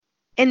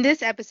In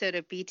this episode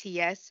of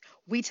BTS,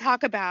 we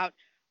talk about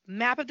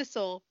Map of the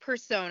Soul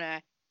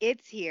persona.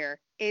 It's here.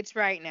 It's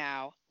right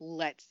now.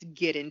 Let's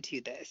get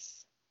into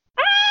this.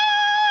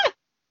 Ah!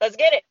 Let's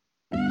get it.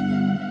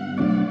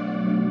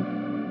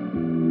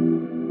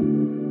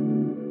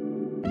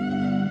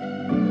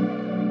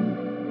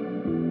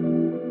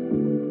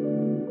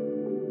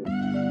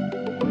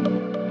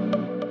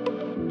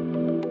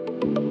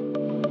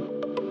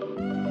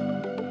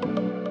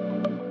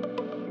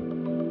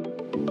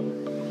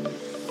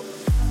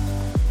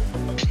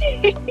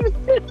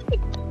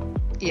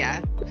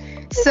 Yeah.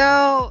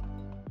 So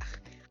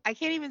I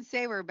can't even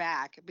say we're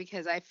back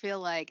because I feel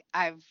like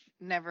I've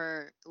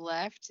never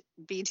left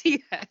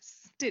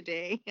BTS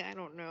today. I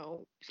don't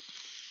know.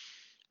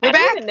 We're I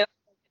don't back. even know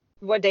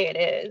what day it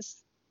is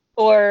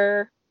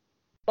or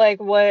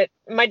like what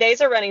my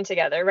days are running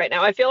together right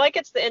now. I feel like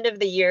it's the end of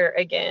the year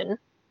again.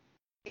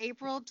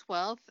 April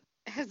 12th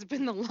has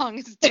been the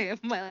longest day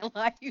of my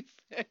life.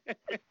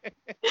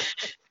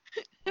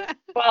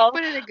 Well,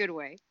 But in a good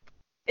way.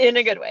 in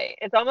a good way.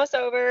 It's almost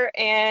over,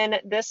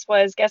 and this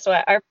was, guess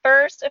what? Our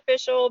first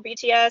official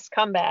BTS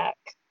comeback.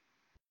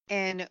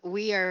 And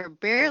we are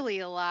barely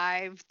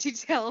alive to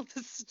tell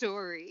the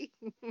story.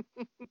 I'm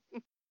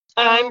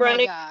Oh my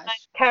running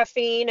gosh.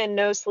 caffeine and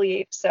no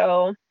sleep,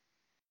 so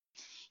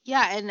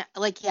Yeah, and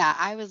like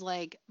I was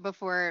like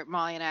before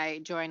Molly and I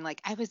joined,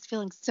 like I was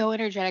feeling so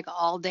energetic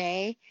all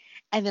day,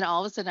 and then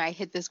all of a sudden I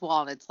hit this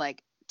wall and it's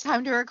like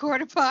time to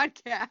record a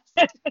podcast.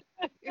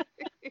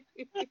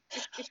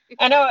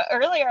 I know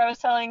earlier I was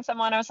telling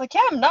someone, I was like,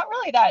 yeah, I'm not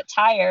really that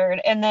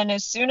tired. And then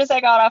as soon as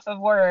I got off of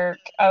work,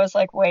 I was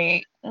like,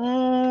 wait,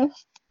 I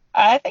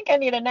think I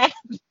need a nap.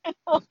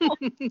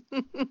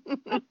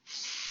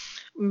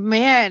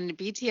 Man,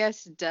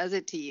 BTS does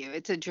it to you.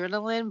 It's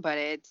adrenaline, but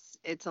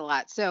it's a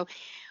lot. So,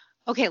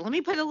 okay, let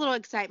me put a little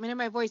excitement in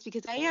my voice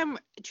because I am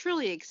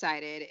truly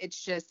excited.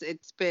 It's just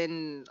it's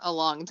been a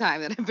long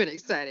time that I've been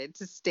excited,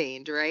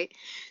 sustained, right? Right.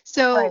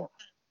 So,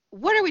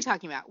 what are we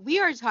talking about?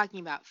 We are talking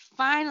about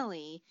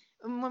finally,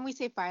 and when we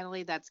say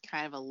finally, that's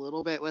kind of a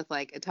little bit with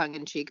like a tongue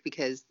in cheek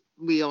because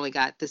we only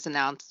got this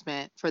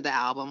announcement for the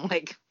album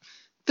like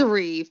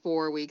 3,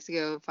 4 weeks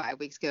ago, 5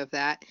 weeks ago, if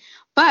that.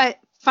 But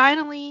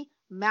finally,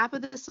 Map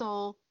of the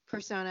Soul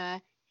persona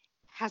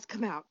has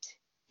come out.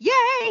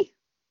 Yay!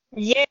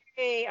 Yay.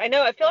 I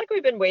know. I feel like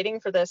we've been waiting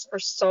for this for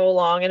so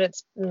long, and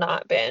it's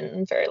not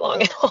been very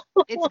long at Well,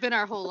 all. it's been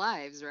our whole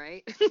lives,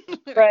 right?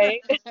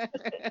 Right.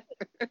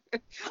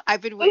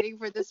 I've been waiting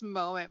for this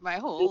moment my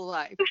whole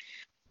life.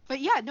 But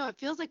yeah, no, it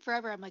feels like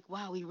forever. I'm like,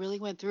 wow, we really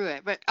went through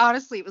it. But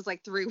honestly, it was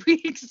like 3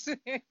 weeks.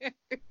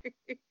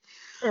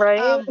 Right.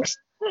 um,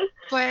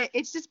 but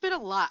it's just been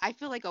a lot. I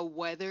feel like a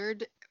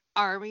weathered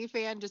Army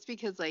fan just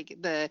because like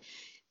the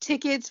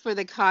tickets for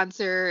the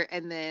concert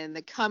and then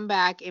the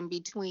comeback in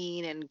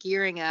between and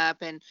gearing up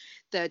and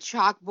the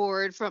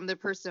chalkboard from the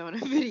Persona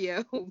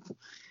video.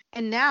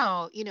 And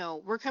now,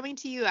 we're coming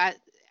to you at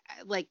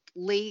like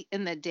late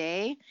in the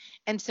day.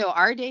 And so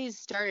our days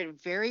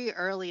started very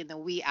early in the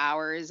wee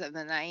hours of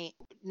the night.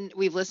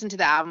 We've listened to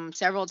the album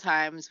several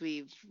times.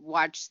 We've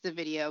watched the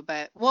video,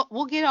 but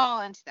we'll get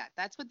all into that.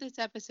 That's what this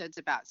episode's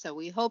about. So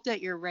we hope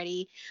that you're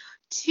ready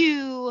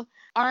to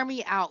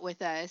army out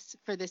with us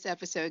for this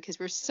episode because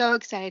we're so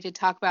excited to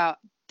talk about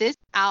this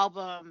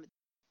album.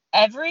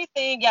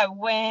 Everything, yeah,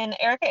 when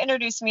Erica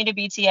introduced me to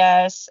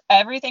BTS,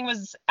 everything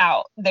was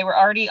out. They were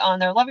already on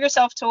their Love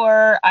Yourself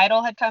tour.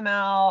 Idol had come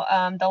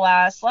out. The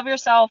last Love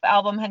Yourself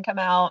album had come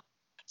out.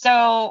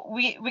 So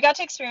we got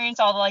to experience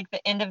all the like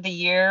the end of the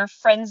year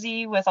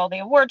frenzy with all the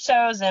award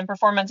shows and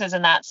performances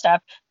and that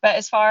stuff. But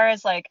as far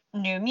as like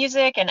new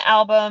music and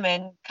album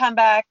and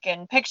comeback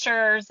and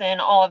pictures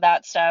and all of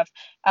that stuff,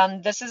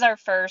 this is our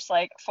first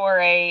like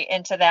foray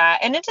into that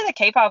and into the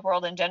K-pop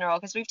world in general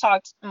because we've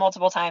talked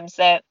multiple times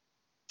that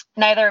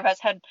neither of us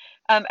had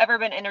ever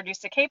been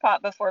introduced to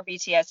K-pop before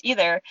BTS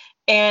either.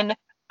 And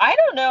I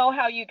don't know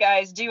how you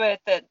guys do it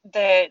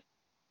that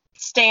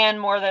stand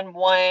more than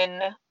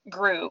one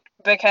group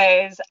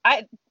because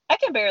I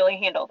can barely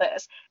handle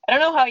this. I don't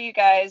know how you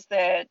guys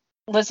that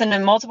listen to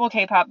multiple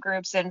K-pop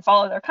groups and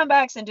follow their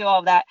comebacks and do all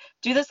of that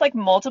do this like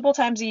multiple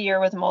times a year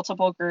with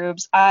multiple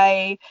groups.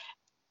 I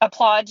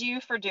applaud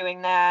you for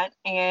doing that,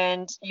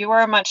 and you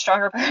are a much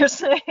stronger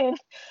person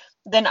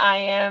than I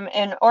am,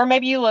 and or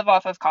maybe you live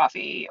off of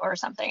coffee or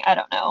something. I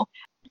don't know.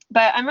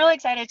 But I'm really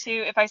excited to.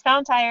 If I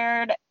sound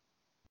tired,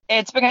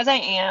 it's because I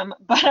am,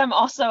 but I'm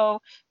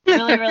also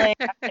really, really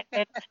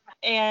excited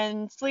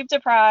and sleep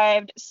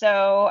deprived.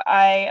 So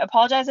I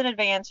apologize in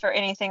advance for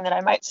anything that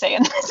I might say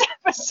in this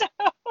episode.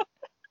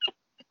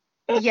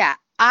 Yeah,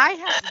 I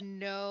have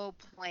no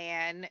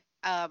plan.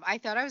 I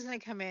thought I was going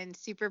to come in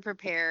super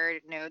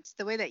prepared, notes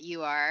the way that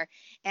you are,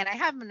 and I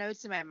have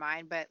notes in my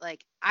mind, but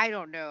like I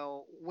don't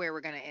know where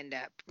we're going to end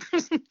up.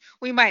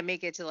 We might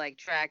make it to like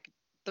track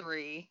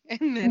 3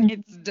 and then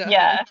it's done.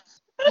 Yeah.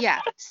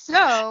 Yeah.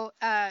 So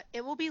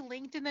it will be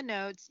linked in the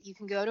notes. You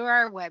can go to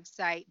our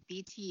website,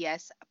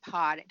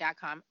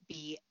 btspod.com,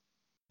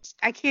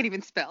 I can't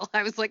even spell.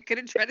 I was like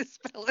gonna try to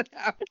spell it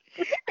out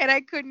and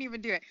I couldn't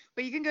even do it.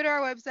 But you can go to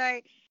our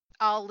website.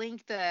 I'll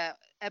link the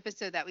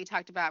episode that we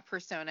talked about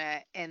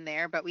Persona in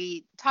there, but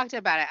we talked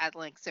about it at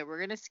length, so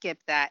we're gonna skip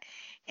that.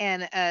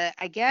 And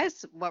I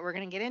guess what we're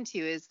gonna get into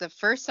is the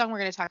first song we're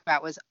gonna talk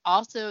about was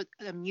also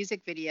a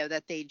music video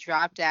that they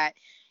dropped at.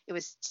 It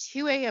was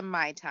 2 a.m.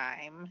 my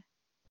time.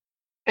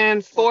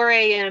 And 4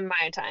 a.m.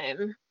 my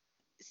time.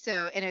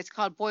 So, and it's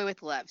called Boy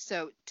with Love.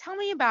 So tell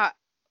me about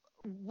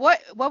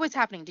what was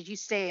happening. Did you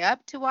stay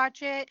up to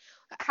watch it?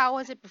 How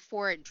was it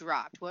before it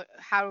dropped?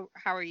 How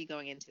are you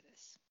going into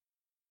this?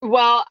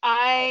 Well,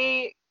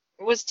 I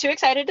was too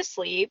excited to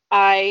sleep.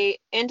 I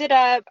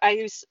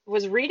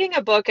was reading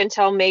a book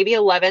until maybe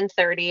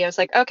 11:30. I was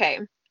like, okay,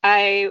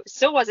 I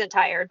still wasn't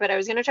tired, but I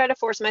was going to try to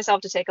force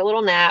myself to take a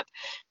little nap.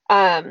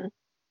 Um,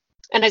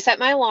 and I set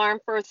my alarm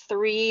for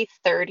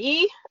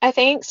 3:30, I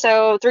think,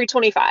 so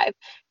 3:25.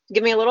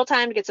 Give me a little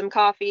time to get some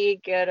coffee,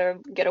 get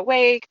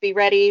awake, be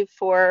ready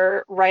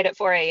for right at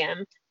 4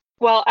 a.m.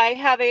 Well, I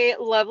have a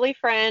lovely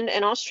friend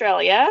in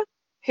Australia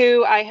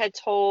who I had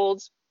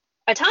told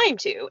a time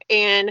to,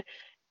 and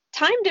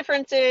time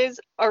differences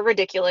are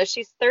ridiculous.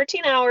 She's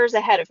 13 hours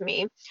ahead of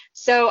me.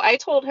 So I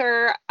told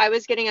her I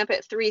was getting up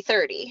at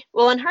 3:30.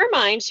 Well, in her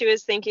mind, she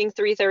was thinking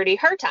 3:30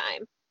 her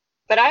time,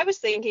 but I was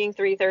thinking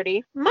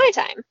 3:30 my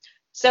time.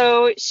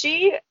 So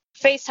she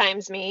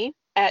FaceTimes me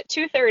at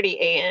 2:30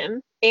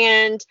 a.m.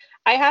 and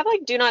I have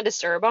like do not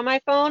disturb on my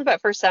phone,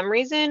 but for some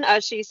reason,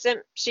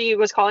 she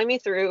was calling me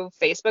through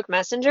Facebook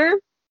Messenger.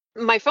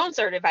 My phone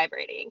started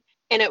vibrating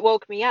and it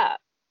woke me up.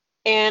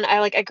 And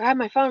I grabbed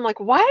my phone. I'm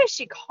like, why is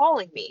she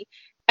calling me?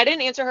 I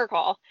didn't answer her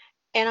call.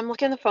 And I'm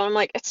looking at the phone. I'm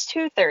like, it's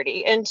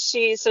 2:30. And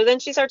so then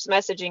she starts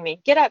messaging me,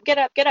 get up, get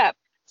up, get up.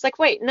 It's like,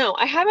 wait, no,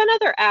 I have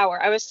another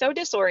hour. I was so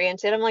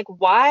disoriented. I'm like,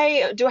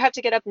 why do I have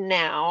to get up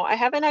now? I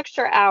have an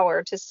extra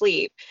hour to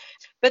sleep.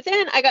 But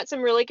then I got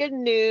some really good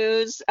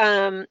news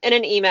in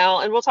an email,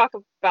 and we'll talk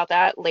about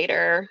that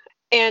later.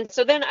 And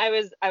so then I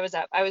was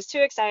up. I was too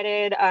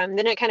excited.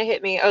 Then it kind of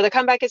hit me. Oh, the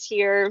comeback is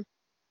here.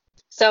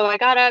 So I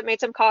got up, made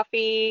some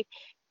coffee,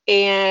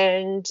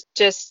 and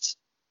just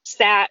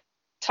sat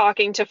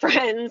talking to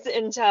friends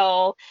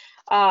until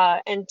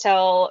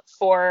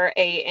 4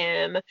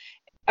 a.m.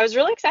 I was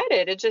really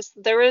excited.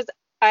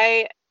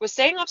 I was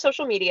staying off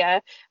social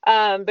media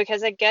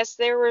because I guess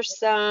there were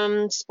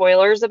some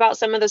spoilers about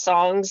some of the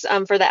songs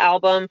for the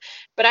album,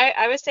 but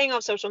I was staying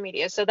off social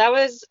media, so that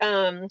was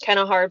kind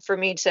of hard for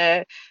me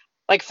to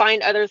like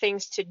find other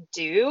things to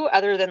do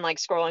other than like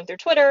scrolling through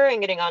Twitter and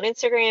getting on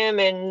Instagram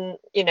and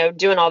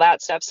doing all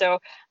that stuff. So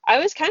it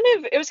was kind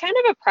of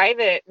a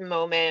private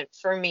moment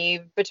for me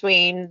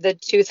between the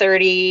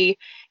 2:30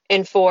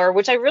 and 4,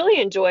 which I really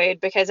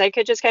enjoyed because I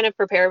could just kind of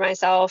prepare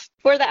myself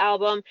for the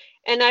album.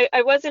 And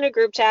I was in a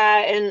group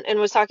chat and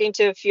was talking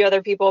to a few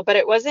other people, but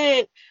it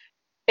wasn't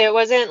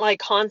like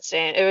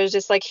constant. It was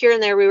just like here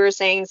and there we were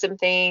saying some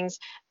things.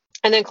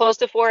 And then close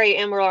to 4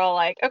 a.m., we're all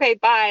like, okay,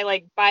 bye,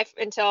 like bye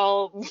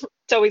until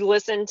we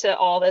listened to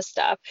all this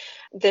stuff.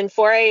 Then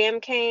 4 a.m.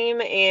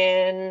 came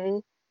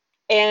and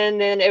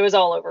then it was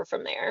all over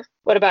from there.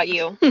 What about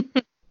you?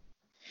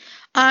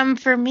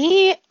 For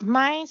me,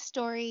 my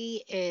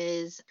story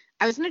is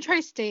I was gonna try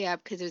to stay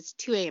up because it was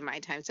 2 a.m. my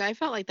time, so I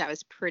felt like that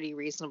was pretty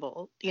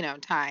reasonable,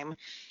 time.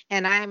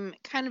 And I'm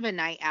kind of a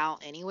night owl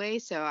anyway,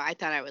 so I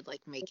thought I would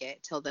like make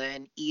it till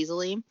then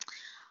easily.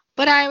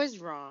 But I was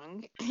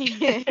wrong.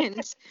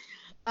 And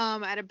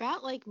at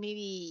about like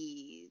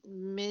maybe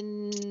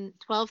min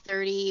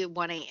 12:30,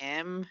 1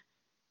 a.m.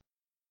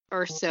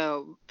 or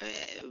so,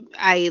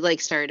 I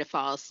like started to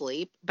fall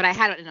asleep, but I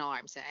had an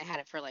alarm set. I had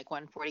it for like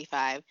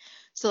 1:45.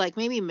 So like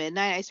maybe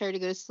midnight I started to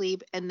go to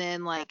sleep, and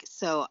then like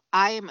so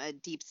I am a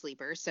deep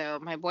sleeper. So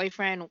my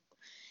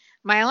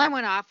alarm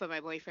went off, but my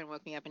boyfriend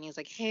woke me up and he was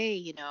like,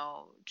 "Hey,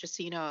 just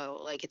so you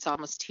know, like it's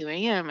almost 2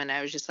 a.m." And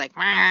I was just like,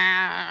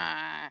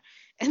 "Rah."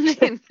 And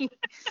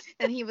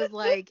then he was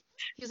like,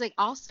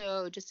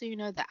 also, just so you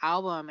know, the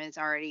album is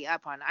already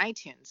up on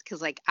iTunes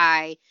because like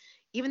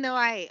even though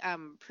I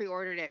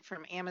pre-ordered it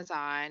from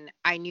Amazon,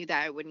 I knew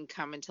that it wouldn't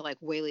come until like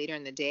way later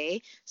in the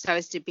day. So I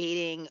was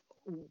debating.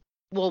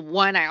 Well,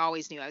 one, I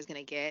always knew I was going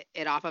to get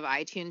it off of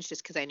iTunes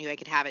just because I knew I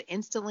could have it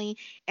instantly,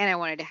 and I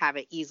wanted to have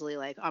it easily,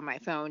 like on my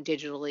phone,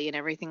 digitally, and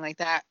everything like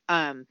that.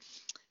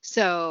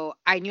 So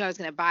I knew I was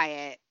going to buy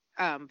it,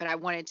 but I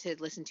wanted to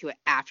listen to it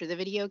after the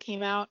video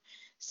came out.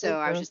 So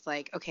I was Mhm. just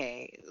like,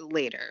 okay,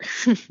 later.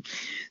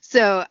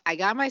 So I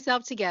got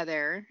myself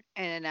together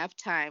and enough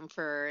time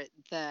for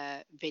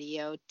the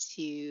video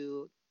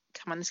to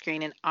come on the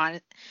screen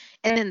and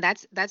then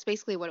that's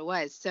basically what it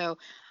was. So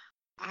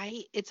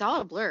it's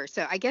all a blur.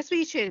 So I guess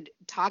we should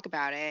talk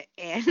about it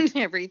and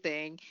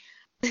everything.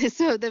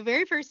 So the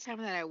very first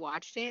time that I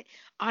watched it,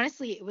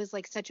 honestly, it was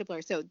like such a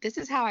blur. So this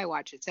is how I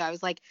watched it. So I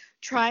was like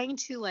trying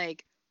to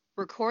like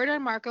record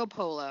on Marco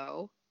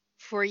Polo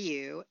For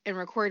You and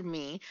record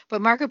me,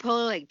 but Marco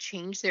Polo like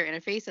changed their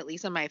interface, at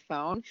least on my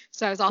phone.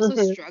 So I was also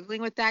Mhm.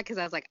 struggling with that because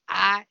I was like,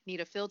 I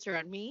need a filter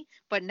on me,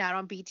 but not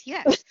on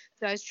BTS.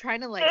 So I was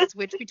trying to like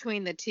switch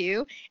between the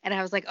two, and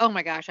I was like, oh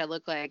my gosh, I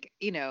look like,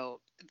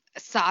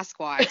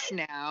 Sasquatch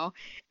now.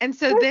 And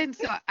so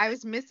I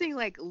was missing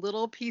like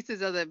little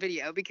pieces of the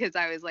video because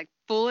I was like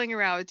fooling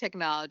around with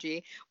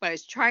technology, but I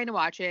was trying to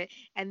watch it.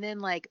 And then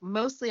like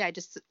mostly I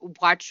just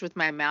watched with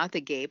my mouth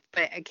agape,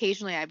 but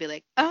occasionally I'd be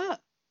like, oh.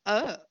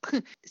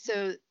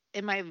 So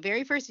in my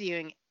very first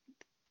viewing,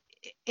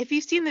 if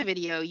you've seen the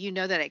video, you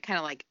know that it kind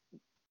of like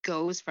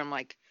goes from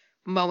like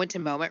moment to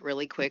moment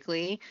really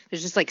quickly.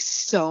 There's just like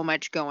so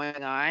much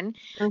going on.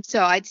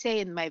 So I'd say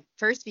in my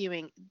first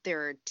viewing,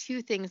 there are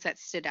two things that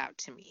stood out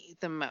to me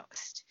the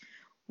most.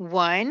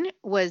 One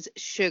was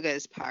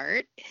Suga's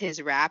part,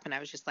 his rap, and I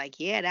was just like,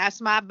 yeah,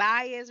 that's my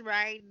bias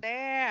right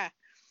there.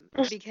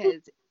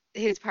 Because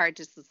his part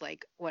just was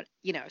like, what,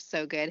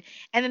 so good.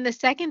 And then the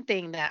second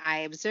thing that I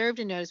observed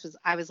and noticed was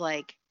I was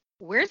like,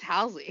 where's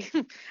Halsey?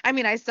 I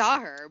mean, I saw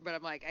her, but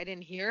I'm like, I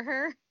didn't hear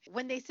her.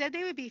 When they said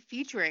they would be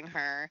featuring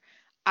her,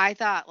 I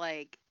thought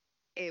like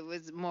it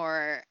was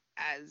more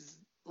as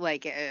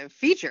like a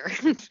feature,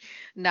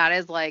 not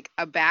as like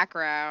a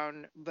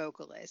background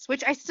vocalist,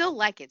 which I still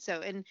like it. So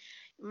in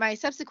my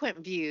subsequent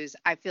views,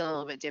 I feel a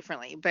little bit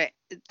differently, but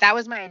that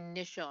was my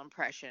initial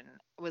impression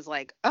was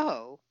like,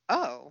 oh,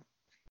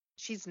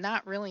 she's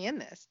not really in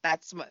this.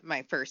 That's what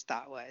my first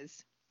thought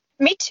was.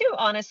 Me too,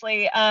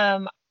 honestly.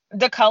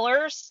 The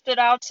colors stood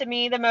out to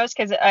me the most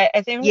because I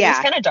think it was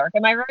Yeah. kind of dark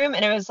in my room,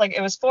 and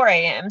it was 4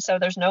 a.m. so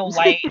there's no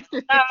light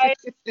outside.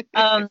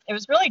 It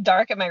was really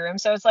dark in my room,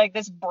 so it's like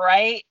this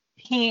bright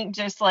pink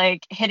just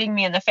like hitting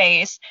me in the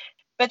face.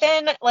 But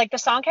then like the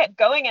song kept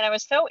going, and I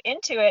was so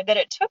into it that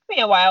it took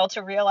me a while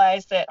to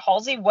realize that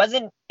Halsey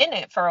wasn't in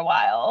it for a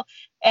while.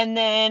 And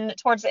then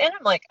towards the end,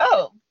 I'm like,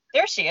 oh,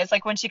 there she is,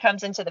 like when she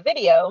comes into the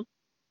video.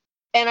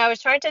 And I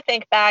was trying to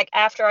think back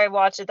after I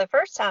watched it the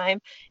first time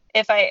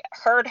if I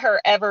heard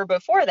her ever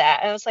before that.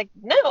 And I was like,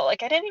 no,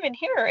 like I didn't even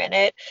hear her in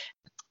it.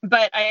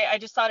 But I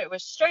just thought it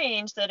was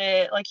strange that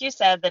it, like you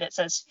said, that it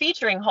says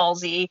featuring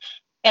Halsey.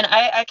 And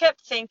I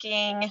kept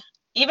thinking,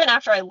 even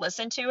after I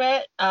listened to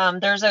it,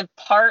 there's a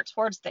part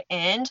towards the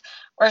end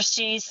where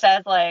she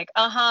says like,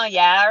 uh-huh,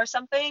 yeah, or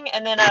something.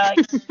 And then I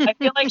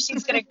feel like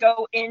she's going to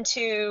go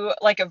into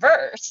like a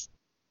verse,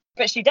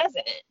 but she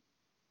doesn't.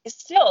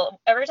 Still,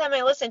 every time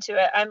I listen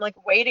to it, I'm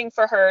like waiting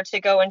for her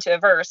to go into a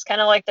verse, kind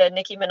of like the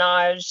Nicki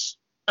Minaj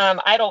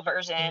Idol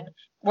version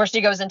where she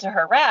goes into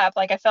her rap.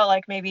 Like I felt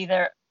like maybe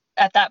there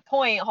at that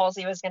point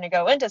Halsey was going to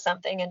go into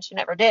something and she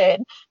never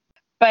did.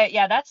 But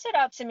yeah, that stood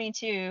out to me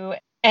too.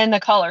 And the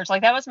colors,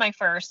 like that was my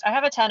first. I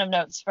have a ton of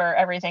notes for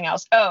everything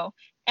else. Oh,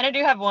 and I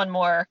do have one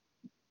more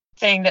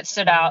thing that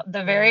stood out.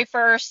 The very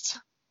first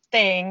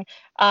thing.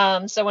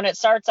 So when it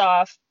starts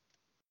off,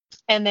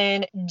 and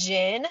then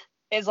Jin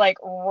is like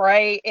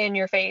right in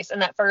your face in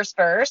that first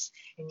verse.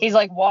 He's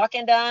like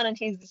walking down and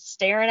he's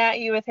staring at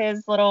you with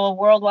his little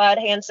worldwide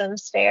handsome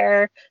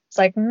stare. It's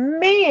like,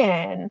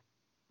 man,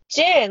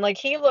 Jin, like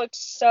he looked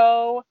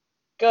so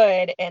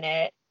good in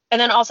it.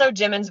 And then also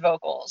Jimin's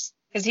vocals,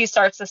 because he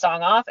starts the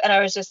song off, and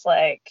I was just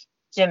like,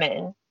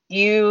 Jimin,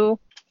 you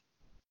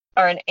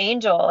are an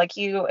angel. Like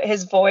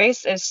his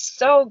voice is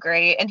so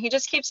great, and he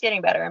just keeps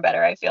getting better and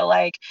better, I feel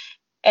like.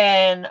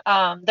 And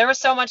there was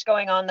so much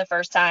going on the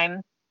first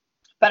time,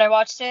 but I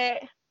watched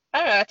it. I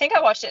don't know. I think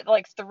I watched it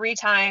like 3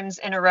 times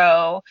in a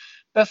row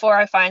before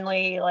I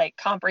finally like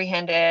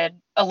comprehended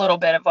a little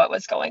bit of what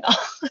was going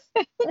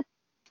on.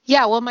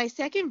 Yeah, well, my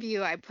second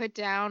view, I put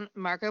down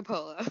Marco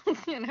Polo,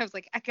 and I was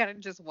like, I gotta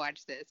just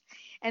watch this.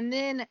 And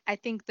then I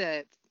think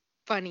the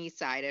funny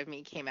side of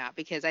me came out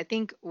because I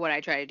think what I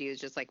try to do is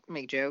just like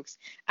make jokes.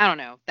 I don't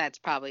know. That's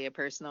probably a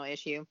personal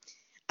issue.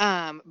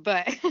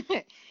 But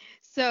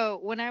so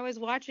when I was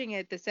watching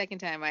it the second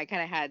time, I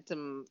kind of had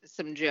some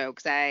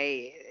jokes.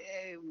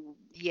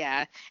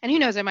 Yeah, and who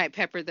knows, I might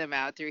pepper them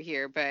out through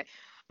here, but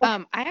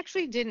I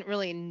actually didn't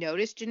really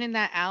notice Jin in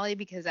that alley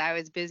because I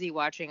was busy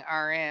watching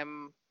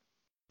RM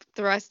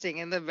thrusting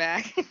in the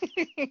back.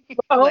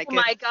 Oh like a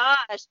my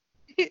gosh.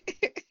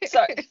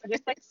 Sorry, I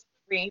just like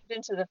screamed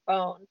into the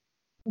phone.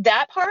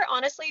 That part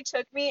honestly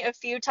took me a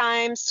few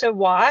times to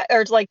watch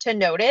or like to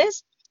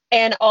notice.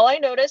 And all I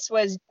noticed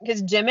was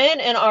because Jimin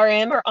and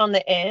RM are on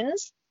the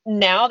ends.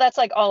 Now that's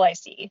like all I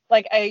see.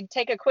 Like I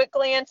take a quick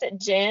glance at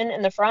Jin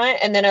in the front,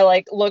 and then I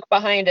like look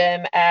behind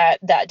him at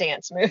that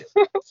dance move.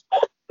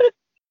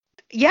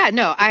 Yeah,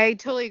 no, I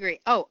totally agree.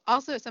 Oh,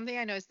 also something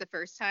I noticed the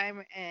first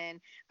time, and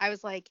I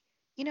was like,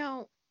 you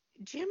know,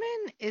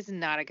 Jimin is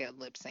not a good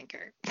lip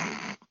syncer.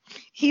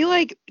 He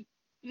like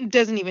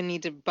doesn't even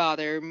need to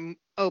bother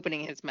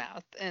opening his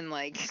mouth and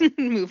like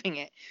moving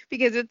it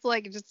because it's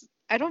like just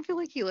I don't feel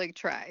like he like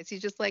tries.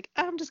 He's just like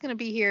I'm just gonna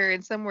be here,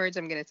 and some words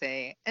I'm gonna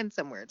say, and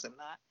some words I'm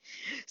not.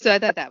 So I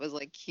thought that was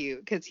like cute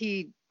because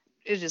he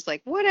is just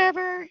like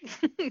whatever.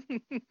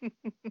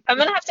 I'm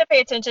gonna have to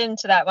pay attention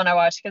to that when I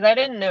watch because I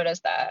didn't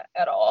notice that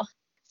at all.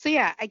 So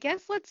yeah, I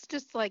guess let's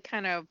just like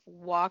kind of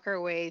walk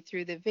our way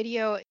through the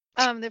video.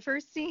 The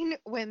first scene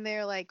when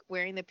they're like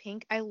wearing the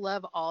pink, I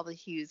love all the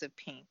hues of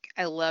pink.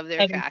 I love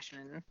their I do.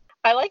 fashion.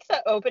 I like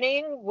the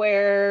opening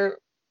where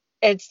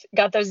it's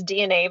got those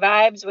DNA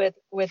vibes with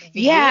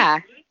V,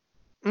 Yeah.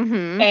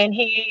 Mhm. and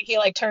he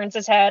like turns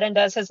his head and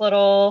does his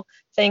little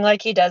thing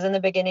like he does in the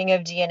beginning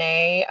of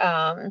DNA.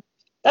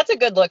 That's a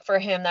good look for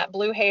him, that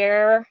blue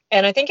hair,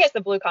 and I think he has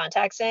the blue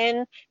contacts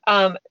in.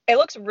 It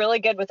looks really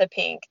good with the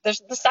pink. The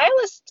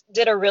stylist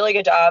did a really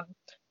good job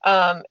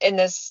in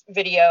this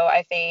video,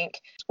 I think,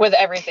 with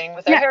everything,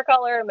 with their Yeah. hair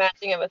color,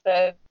 matching it with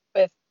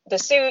the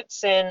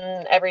suits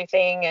and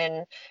everything.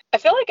 And I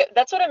feel like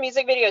that's what a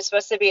music video is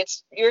supposed to be.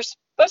 It's you're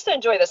supposed to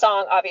enjoy the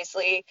song,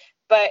 obviously,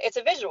 but it's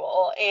a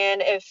visual.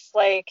 And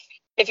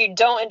if you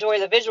don't enjoy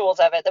the visuals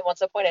of it, then what's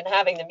the point in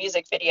having the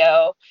music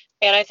video?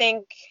 And I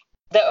think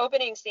the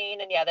opening scene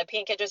and yeah, the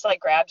pink, it just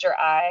like grabs your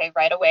eye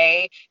right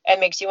away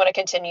and makes you want to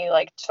continue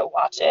like to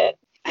watch it.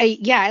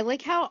 I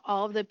like how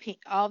all of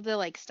the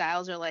like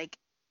styles are like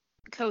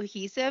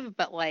cohesive,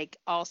 but like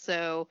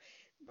also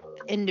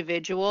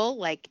individual.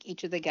 Like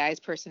each of the guys'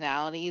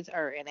 personalities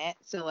are in it.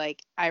 So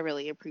like I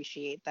really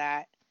appreciate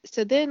that.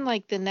 So then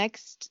like the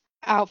next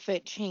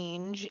outfit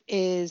change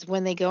is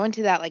when they go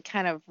into that like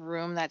kind of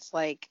room that's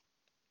like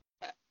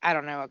I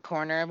don't know, a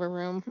corner of a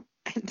room.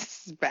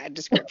 This is a bad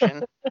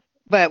description.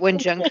 But when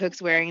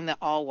Jungkook's wearing the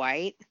all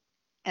white,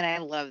 and I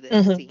love this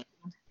Mm-hmm. scene.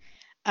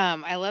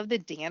 I love the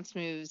dance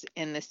moves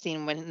in the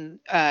scene when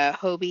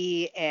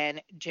Hobie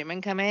and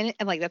Jimin come in,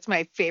 and like that's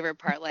my favorite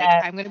part. Like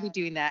Yes, I'm gonna be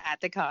doing that at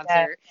the yes.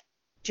 concert.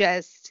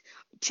 Just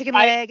chicken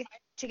I leg,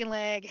 chicken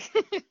leg.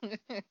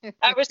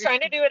 I was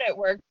trying to do it at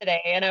work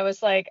today, and I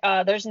was like,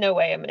 there's no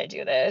way I'm gonna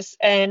do this.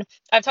 And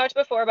I've talked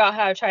before about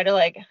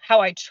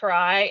how I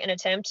try and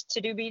attempt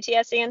to do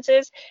BTS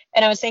dances.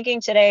 And I was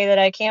thinking today that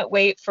I can't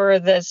wait for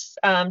this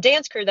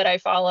dance crew that I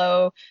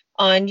follow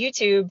on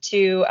YouTube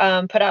to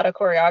put out a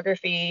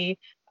choreography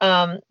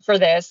for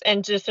this,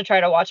 and just to try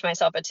to watch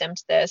myself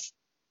attempt this.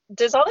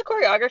 Does all the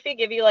choreography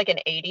give you like an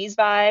 80s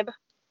vibe?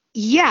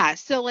 Yeah,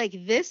 so like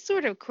this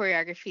sort of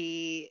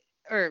choreography,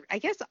 or I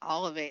guess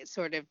all of it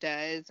sort of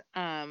does.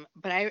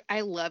 But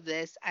I love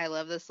this. I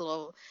love this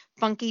little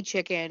funky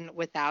chicken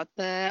without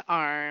the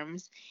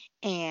arms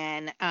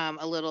and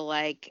a little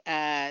like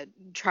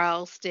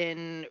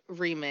Charleston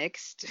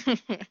remixed.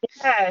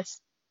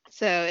 Yes.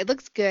 So it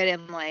looks good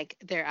and like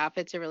their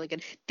outfits are really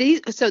good.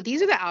 These are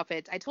the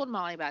outfits. I told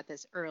Molly about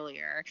this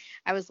earlier.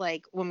 I was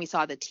like when we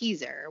saw the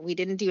teaser, we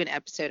didn't do an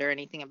episode or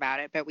anything about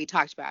it, but we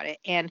talked about it.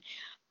 And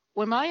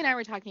when Molly and I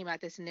were talking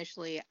about this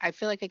initially, I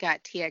feel like I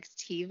got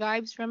TXT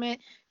vibes from it,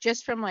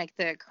 just from like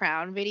the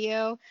Crown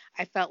video.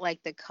 I felt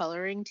like the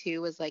coloring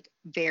too was like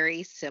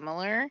very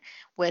similar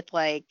with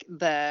like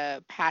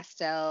the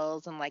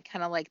pastels and like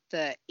kind of like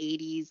the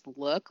 80s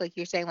look, like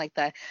you're saying, like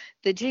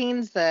the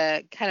jeans,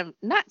 the kind of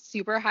not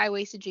super high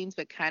waisted jeans,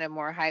 but kind of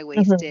more high Hmm.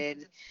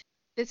 waisted.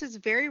 This is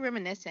very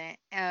reminiscent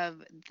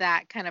of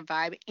that kind of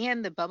vibe,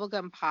 and the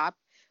bubblegum pop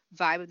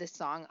vibe of the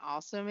song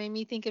also made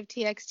me think of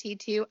TXT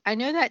too. I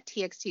know that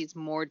TXT is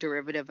more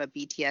derivative of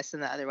BTS than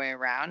the other way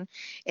around.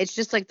 It's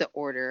just like the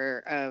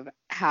order of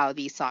how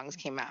these songs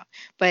came out.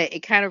 But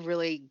it kind of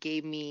really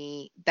gave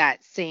me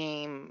that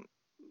same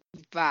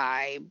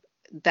vibe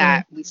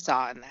that we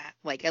saw in that.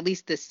 Like at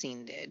least this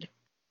scene did.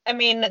 I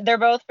mean, they're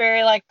both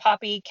very like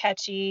poppy,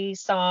 catchy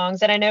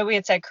songs. And I know we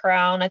had said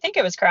Crown. I think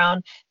it was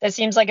Crown. That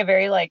seems like a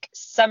very like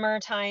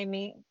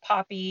summertime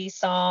poppy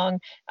song.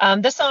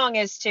 This song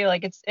is too.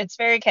 Like it's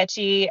very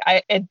catchy.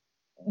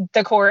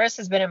 The chorus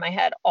has been in my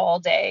head all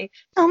day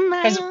Oh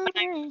because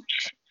my.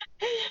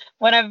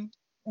 when I've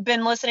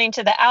been listening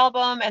to the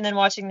album and then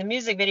watching the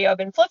music video, I've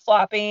been flip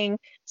flopping.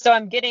 So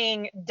I'm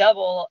getting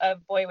double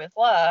of Boy with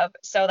Love.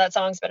 So that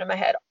song's been in my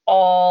head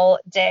all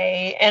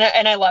day,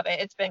 and I love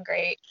it. It's been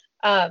great.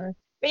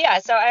 But yeah,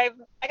 so I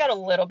got a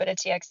little bit of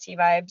TXT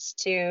vibes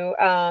too.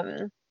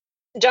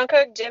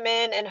 Jungkook,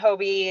 Jimin, and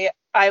Hobie.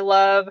 I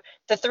love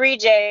the three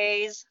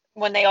J's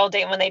when they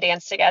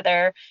dance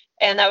together,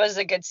 and that was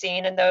a good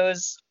scene. And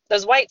those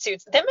white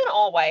suits, them in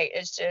all white,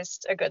 is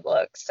just a good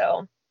look.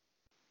 So.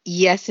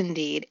 Yes,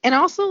 indeed. And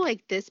also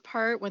like this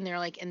part when they're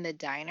like in the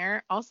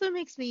diner also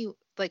makes me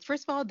like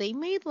first of all, they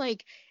made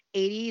like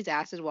 80s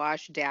acid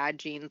wash dad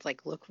jeans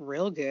like look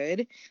real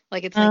good.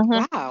 Like it's like,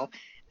 Mhm. wow,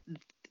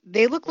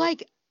 they look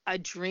like a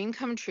dream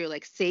come true,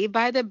 like Saved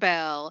by the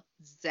Bell,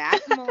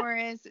 Zach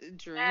Morris,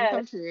 dream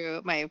come Yes.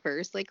 true, my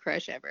first like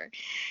crush ever.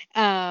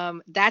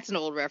 That's an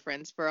old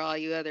reference for all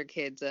you other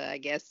kids, I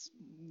guess,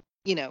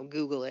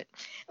 Google it.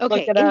 Look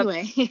Okay, it up.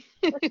 anyway.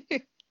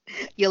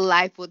 Your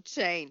life will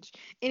change.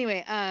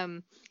 Anyway,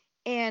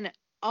 and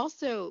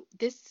also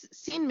this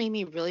scene made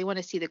me really want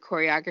to see the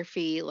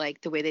choreography,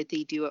 like the way that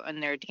they do it on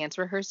their dance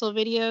rehearsal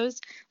videos.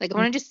 Like I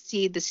want to just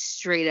see the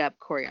straight up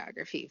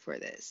choreography for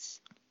this.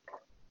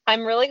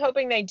 I'm really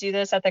hoping they do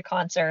this at the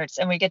concerts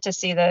and we get to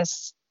see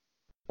this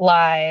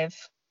live.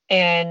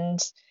 And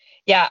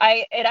yeah,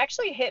 it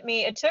actually hit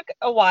me. It took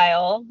a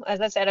while.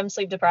 As I said, I'm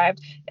sleep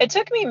deprived. It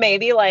took me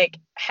maybe like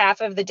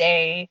half of the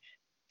day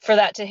for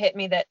that to hit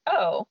me that,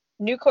 oh,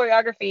 new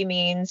choreography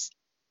means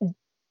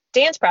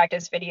dance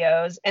practice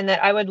videos, and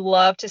that I would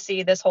love to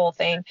see this whole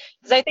thing,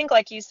 because I think,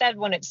 like you said,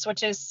 when it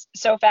switches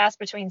so fast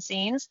between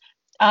scenes,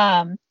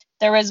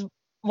 there was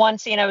one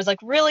scene I was like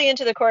really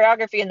into the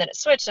choreography, and then it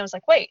switched and I was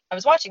like, wait, I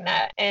was watching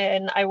that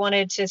and I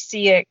wanted to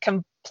see it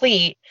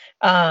complete,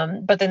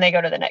 but then they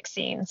go to the next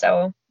scene,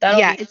 so that'll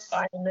Yeah, be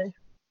fun.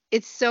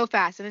 it's so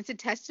fast, and it's a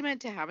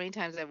testament to how many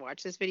times I've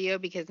watched this video,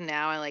 because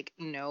now I like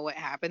know what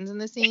happens in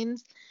the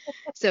scenes.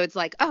 So it's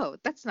like, oh,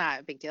 that's not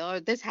a big deal, or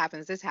this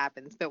happens, this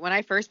happens. But when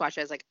I first watched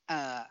it, I was like,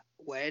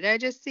 what did I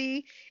just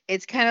see?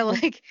 It's kind of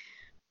like,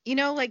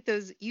 like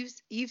those,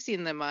 you've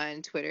seen them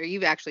on Twitter.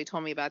 You've actually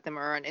told me about them,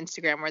 or on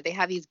Instagram, where they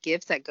have these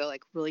GIFs that go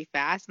like really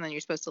fast, and then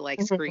you're supposed to like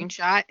Mhm.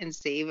 screenshot and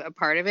save a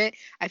part of it.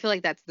 I feel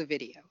like that's the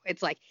video.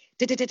 It's like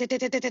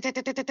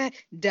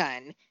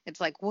done.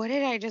 It's like, what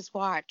did I just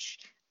watch?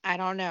 I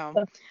don't know.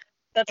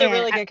 That's a And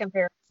really good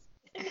comparison.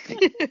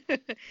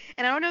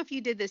 and I don't know if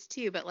you did this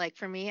too, but like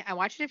for me, I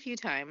watched it a few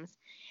times,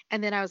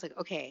 and then I was like,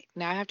 okay,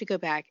 now I have to go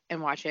back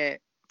and watch it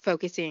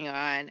focusing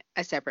on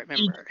a separate Each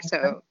member. member.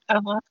 So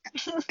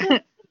Uh-huh.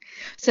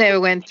 so I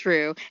went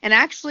through, and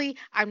actually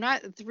I'm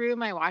not through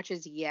my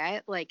watches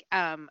yet. Like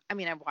I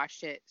mean, I've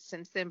watched it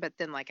since then, but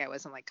then like I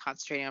wasn't like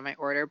concentrating on my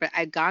order, but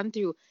I'd gone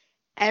through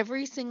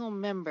every single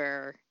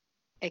member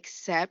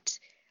except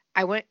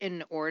I went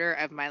in order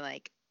of my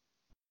like,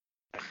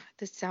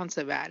 this sounds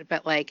so bad,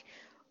 but like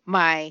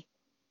my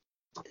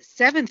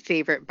seventh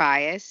favorite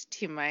bias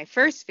to my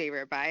first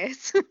favorite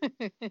bias.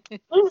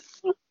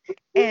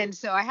 And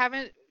so I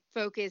haven't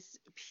focused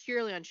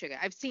purely on Suga.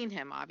 I've seen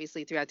him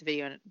obviously throughout the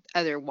video and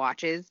other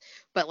watches,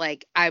 but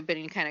like I've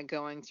been kind of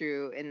going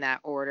through in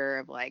that order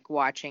of like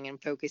watching and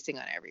focusing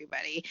on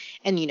everybody,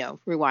 and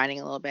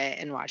rewinding a little bit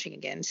and watching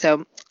again.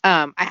 So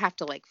I have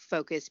to like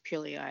focus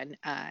purely on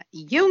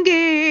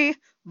Yoongi,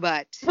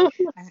 but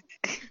I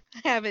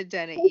haven't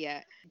done it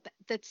yet.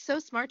 That's so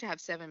smart to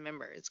have 7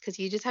 members, because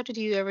you just have to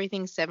do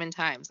everything 7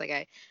 times.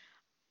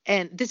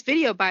 And this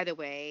video, by the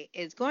way,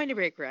 is going to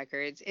break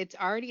records. It's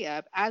already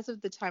up as of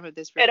the time of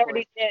this It record.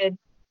 already did.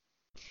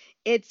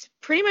 It's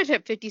pretty much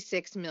at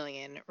 56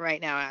 million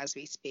right now as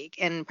we speak.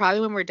 And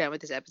probably when we're done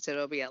with this episode,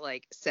 it'll be at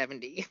like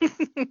 70.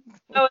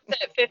 Oh,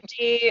 it's at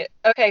 50.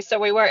 Okay,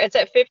 so it's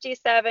at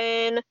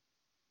 57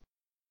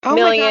 Oh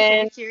my gosh, are you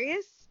million.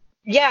 serious?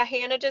 Yeah,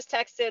 Hannah just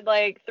texted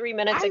like 3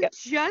 minutes I ago.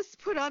 just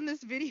put on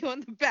this video in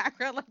the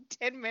background like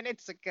 10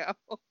 minutes ago.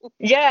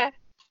 Yeah.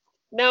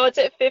 No, it's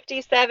at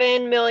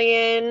 57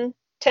 million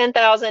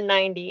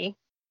 10,090.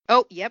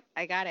 Oh, yep,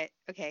 I got it.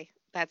 Okay,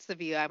 that's the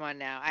view I'm on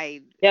now.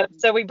 I Yep.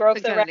 So we broke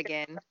clicked the on it record.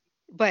 again.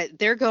 But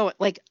they're going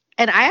like,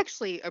 and I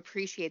actually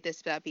appreciate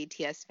this about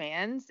BTS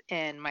fans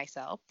and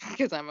myself,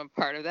 because I'm a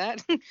part of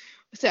that.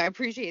 So I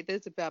appreciate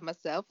this about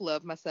myself,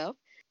 love myself,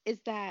 is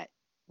that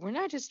we're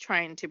not just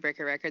trying to break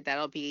a record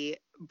that'll be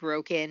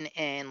broken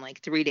in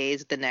like 3 days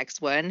with the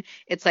next one.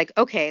 It's like,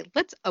 okay,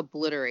 let's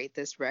obliterate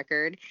this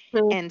record.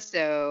 Mhm. And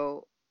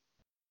so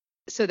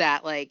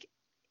that like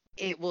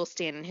it will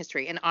stand in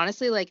history. And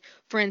honestly, like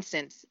for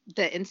instance,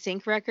 the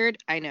NSYNC record,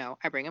 I know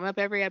I bring them up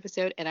every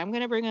episode, and I'm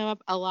gonna bring them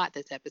up a lot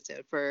this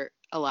episode for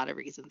a lot of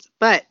reasons.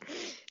 But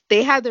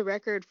they had the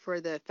record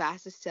for the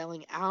fastest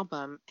selling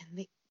album,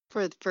 and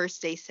for the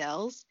first day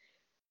sales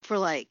for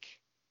like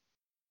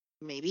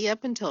maybe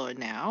up until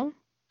now.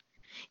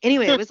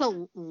 Anyway, it was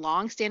a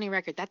long standing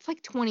record. That's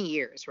like 20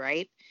 years,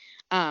 right?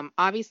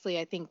 Obviously,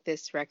 I think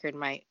this record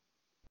might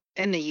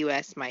in the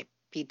US might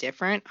be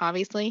different,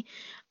 obviously.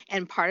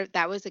 And part of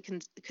that was a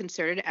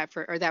concerted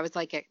effort, or that was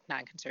like a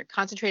not concerted,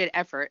 concentrated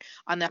effort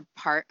on the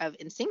part of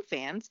NSYNC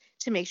fans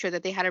to make sure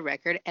that they had a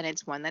record, and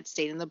it's one that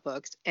stayed in the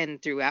books and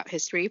throughout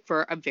history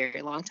for a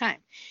very long time.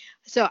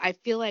 So I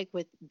feel like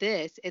with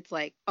this, it's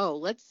like, oh,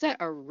 let's set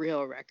a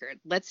real record.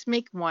 Let's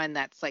make one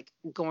that's like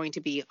going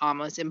to be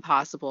almost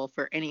impossible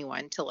for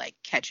anyone to like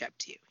catch up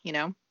to, you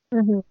know?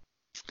 Mhm.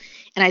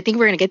 And I think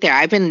we're gonna get there.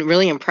 I've been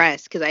really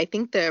impressed, because I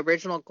think the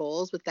original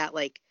goals with that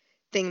like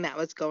thing that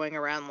was going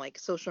around like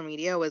social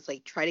media was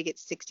like try to get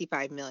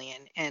 65 million,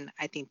 and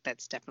I think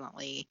that's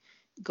definitely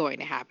going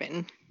to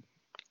happen.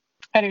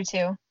 I do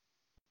too.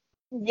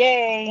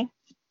 Yay.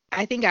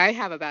 I think I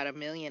have about 1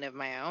 million of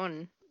my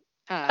own.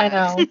 I Uh,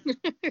 know.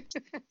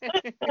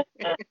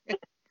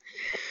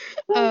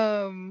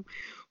 um,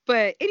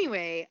 but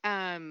anyway,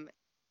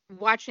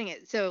 watching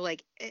it. So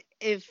like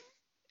if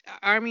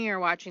Army are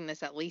watching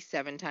this at least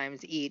 7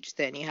 times each,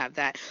 then you have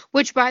that.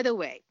 Which, by the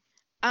way,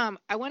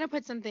 I want to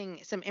put some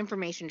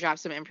information, drop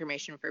some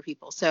information for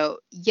people. So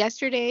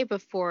yesterday,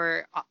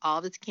 before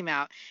all this came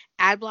out,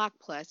 AdBlock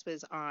Plus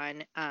was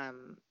on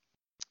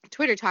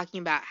Twitter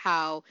talking about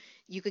how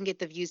you can get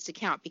the views to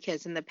count,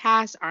 because in the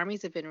past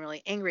armies have been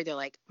really angry. They're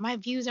like, my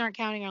views aren't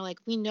counting, or like,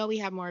 we know we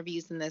have more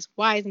views than this.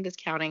 Why isn't this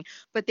counting?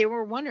 But they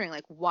were wondering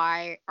like,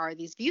 why are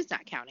these views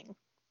not counting?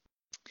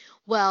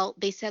 Well,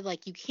 they said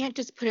like you can't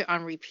just put it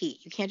on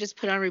repeat. You can't just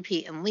put it on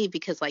repeat and leave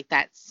because like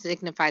that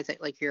signifies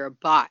that like you're a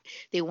bot.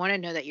 They want to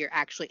know that you're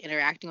actually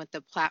interacting with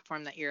the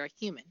platform, that you're a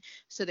human.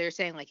 So they're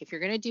saying like if you're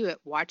going to do it,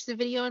 watch the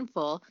video in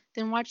full,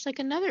 then watch like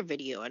another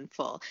video in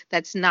full.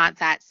 That's not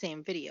that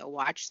same video.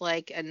 Watch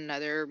like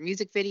another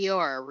music video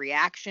or a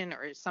reaction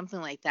or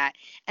something like that,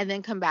 and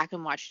then come back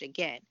and watch it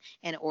again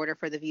in order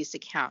for the views to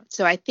count.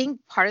 So I think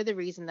part of the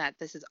reason that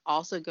this is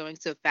also going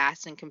so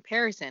fast in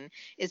comparison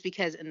is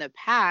because in the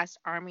past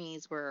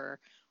armies were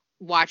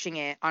watching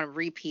it on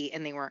repeat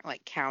and they weren't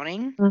like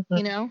counting, Mhm.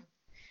 you know.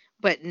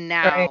 But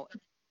Right.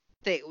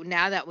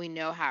 now that we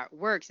know how it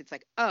works, it's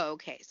like, oh,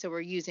 okay, so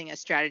we're using a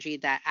strategy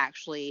that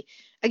actually,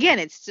 again,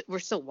 it's we're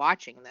still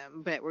watching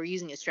them, but we're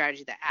using a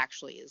strategy that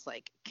actually is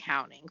like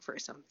counting for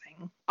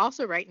something.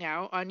 Also, right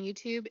now on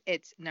YouTube,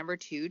 it's number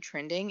 2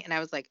 trending, and I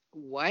was like,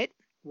 what?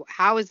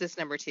 How is this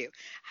number 2?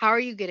 How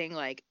are you getting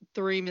like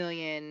 3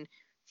 million,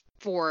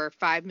 4 or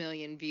 5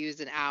 million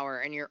views an hour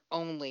and you're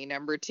only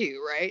number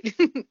 2, right?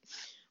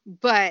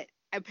 But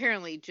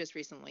apparently just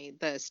recently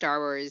the Star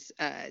Wars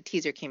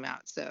teaser came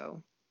out,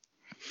 so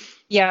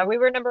Yeah, we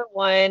were number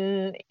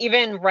one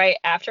even right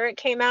after it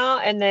came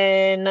out, and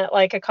then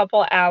like a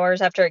couple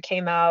hours after it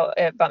came out,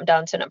 it bumped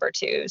down to number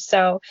two.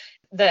 So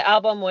the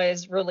album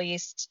was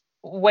released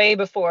way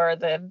before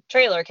the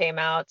trailer came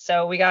out.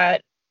 So we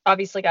got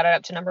obviously got it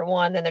up to number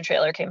one, then the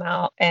trailer came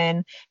out,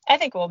 and I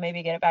think we'll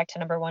maybe get it back to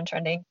number one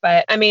trending.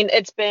 But I mean,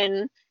 it's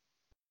been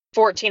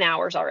 14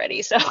 hours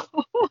already, so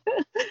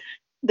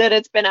that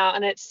it's been out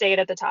and it stayed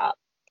at the top.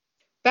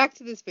 back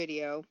to this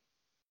video.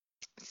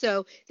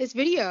 So this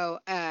video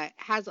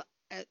has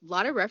a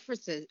lot of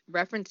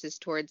references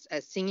towards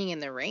singing in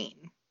the rain.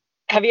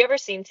 Have you ever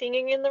seen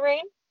Singing in the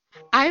Rain?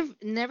 I've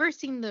never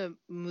seen the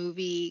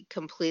movie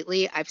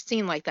completely. I've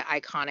seen like the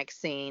iconic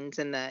scenes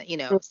and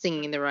the,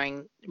 singing in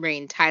the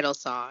rain title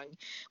song,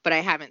 but I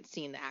haven't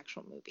seen the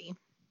actual movie.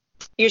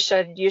 You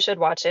should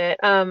watch it.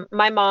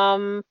 My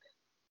mom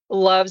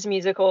loves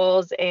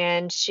musicals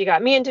and she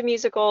got me into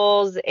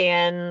musicals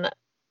and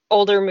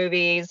older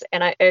movies,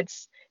 and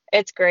it's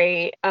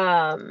great.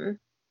 And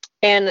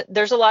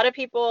there's a lot of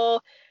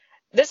people.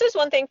 This is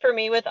one thing for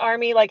me with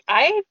Army. Like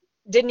I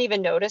didn't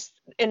even notice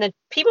in the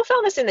people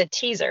found this in the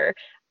teaser.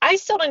 I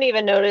still didn't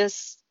even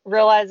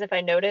realize if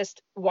I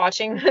noticed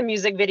watching the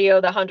music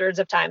video the hundreds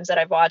of times that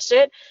I've watched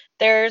it.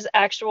 There's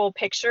actual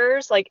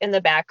pictures like in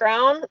the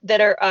background that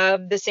are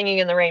of the Singing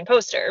in the Rain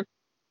poster,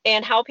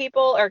 and how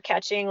people are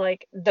catching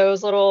like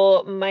those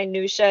little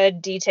minutia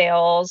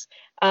details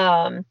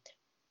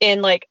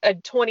in like a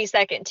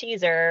 20-second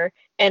teaser,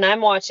 and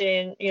I'm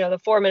watching, the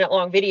 4 minute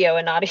long video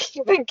and not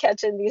even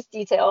catching these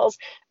details.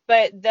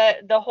 But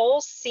the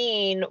whole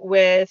scene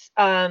with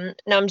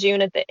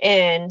Namjoon at the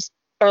end,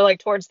 or like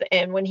towards the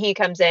end when he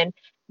comes in,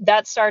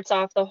 that starts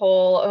off the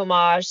whole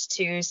homage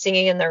to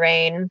Singing in the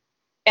Rain.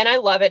 And I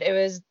love it. It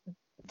was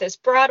this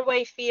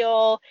Broadway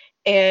feel.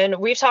 And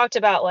we've talked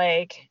about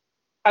like,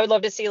 I would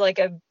love to see like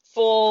a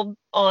full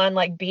on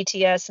like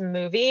BTS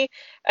movie.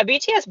 A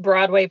BTS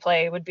Broadway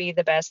play would be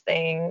the best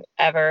thing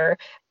ever.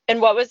 And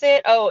what was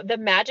it? Oh, the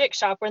magic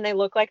shop when they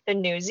look like the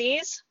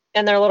Newsies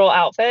in their little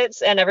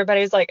outfits, and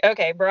everybody's like,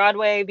 okay,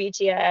 Broadway,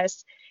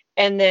 BTS,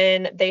 and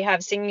then they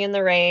have Singing in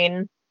the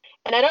Rain.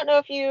 And I don't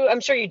know if I'm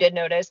sure you did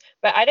notice,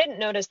 but I didn't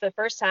notice the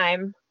first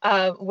time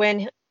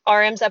when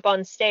RM's up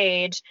on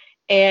stage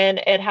and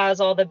it has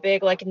all the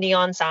big like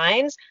neon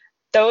signs.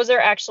 Those are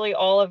actually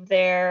all of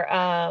their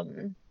the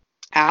name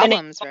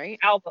Albums, right?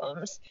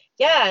 albums.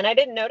 Yeah, and I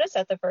didn't notice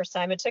that the first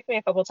time. It took me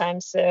a couple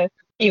times to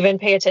even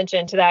pay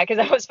attention to that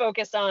because I was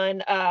focused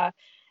on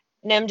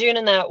Namjoon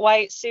in that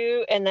white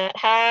suit and that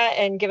hat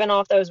and giving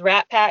off those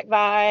Rat Pack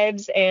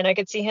vibes, and I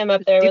could see him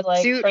up there with Zoot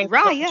like Suit Frank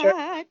Sinatra.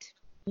 Riot.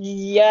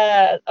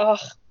 Yeah. Oh,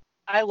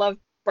 I love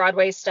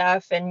Broadway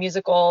stuff and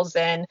musicals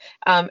and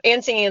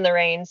Singing in the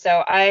Rain.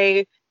 So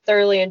I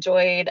thoroughly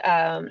enjoyed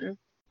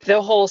the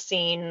whole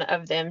scene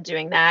of them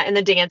doing that and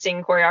the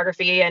dancing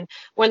choreography. And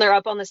when they're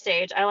up on the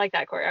stage, I like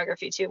that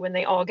choreography too, when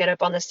they all get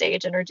up on the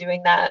stage and are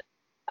doing that.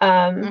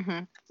 Mm-hmm.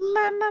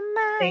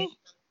 My. Thing.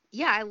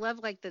 Yeah, I love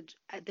like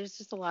there's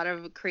just a lot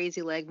of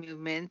crazy leg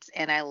movements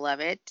and I love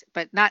it,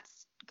 but not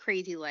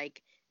crazy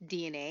like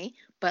DNA,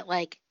 but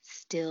like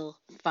still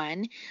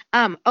fun.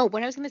 Oh,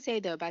 what I was going to say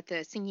though about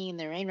the Singing in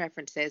the Rain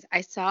references, I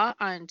saw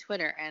on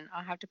Twitter, and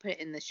I'll have to put it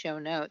in the show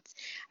notes.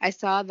 I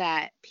saw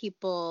that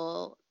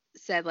people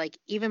said like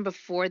even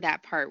before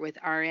that part with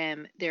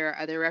RM, there are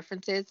other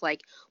references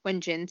like when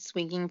Jin's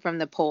swinging from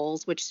the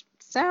poles, which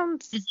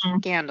sounds Mhm.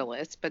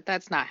 scandalous, but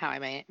that's not how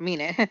I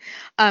mean it.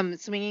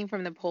 Swinging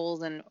from the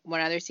poles, and one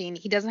other scene,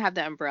 he doesn't have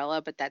the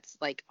umbrella, but that's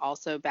like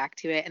also back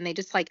to it, and they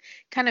just like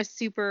kind of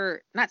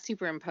not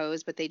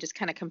superimpose, but they just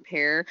kind of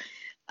compare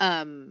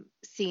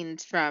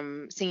scenes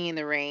from Singing in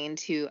the Rain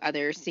to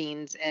other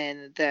scenes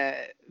in the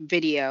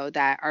video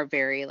that are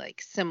very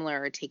like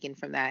similar or taken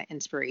from that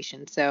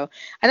inspiration. So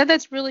I thought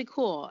that's really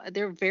cool.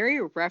 They're very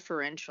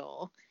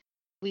referential.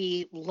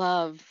 We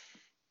love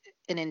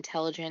an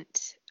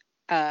intelligent,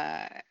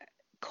 uh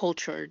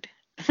cultured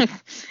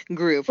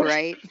group,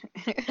 right?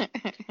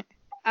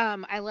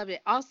 I loved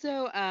it.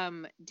 Also,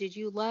 did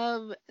you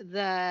love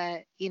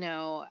the,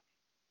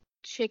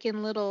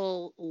 chicken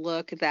little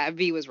look that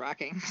V was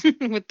rocking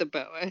with the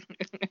boa?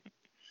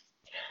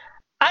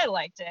 I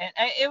liked it.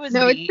 It was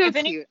No, it's V. so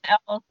cute.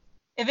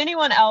 If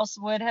anyone else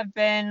would have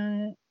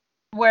been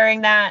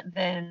wearing that,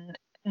 then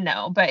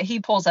no. But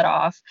he pulls it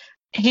off.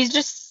 He's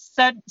just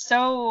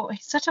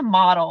he's such a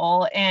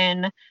model,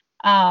 and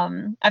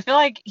I feel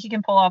like he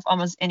can pull off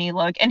almost any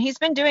look. And he's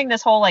been doing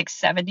this whole like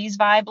 70s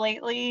vibe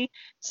lately.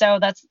 So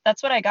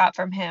that's what I got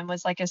from him,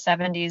 was like a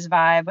 70s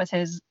vibe with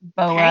his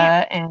Damn.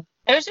 boa, and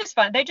it was just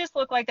fun. They just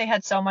look like they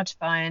had so much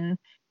fun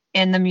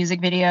in the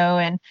music video.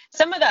 And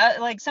some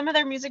of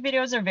their music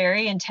videos are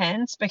very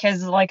intense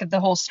because like the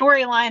whole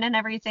storyline and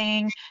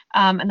everything,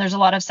 and there's a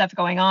lot of stuff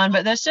going on,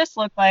 but this just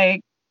looked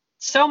like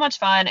so much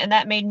fun, and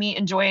that made me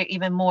enjoy it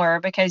even more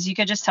because you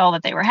could just tell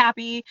that they were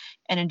happy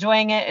and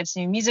enjoying it. It's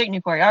new music,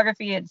 new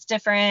choreography, it's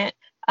different,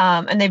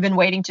 and they've been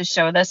waiting to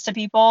show this to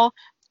people,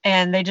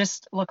 and they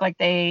just look like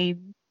they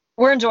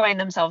were enjoying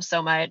themselves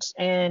so much.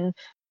 And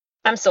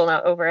I'm still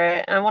not over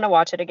it. I want to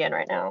watch it again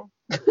right now.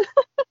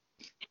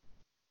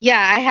 Yeah,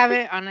 I have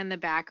it on in the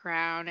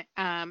background.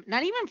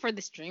 Not even for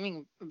the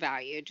streaming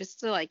value,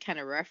 just to like kind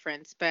of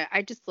reference, but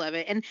I just love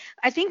it. And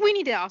I think we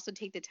need to also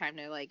take the time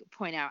to like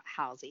point out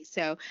Halsey.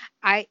 So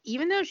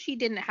even though she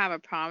didn't have a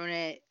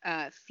prominent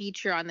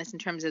feature on this in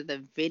terms of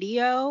the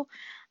video,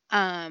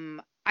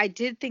 I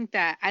did think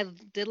that I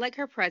did like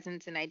her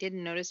presence and I did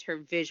notice her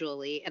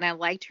visually and I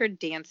liked her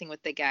dancing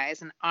with the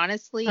guys. And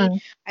honestly,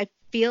 Mm. I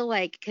feel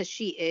like because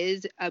she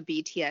is a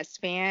BTS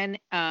fan,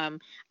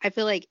 I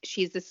feel like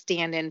she's the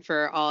stand-in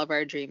for all of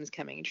our dreams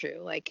coming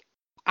true. Like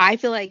I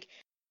feel like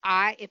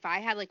if I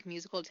had like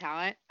musical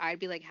talent, I'd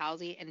be like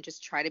Halsey and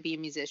just try to be a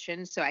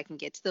musician so I can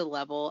get to the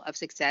level of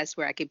success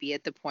where I could be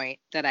at the point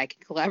that I can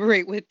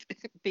collaborate with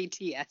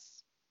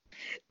BTS.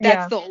 That's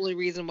Yeah. the only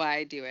reason why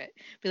I do it.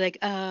 Be like,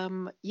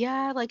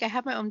 yeah, like I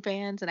have my own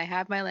fans and I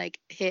have my like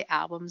hit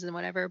albums and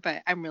whatever,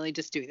 but I'm really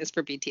just doing this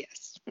for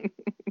BTS.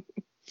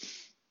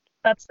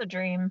 That's the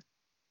dream.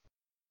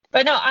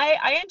 But no,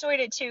 I enjoyed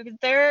it too, because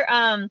they're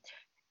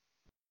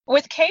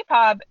with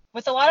K-pop,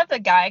 with a lot of the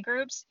guy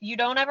groups, you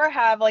don't ever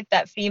have like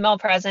that female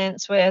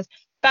presence with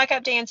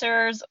backup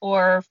dancers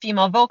or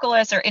female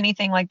vocalists or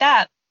anything like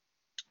that.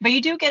 But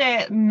you do get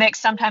it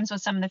mixed sometimes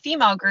with some of the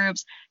female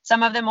groups.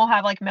 Some of them will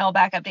have like male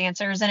backup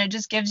dancers, and it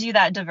just gives you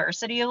that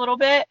diversity a little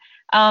bit.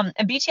 And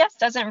BTS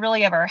doesn't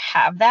really ever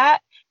have that.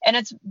 And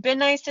it's been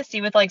nice to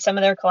see with like some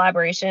of their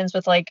collaborations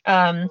with like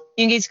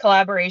Yoongi's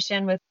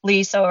collaboration with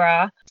Lee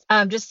Sora,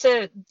 just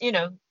to,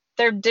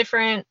 they're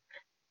different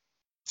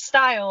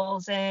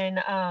styles, and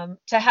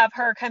to have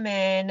her come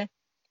in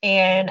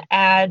and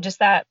add just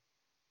that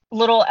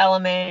little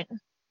element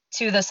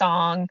to the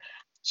song.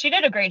 She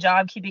did a great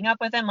job keeping up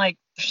with him. Like,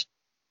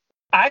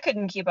 I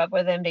couldn't keep up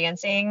with them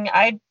dancing.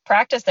 I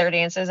practiced their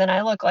dances and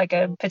I look like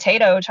a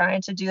potato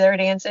trying to do their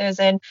dances.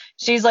 And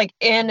she's like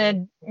in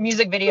a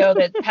music video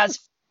that has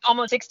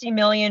almost 60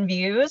 million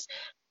views,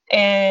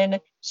 and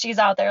she's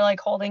out there like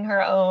holding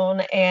her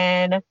own.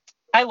 And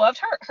I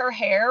loved her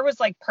hair was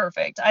like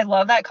perfect. I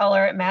love that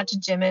color. It matched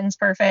Jimin's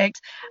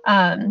perfect.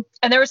 And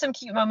there were some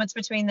cute moments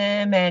between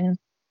them, and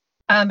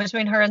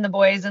between her and the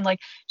boys, and like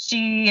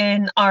she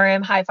and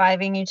RM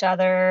high-fiving each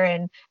other,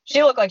 and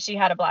she looked like she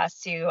had a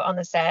blast too on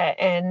the set.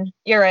 And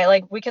you're right,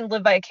 like we can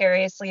live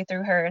vicariously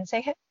through her and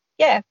say, hey,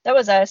 yeah, that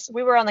was us.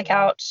 We were on the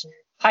couch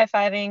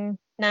high-fiving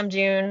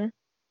Namjoon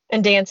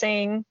and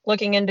dancing,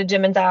 looking into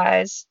Jimin's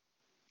eyes.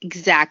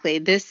 Exactly.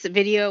 This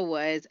video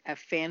was a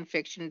fan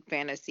fiction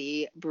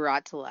fantasy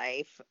brought to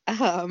life.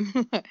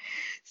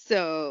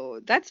 So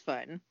that's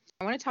fun.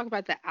 I want to talk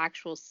about the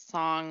actual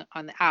song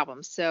on the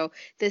album. So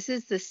this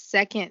is the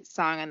second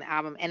song on the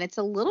album, and it's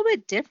a little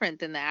bit different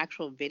than the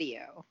actual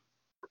video.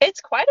 It's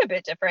quite a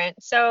bit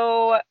different.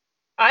 So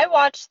I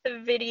watched the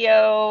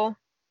video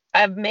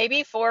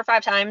maybe 4 or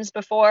 5 times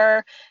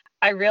before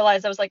I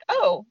realized. I was like,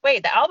 oh,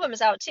 wait, the album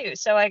is out too.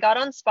 So I got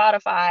on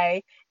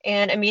Spotify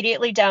and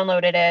immediately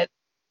downloaded it.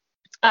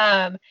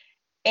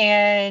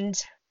 And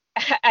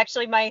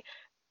actually, my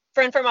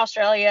friend from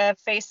Australia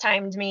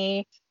FaceTimed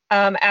me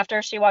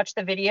after she watched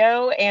the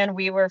video, and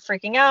we were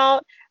freaking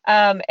out.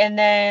 And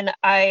then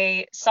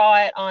I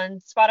saw it on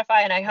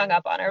Spotify, and I hung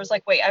up on her. I was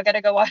like, wait, I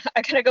gotta go. I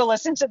gotta go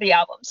listen to the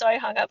album. So I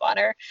hung up on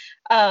her.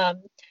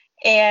 Um,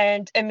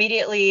 and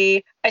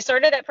immediately I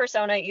started at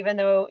Persona, even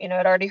though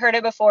I'd already heard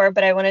it before,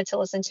 but I wanted to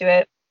listen to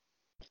it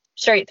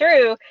straight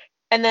through.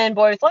 And then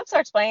Boy With Love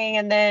starts playing,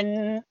 and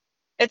then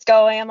it's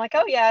going. I'm like,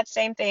 oh yeah, it's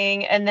same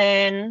thing. And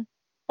then I'm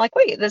like,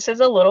 wait, this is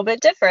a little bit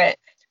different.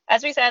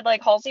 As we said,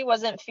 like Halsey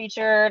wasn't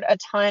featured a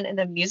ton in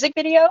the music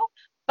video,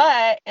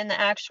 but in the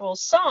actual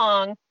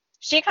song,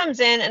 she comes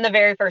in the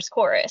very first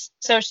chorus.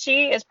 So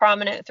she is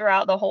prominent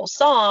throughout the whole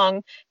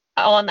song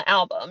on the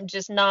album,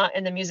 just not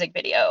in the music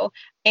video.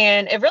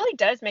 And it really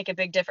does make a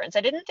big difference.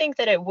 I didn't think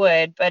that it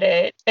would, but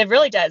it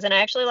really does. And I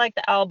actually like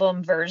the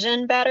album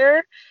version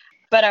better,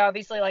 but I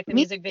obviously like the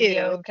Me music too.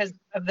 video because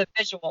of the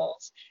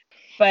visuals.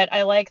 But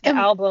I like the And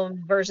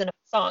album version of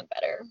the song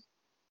better.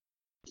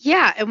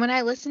 Yeah, and when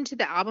I listened to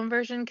the album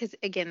version, because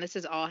again, this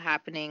is all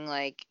happening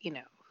like,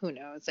 who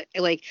knows?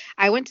 Like,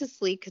 I went to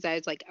sleep because I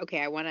was like,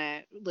 okay, I want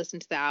to listen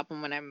to the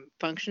album when I'm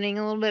functioning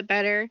a little bit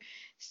better.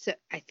 So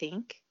I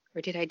think,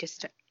 or did I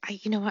just,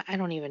 you know what? I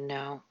don't even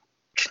know.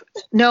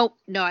 No,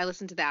 no, I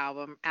listened to the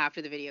album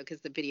after the video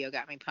because the video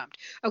got me pumped.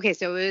 Okay,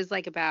 so it was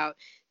like about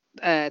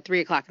 3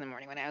 o'clock in the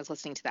morning when I was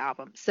listening to the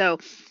album. So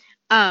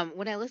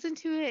when I listened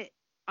to it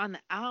on the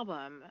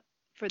album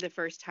for the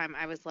first time,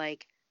 I was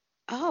like,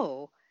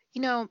 oh,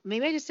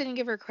 maybe I just didn't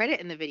give her credit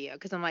in the video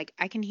because I'm like,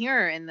 I can hear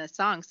her in the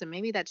song, so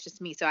maybe that's just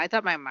me. So I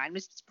thought my mind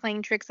was just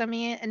playing tricks on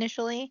me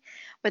initially,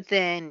 but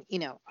then,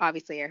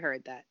 obviously I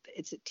heard that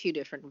it's two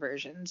different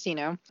versions.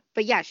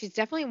 But yeah, she's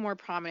definitely more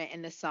prominent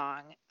in the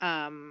song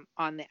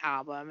on the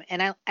album,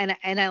 and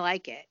I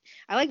like it.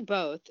 I like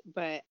both,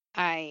 but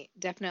I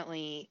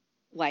definitely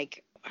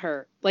like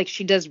her, like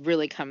she does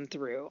really come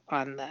through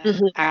on the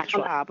On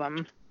actual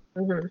album.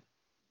 the,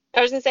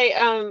 I was gonna say,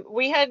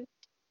 we had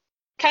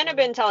kind of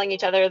been telling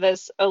each other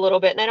this a little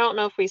bit, and I don't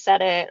know if we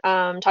said it,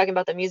 talking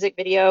about the music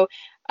video.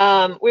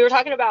 We were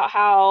talking about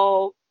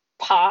how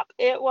pop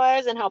it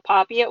was and how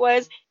poppy it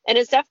was, and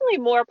it's definitely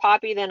more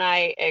poppy than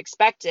I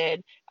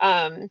expected.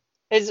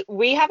 Is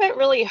we haven't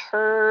really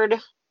heard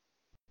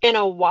in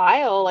a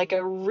while like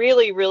a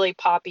really, really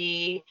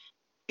poppy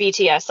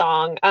BTS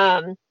song.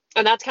 And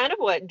that's kind of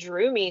what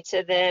drew me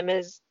to them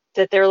is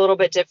that they're a little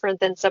bit different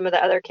than some of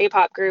the other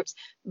K-pop groups,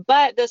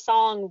 but the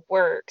song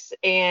works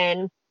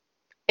and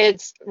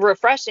it's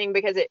refreshing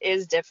because it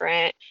is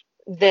different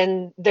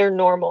than their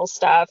normal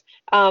stuff.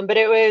 But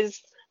it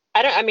was,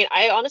 I mean,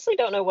 I honestly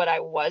don't know what I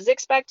was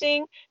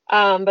expecting,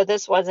 but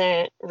this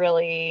wasn't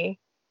really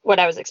what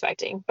I was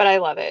expecting, but I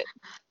love it.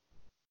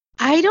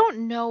 I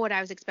don't know what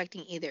I was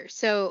expecting either.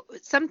 So,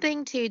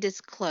 something to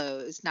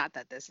disclose, not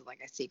that this is like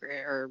a secret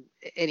or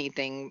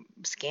anything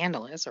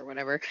scandalous or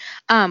whatever.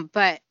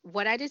 But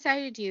what I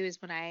decided to do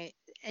is when I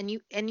and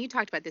you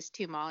talked about this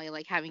too, Molly,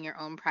 like having your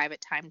own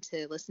private time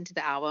to listen to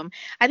the album.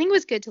 I think it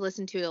was good to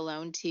listen to it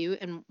alone too.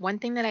 And one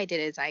thing that I did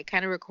is I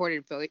kind of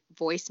recorded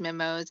voice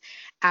memos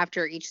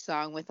after each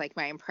song with like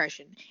my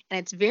impression. And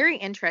it's very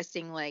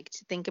interesting, like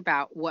to think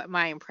about what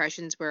my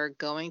impressions were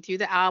going through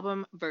the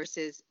album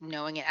versus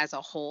knowing it as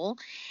a whole.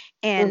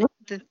 And Mhm.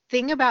 the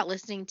thing about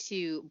listening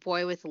to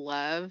Boy with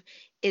Love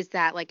is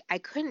that like I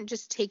couldn't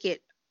just take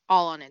it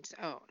all on its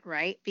own,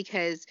 right?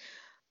 Because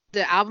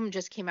the album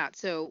just came out.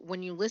 So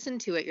when you listen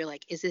to it, you're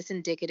like, is this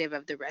indicative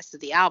of the rest of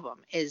the album?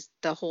 Is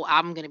the whole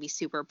album going to be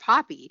super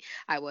poppy?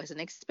 I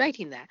wasn't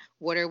expecting that.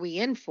 What are we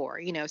in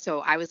for? So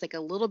I was like a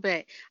little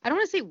bit, I don't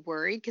want to say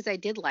worried because I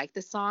did like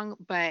the song,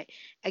 but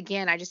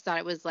again, I just thought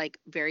it was like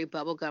very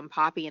bubblegum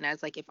poppy. And I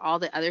was like, if all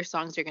the other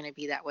songs are going to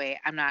be that way,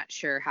 I'm not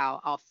sure how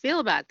I'll feel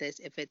about this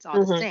if it's all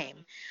the Mhm.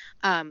 same.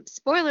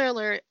 Spoiler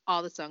alert,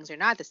 all the songs are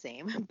not the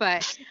same.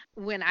 But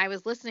when I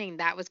was listening,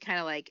 that was kind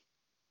of like,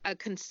 a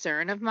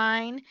concern of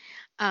mine.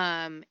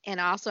 And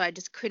also I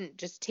just couldn't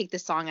just take the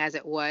song as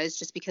it was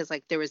just because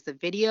like there was the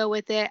video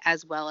with it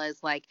as well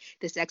as like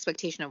this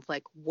expectation of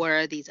like what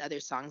are these other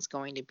songs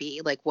going to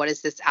be? Like what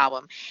is this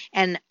album?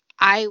 And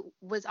I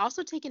was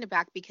also taken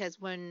aback because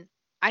when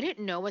I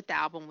didn't know what the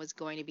album was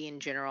going to be in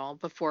general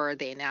before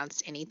they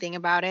announced anything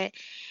about it.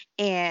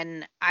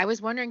 And I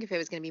was wondering if it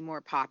was going to be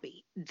more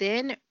poppy.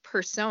 Then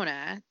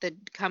Persona, the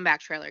comeback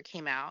trailer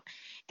came out,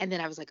 and then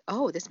I was like,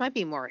 "Oh, this might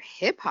be more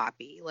hip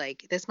hoppy.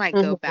 Like this might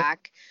go Mhm.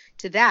 back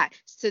to that."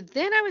 So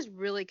then I was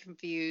really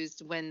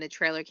confused when the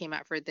trailer came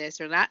out for this,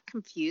 or not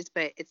confused,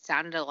 but it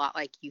sounded a lot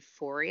like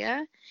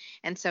Euphoria.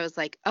 And so I was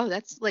like, "Oh,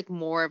 that's like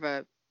more of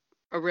a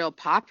real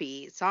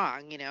poppy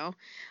song."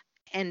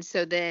 And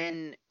so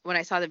then when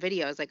I saw the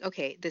video, I was like,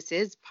 okay, this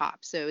is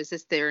pop. So is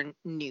this their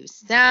new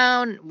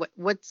sound?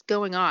 What's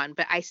going on?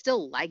 But I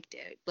still liked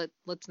it.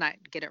 Let's not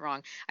get it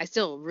wrong. I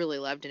still really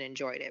loved and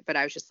enjoyed it. But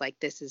I was just like,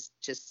 this is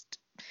just,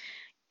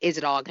 is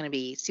it all going to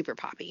be super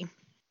poppy?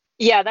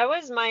 Yeah, that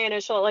was my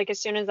initial, like, as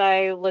soon as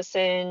I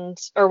listened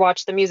or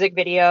watched the music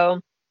video,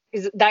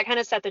 is that kind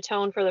of set the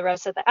tone for the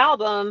rest of the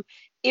album.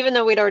 Even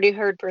though we'd already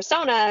heard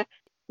Persona,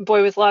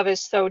 Boy with Love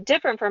is so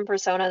different from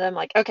Persona that I'm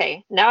like,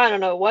 okay, now I don't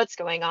know what's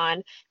going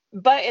on.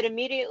 But it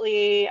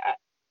immediately,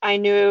 I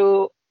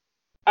knew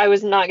I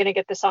was not going to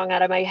get the song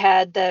out of my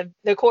head.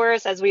 The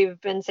chorus, as we've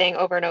been saying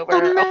over and Oh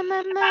over, my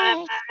my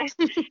my.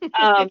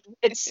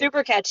 it's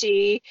super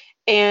catchy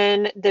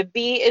and the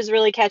beat is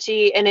really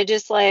catchy and it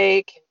just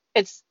like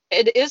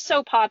it is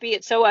so poppy,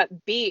 it's so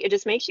upbeat, it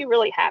just makes you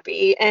really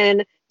happy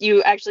and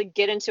you actually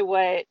get into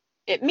what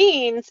it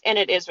means and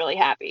it is really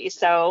happy.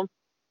 So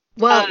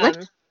Well, um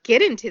let's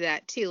get into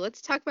that too.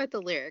 Let's talk about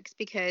the lyrics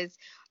because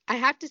I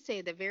have to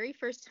say, the very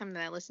first time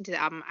that I listened to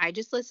the album, I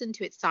just listened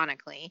to it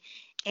sonically.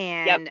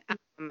 yep. And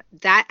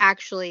that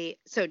actually,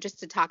 so just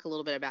to talk a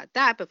little bit about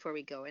that before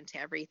we go into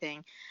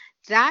everything,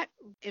 that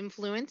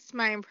influenced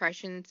my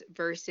impressions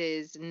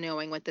versus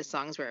knowing what the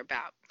songs were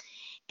about.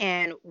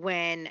 And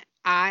when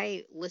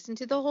I listened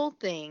to the whole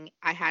thing,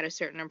 I had a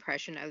certain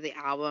impression of the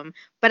album,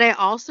 but I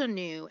also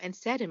knew and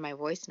said in my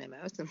voice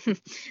memos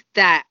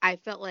that I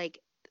felt like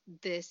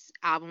this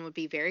album would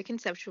be very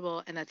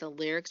conceptual and that the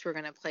lyrics were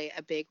going to play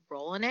a big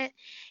role in it.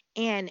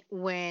 And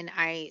when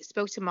I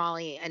spoke to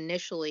Molly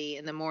initially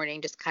in the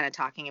morning, just kind of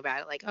talking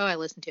about it, like, oh, I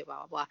listened to it, blah,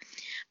 blah, blah,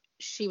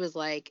 she was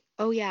like,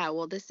 "Oh yeah,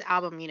 well this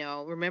album,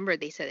 remember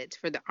they said it's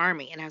for the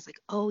army." And I was like,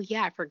 "Oh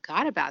yeah, I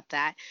forgot about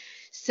that."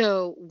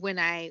 So when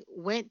I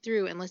went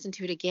through and listened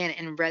to it again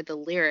and read the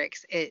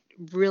lyrics, it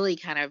really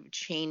kind of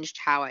changed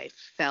how I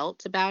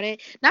felt about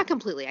it. Not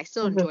completely. I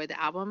still Mhm. enjoyed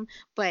the album,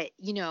 but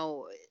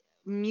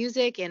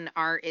music and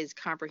art is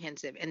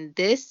comprehensive, and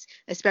this,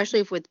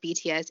 especially if with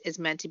BTS, is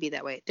meant to be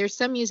that way. There's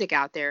some music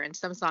out there and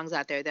some songs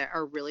out there that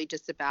are really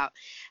just about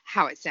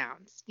how it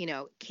sounds.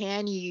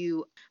 Can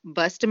you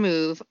bust a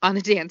move on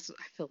the dance?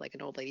 I feel like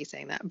an old lady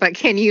saying that, but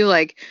can you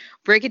like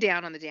break it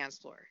down on the dance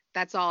floor?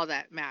 That's all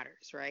that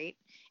matters, right?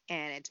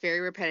 And it's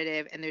very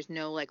repetitive, and there's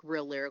no like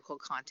real lyrical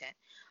content.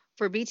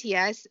 For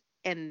BTS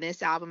and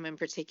this album in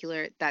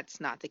particular,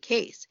 that's not the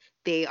case.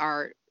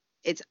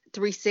 It's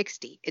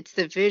 360. It's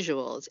the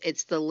visuals,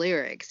 it's the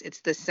lyrics,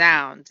 it's the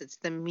sounds, it's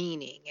the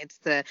meaning, it's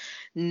the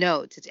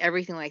notes, it's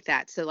everything like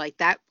that. So like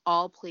that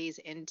all plays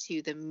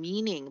into the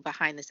meaning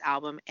behind this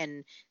album,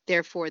 and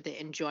therefore the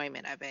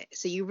enjoyment of it.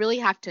 So you really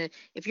have to,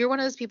 if you're one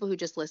of those people who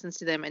just listens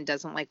to them and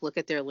doesn't like look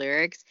at their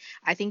lyrics,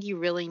 I think you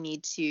really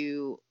need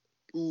to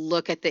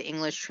look at the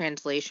English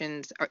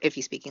translations, or if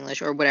you speak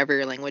English or whatever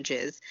your language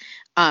is,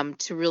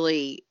 to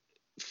really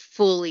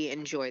fully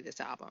enjoy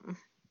this album.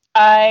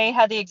 I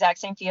had the exact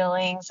same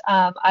feelings.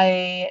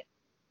 I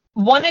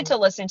wanted to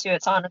listen to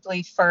it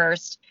sonically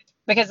first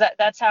because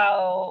that's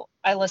how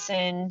I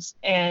listened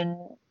and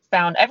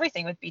found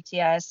everything with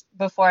BTS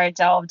before I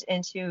delved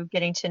into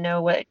getting to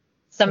know what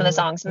some of the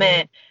songs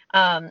meant.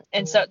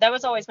 And so that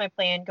was always my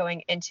plan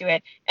going into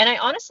it. And I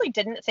honestly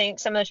didn't think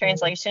some of the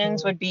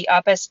translations would be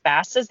up as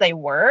fast as they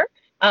were.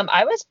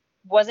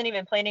 Wasn't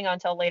even planning on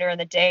until later in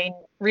the day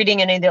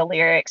reading any of the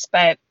lyrics,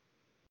 but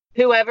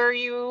whoever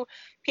you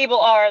people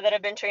are that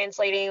have been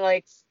translating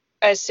like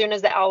as soon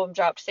as the album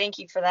dropped, thank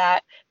you for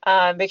that.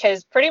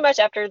 Because pretty much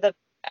after the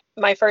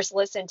my first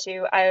listen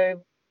to, I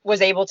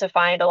was able to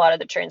find a lot of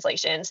the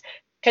translations.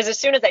 Because as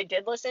soon as I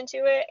did listen to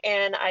it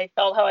and I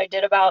felt how I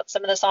did about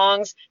some of the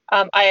songs,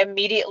 I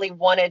immediately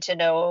wanted to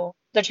know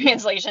the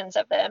translations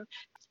of them.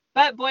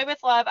 But Boy with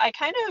Love, I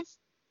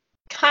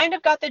kind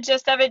of got the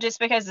gist of it just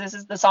because this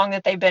is the song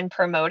that they've been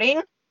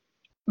promoting.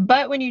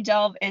 But when you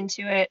delve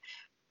into it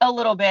a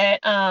little bit,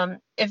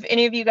 if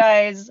any of you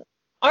guys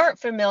aren't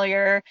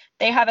familiar,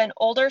 they have an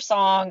older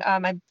song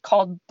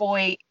called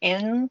Boy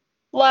in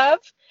Love,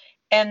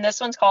 and this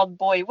one's called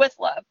Boy with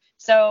Love.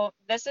 So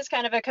this is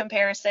kind of a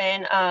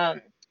comparison.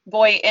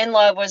 Boy in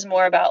Love was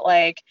more about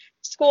like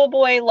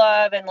schoolboy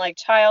love and like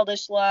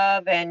childish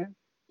love and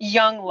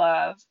young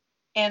love.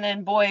 And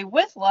then Boy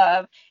with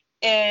Love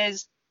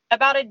is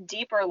about a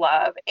deeper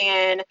love.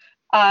 And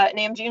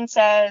Namjoon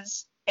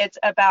says it's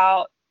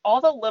about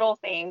all the little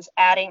things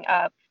adding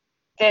up.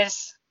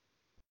 This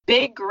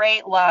big,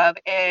 great love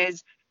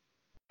is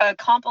a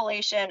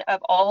compilation of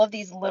all of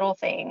these little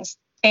things.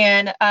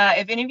 And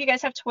if any of you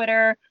guys have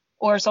Twitter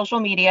or social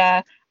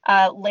media,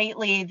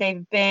 lately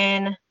they've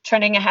been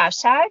trending a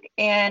hashtag,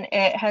 and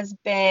it has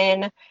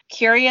been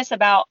curious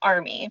about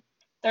Army.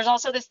 There's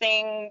also this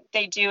thing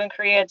they do in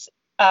Korea. It's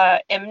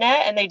Mnet,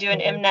 and they do an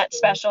Mnet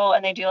special,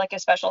 and they do like a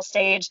special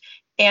stage.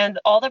 And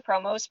all the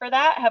promos for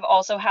that have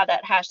also had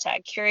that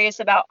hashtag, curious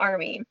about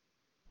Army.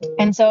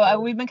 And so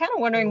we've been kind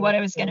of wondering what it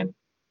was going to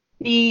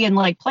be and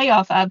like play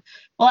off of.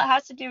 Well, it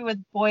has to do with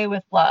Boy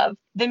with Love.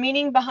 The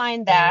meaning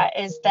behind that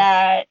is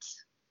that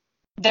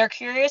they're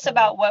curious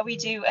about what we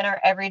do in our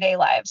everyday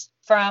lives,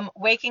 from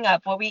waking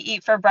up, what we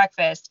eat for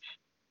breakfast,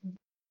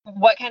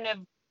 what kind of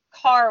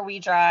car we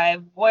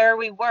drive, where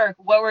we work,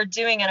 what we're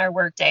doing in our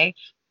workday,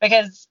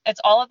 because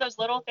it's all of those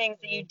little things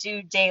that you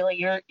do daily,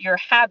 your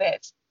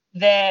habits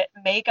that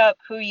make up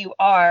who you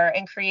are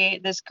and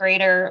create this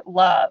greater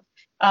love,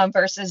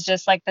 versus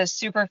just like the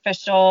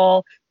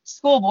superficial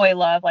schoolboy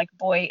love, like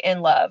Boy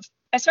in Love.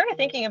 I started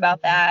thinking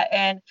about that,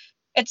 and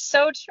it's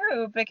so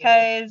true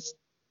because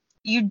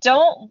you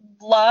don't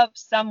love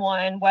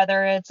someone,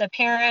 whether it's a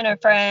parent, a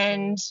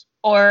friend,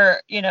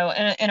 or in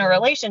a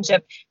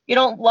relationship. You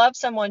don't love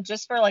someone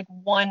just for like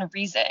one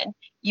reason.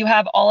 You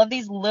have all of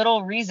these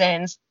little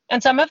reasons,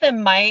 and some of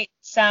them might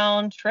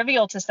sound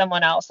trivial to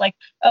someone else, like,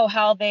 oh,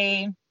 how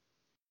they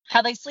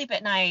sleep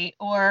at night,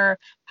 or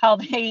how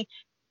they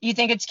you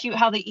think it's cute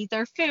how they eat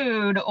their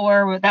food,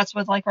 or that's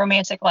with like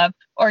romantic love,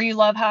 or you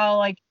love how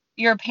like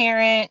your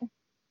parent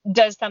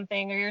does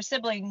something or your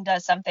sibling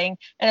does something,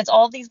 and it's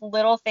all these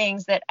little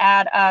things that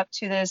add up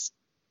to this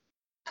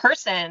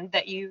person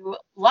that you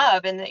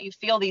love and that you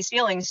feel these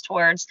feelings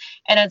towards.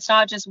 And it's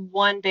not just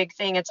one big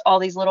thing, it's all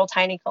these little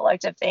tiny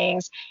collective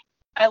things.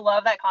 I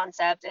love that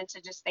concept, and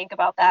to just think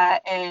about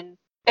that, and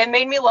it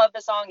made me love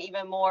the song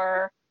even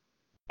more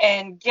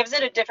and gives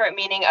it a different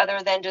meaning other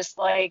than just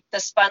like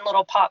this fun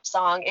little pop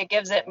song. It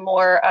gives it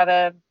more of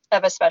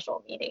a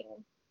special meaning.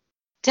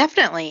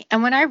 Definitely.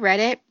 And when I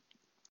read it,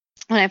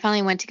 when I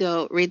finally went to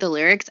go read the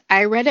lyrics,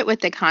 I read it with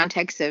the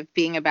context of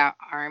being about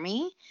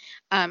Army.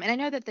 And I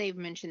know that they've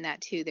mentioned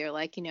that too. They're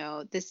like,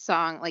 this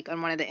song, like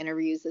on one of the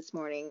interviews this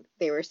morning,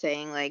 they were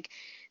saying like,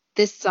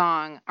 this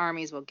song,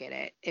 armies will get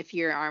it. If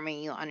you're an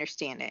army, you'll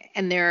understand it.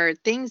 And there are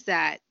things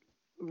that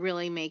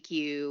really make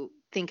you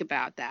think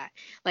about that.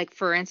 Like,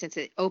 for instance,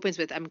 it opens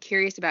with, I'm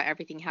curious about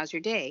everything. How's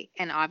your day?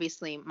 And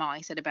obviously,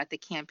 Molly said about the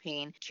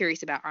campaign,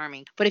 curious about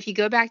army. But if you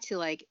go back to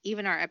like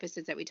even our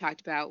episodes that we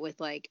talked about with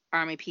like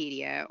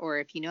Armypedia, or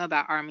if you know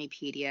about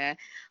Armypedia,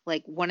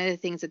 like one of the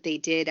things that they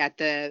did at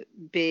the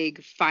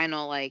big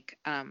final like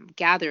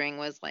gathering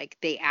was like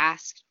they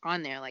asked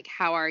on there, like,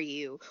 how are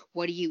you?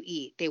 What do you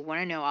eat? They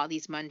want to know all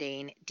these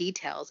mundane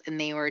details. And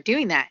they were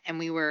doing that. And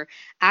we were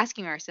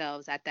asking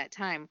ourselves at that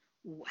time,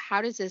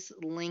 how does this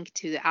link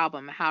to the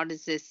album? How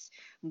does this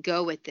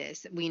go with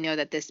this? We know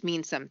that this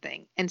means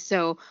something. And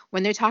so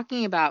when they're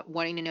talking about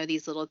wanting to know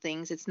these little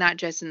things, it's not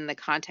just in the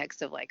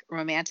context of like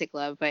romantic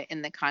love, but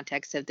in the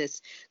context of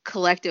this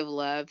collective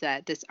love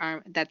that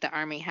that the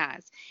army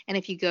has. And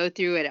if you go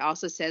through it, it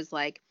also says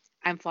like,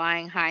 I'm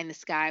flying high in the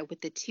sky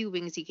with the 2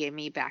 wings you gave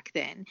me back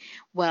then.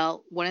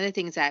 Well, one of the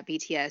things that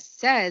BTS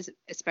says,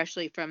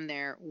 especially from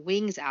their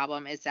Wings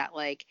album, is that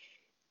like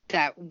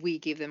that we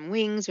give them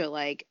wings, or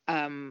like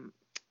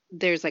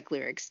there's like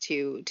lyrics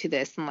to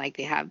this, and like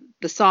they have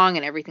the song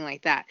and everything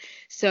like that.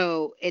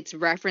 So it's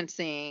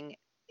referencing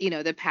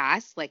the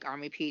past, like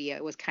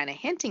Armypedia was kind of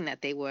hinting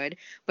that they would,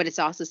 but it's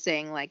also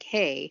saying like,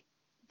 hey,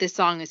 this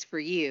song is for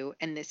you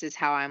and this is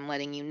how I'm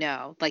letting you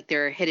know. Like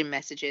there are hidden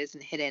messages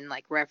and hidden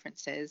like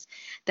references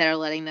that are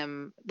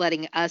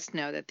letting us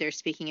know that they're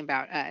speaking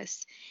about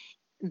us.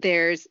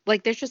 There's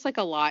just like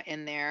a lot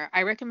in there.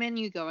 I recommend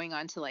you going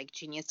on to like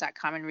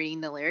genius.com and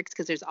reading the lyrics,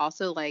 because there's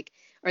also like,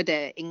 or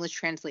the English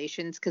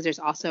translations, because there's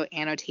also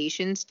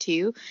annotations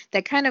too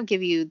that kind of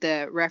give you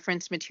the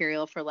reference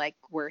material for like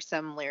where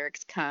some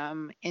lyrics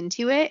come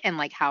into it and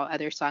like how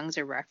other songs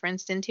are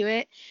referenced into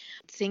it.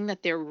 Seeing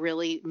that they're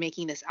really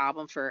making this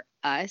album for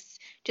us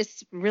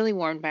just really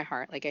warmed my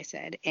heart, like I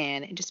said,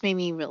 and it just made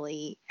me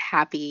really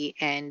happy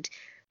and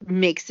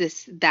makes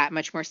this that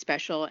much more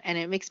special. And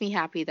it makes me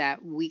happy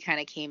that we kind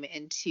of came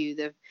into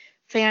the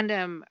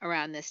fandom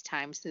around this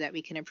time so that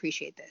we can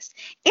appreciate this.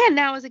 And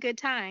now is a good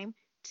time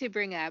to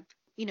bring up,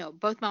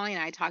 both Molly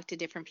and I talked to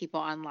different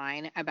people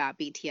online about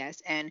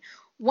BTS, and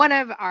one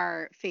of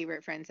our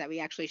favorite friends that we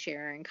actually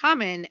share in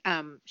common,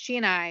 she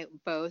and I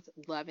both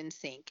love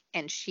NSYNC,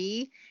 and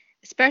she,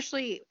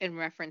 especially in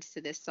reference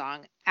to this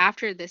song,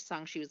 after this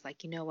song, she was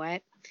like, you know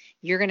what?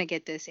 You're going to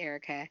get this,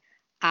 Erica.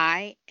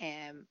 I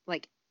am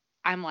like,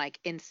 I'm like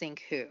NSYNC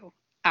who?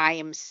 I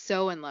am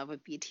so in love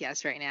with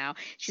BTS right now.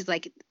 She's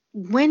like,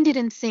 when did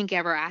NSYNC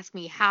ever ask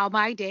me how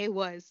my day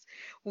was?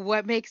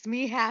 What makes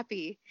me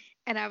happy?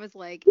 And I was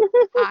like,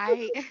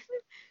 I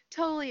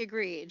totally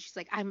agree. And she's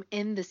like, I'm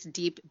in this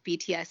deep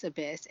BTS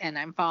abyss and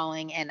I'm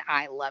falling and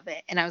I love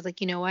it. And I was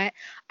like, you know what?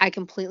 I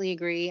completely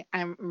agree.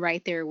 I'm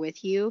right there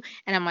with you.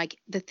 And I'm like,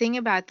 the thing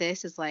about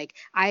this is like,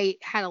 I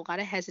had a lot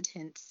of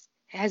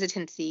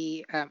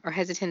hesitancy or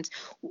hesitance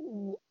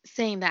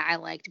saying that I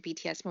liked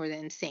BTS more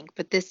than Sync,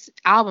 but this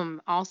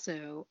album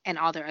also and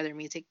all their other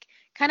music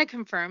kind of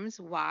confirms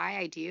why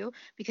I do,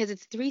 because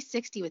it's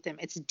 360 with them.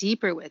 It's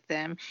deeper with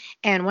them.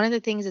 And one of the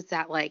things is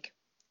that like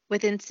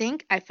with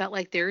NSYNC, I felt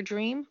like their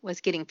dream was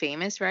getting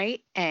famous,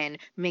 right? And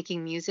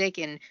making music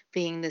and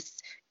being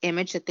this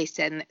image that they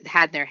said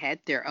had in their head,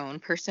 their own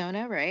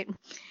persona, right?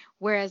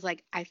 Whereas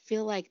like I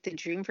feel like the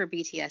dream for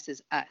BTS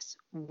is us.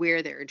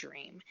 We're their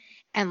dream.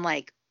 And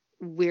like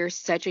we're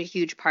such a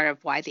huge part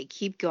of why they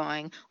keep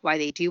going, why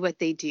they do what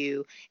they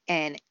do,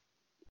 and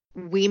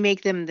we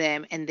make them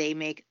them and they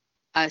make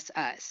us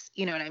us.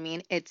 You know what I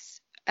mean?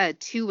 It's a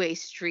two-way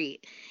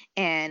street.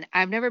 And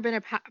I've never been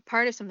a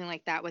part of something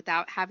like that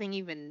without having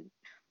even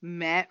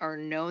met or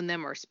known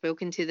them or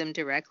spoken to them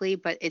directly,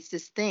 but it's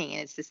this thing,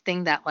 and it's this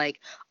thing that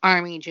like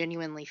Army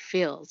genuinely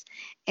feels.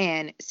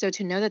 And so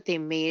to know that they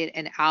made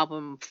an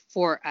album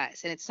for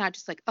us, and it's not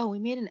just like, oh, we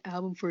made an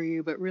album for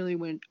you, but really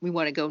when we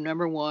want to go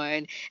number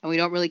one and we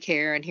don't really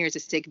care and here's a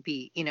sick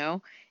beat,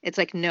 it's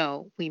like,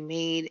 no, we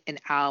made an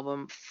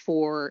album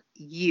for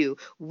you.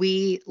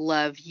 We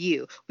love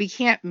you. We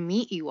can't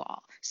meet you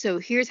all, so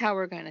here's how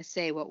we're going to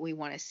say what we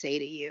want to say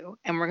to you,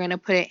 and we're going to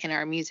put it in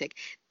our music.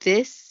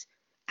 This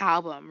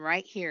album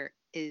right here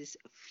is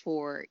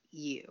for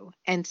you.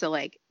 And so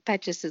like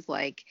that just is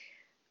like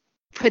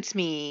puts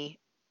me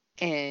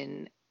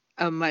in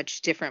a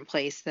much different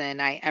place than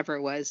I ever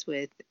was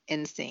with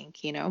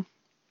NSYNC.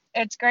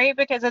 It's great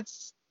because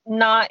it's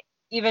not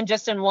even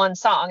just in one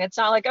song. It's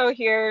not like, oh,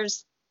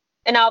 here's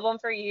an album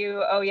for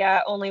you. Oh,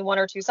 yeah, only 1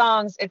 or 2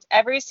 songs. It's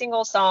every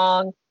single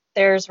song.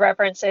 There's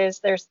references,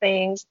 there's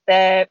things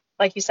that,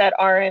 like you said,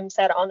 RM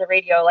said on the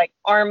radio, like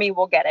Army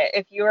will get it.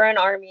 If you're an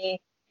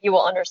Army, you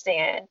will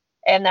understand.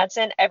 And that's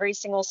in every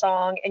single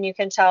song. And you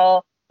can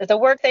tell that the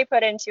work they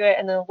put into it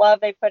and the love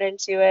they put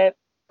into it.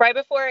 Right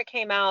before it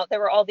came out, there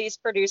were all these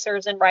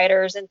producers and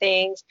writers and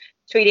things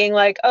tweeting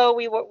like, oh,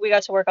 we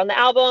got to work on the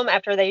album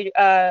after they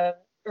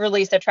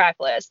released a track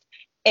list.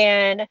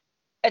 And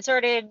it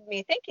started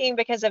me thinking,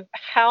 because of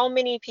how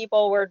many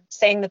people were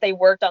saying that they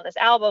worked on this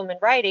album and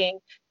writing,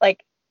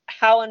 like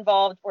how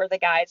involved were the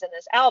guys in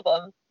this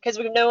album? Because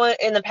we've known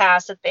in the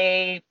past that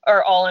they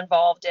are all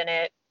involved in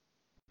it.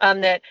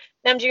 That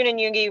Namjoon and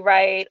Yoongi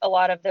write a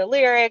lot of the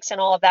lyrics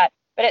and all of that.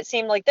 But it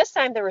seemed like this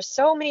time there were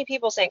so many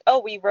people saying,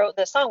 "Oh, we wrote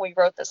this song, we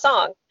wrote the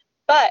song."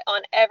 But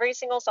on every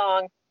single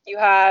song, you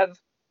have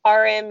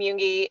RM,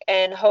 Yoongi,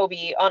 and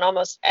Hobie on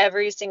almost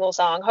every single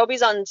song.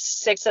 Hobie's on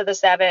 6 of the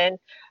 7,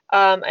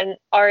 and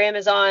RM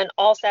is on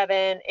all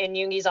 7, and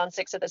Yoongi's on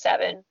 6 of the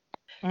 7.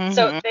 So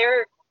Mm-hmm.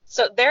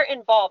 they're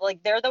involved.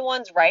 Like, they're the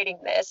ones writing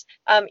this.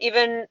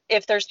 Even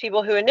if there's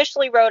people who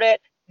initially wrote it,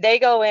 they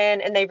go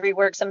in and they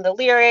rework some of the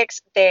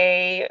lyrics.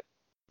 They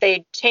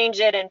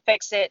change it and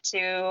fix it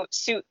to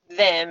suit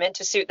them and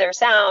to suit their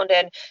sound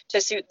and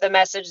to suit the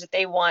message that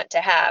they want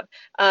to have.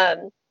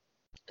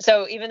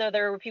 So even though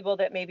there were people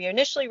that maybe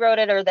initially wrote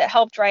it or that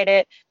helped write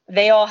it,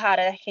 they all had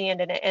a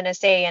hand in it and a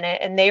say in it,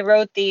 and they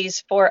wrote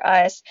these for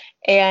us.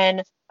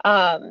 And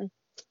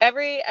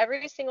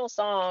every single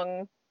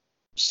song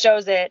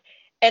shows it.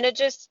 And it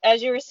just,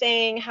 as you were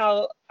saying,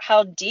 how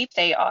deep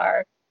they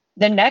are.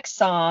 The next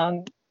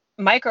song,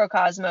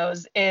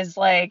 Microcosmos, is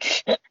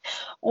like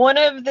one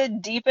of the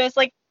deepest.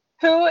 Like,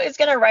 who is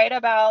going to write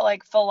about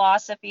like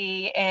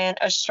philosophy and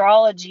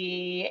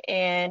astrology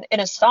and in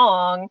a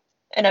song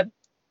in a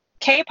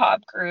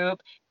K-pop group?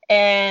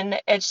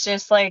 And it's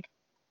just like,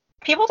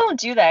 people don't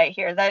do that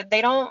here. That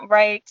they don't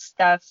write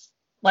stuff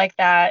like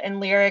that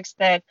and lyrics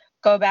that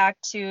go back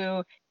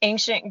to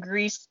ancient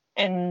Greece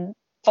and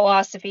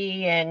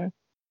philosophy. And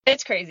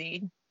it's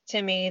crazy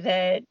to me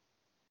that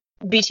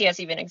BTS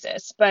even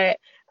exists. But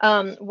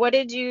what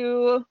did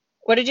you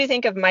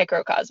think of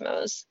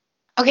Microcosmos?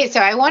 Okay, so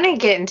I want to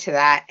get into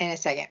that in a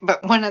second,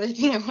 but one other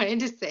thing I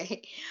wanted to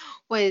say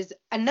was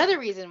another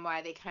reason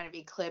why they kind of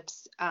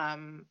eclipse,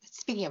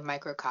 speaking of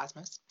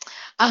microcosmos,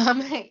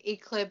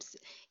 eclipse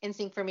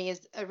NSYNC for me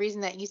is a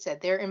reason that you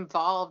said they're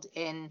involved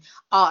in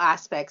all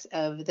aspects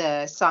of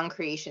the song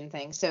creation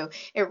thing. So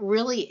it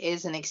really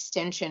is an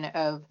extension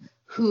of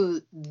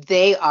who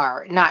they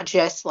are, not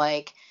just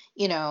like,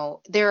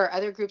 there are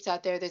other groups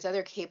out there. There's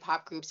other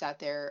K-pop groups out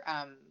there.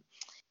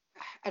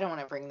 I don't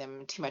want to bring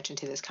them too much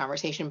into this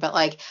conversation, but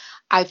like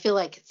I feel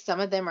like some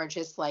of them are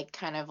just like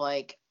kind of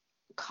like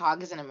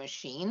cogs in a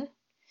machine.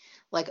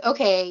 Like,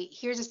 okay,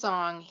 here's a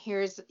song,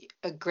 here's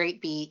a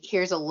great beat,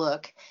 here's a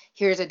look,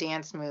 here's a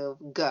dance move,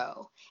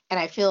 go. And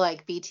I feel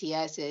like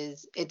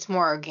it's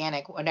more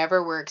organic.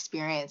 Whatever we're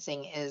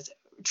experiencing is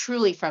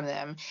truly from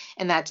them.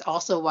 And that's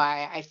also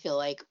why I feel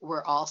like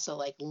we're also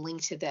like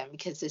linked to them,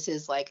 because this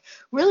is like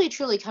really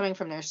truly coming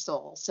from their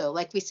soul. So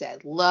like we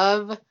said,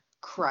 love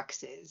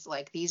cruxes.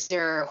 Like these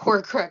are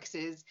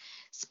horcruxes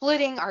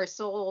splitting our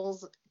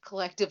souls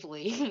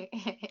collectively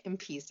in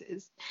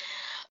pieces.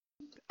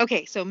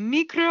 Okay, so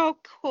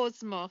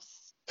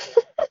microcosmos.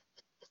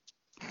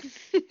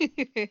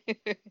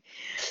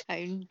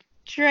 I'm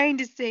trying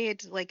to say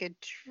it like a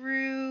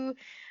true,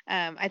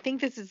 I think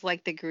this is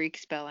like the Greek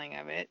spelling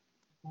of it.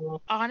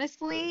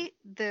 Honestly,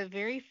 the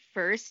very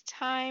first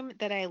time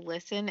that I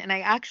listened, and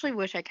I actually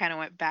wish I kind of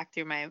went back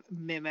through my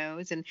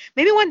memos, and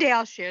maybe one day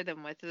I'll share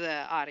them with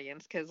the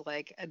audience, because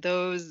like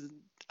those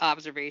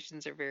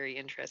observations are very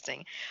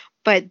interesting.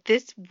 But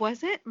this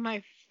wasn't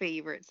my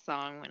favorite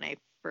song when I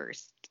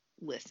first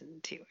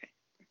listened to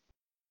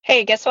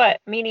Hey, guess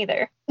what? Me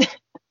neither.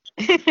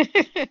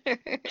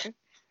 it.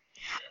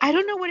 I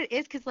don't know what it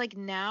is, because like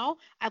now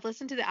I've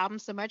listened to the album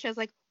so much, I was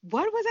like,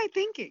 what was I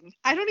thinking?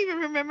 I don't even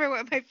remember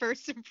what my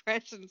first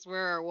impressions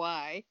were or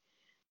why.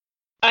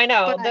 I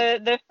know.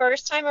 But The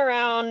first time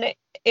around,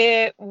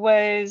 it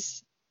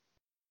was,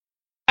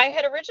 I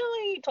had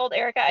originally told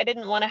Erica I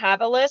didn't want to have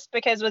a list,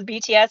 because with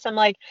BTS, I'm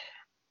like,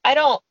 I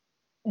don't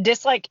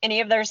dislike any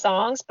of their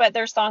songs, but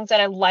there's songs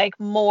that I like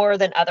more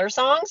than other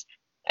songs.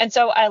 And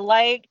so I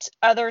liked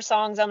other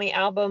songs on the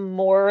album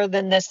more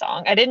than this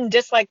song. I didn't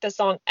dislike the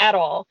song at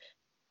all.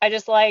 I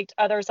just liked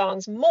other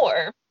songs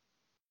more.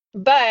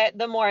 But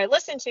the more I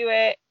listened to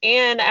it,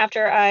 and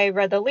after I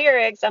read the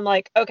lyrics, I'm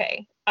like,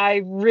 okay,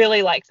 I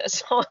really like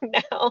this song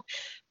now.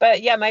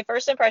 But yeah, my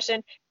first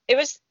impression,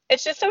 it's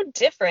just so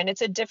different.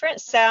 It's a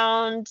different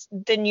sound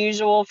than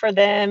usual for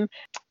them.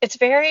 It's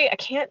very, I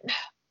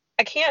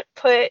can't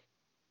put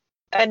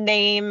a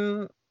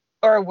name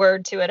or a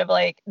word to it of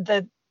like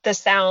the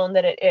sound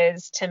that it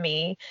is to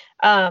me.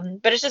 But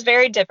it's just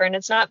very different.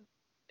 It's not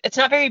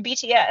very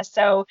BTS.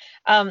 So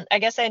I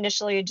guess I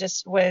initially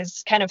just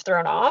was kind of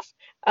thrown off.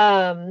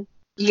 Um,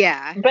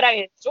 yeah. but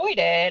I enjoyed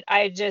it.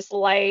 I just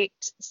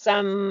liked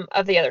some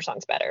of the other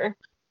songs better.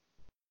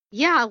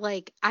 Yeah,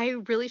 like I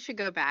really should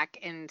go back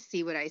and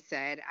see what I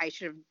said. I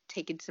should have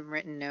taken some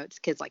written notes,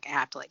 because like I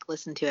have to like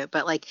listen to it.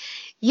 But like,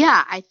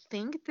 yeah, I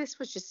think this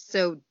was just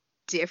so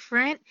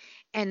different.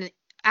 And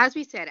as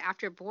we said,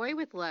 after Boy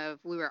with Love,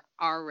 we were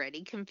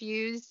already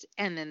confused,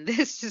 and then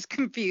this just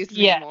confused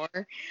me Yeah.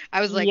 more.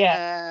 I was like,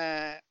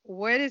 Yeah.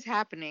 what is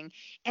happening?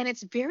 And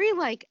it's very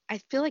like, I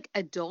feel like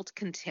adult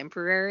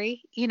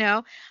contemporary,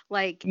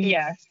 like it's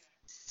Yeah.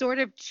 sort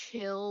of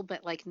chill,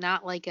 but like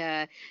not like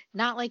in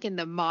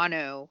the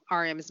mono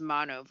RM's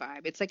mono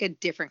vibe. It's like a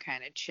different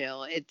kind of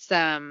chill.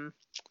 And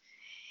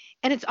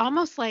it's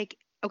almost like,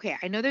 okay,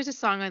 I know there's a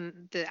song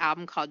on the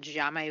album called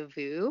Jamais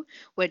Vu,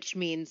 which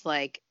means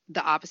like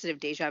the opposite of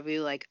deja vu,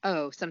 like,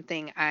 oh,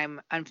 something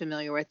I'm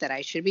unfamiliar with that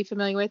I should be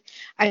familiar with.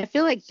 I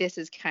feel like this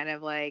is kind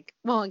of like,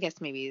 well, I guess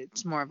maybe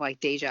it's more of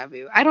like deja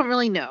vu. I don't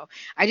really know.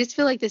 I just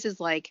feel like this is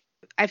like,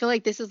 I feel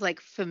like this is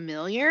like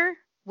familiar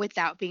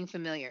without being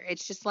familiar.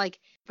 It's just like,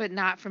 but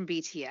not from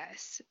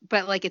BTS.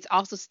 But like, it's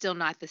also still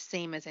not the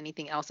same as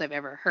anything else I've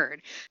ever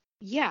heard.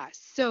 Yeah.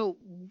 So,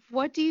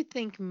 what do you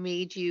think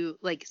made you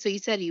like? So, you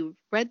said you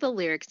read the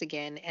lyrics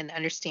again and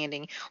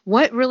understanding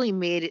what really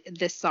made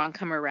this song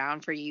come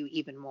around for you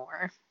even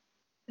more?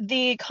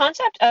 The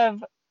concept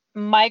of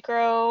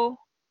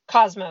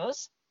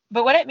microcosmos,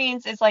 but what it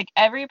means is like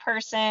every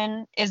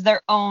person is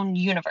their own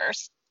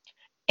universe.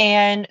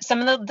 And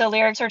some of the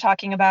lyrics are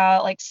talking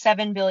about like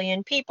 7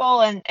 billion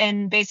people,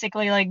 and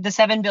basically like the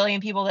 7 billion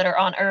people that are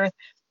on Earth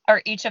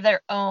are each of their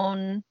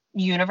own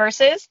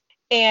universes.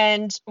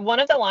 And one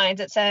of the lines,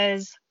 it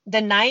says,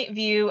 the night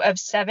view of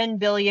 7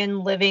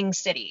 billion living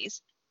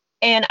cities.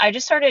 And I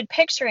just started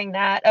picturing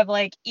that of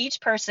like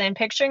each person,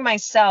 picturing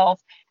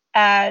myself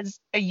as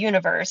a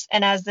universe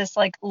and as this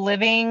like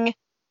living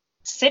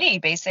city,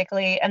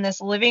 basically, and this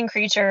living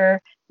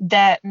creature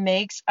that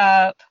makes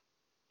up,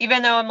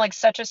 even though I'm like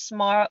such a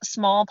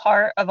small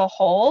part of a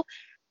whole,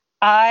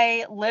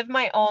 I live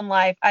my own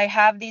life. I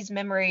have these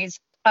memories.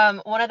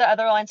 One of the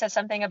other lines says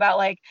something about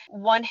like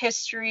one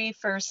history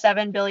for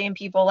 7 billion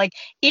people. Like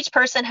each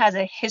person has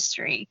a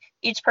history.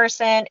 Each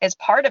person is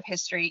part of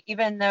history,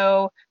 even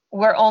though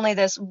we're only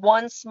this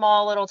one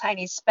small little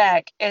tiny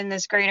speck in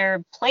this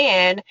greater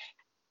plan.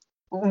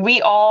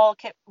 We all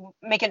can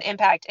make an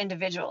impact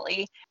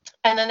individually.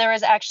 And then there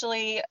was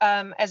actually,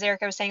 as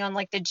Erica was saying on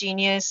like the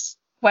Genius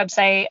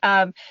website,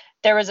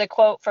 there was a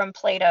quote from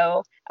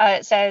Plato.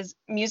 It says,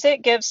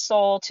 music gives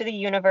soul to the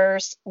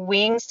universe,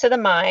 wings to the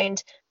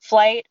mind,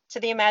 flight to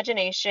the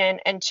imagination,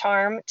 and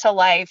charm to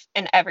life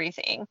and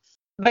everything.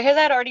 Because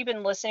I'd already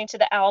been listening to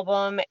the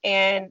album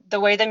and the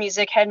way the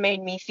music had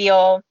made me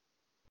feel,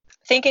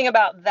 thinking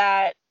about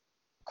that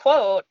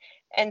quote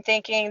and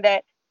thinking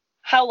that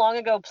how long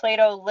ago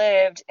Plato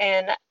lived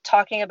and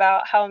talking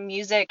about how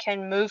music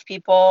can move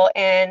people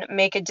and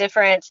make a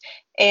difference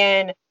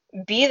and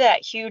be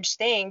that huge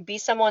thing, be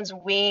someone's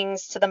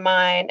wings to the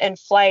mind and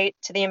flight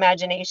to the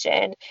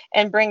imagination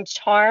and bring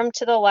charm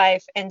to the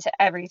life and to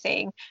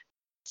everything.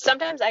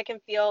 Sometimes I can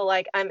feel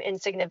like I'm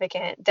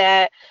insignificant,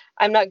 that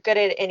I'm not good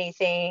at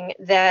anything,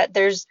 that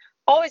there's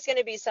always going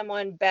to be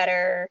someone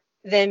better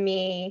than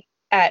me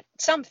at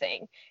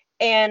something.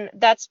 And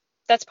that's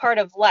part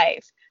of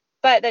life.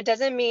 But that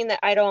doesn't mean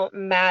that I don't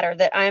matter,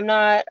 that I'm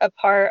not a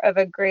part of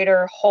a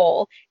greater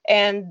whole.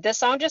 And this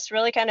song just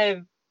really kind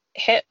of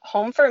hit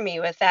home for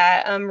me with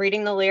that.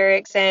 Reading the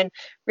lyrics and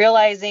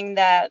realizing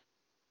that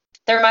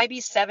there might be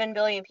 7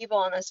 billion people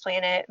on this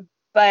planet,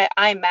 but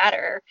I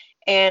matter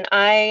and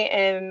I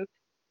am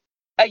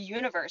a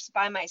universe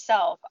by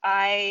myself.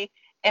 I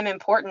am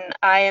important.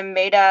 I am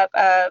made up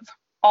of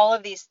all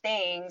of these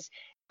things.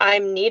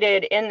 I'm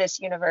needed in this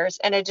universe.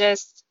 And it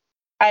just,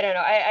 I don't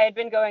know. I had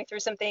been going through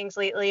some things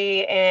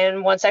lately,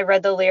 and once I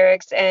read the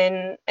lyrics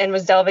and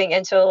was delving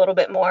into a little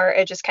bit more,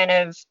 it just kind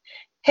of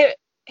hit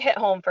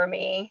home for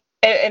me.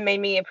 It made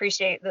me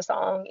appreciate the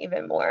song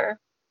even more.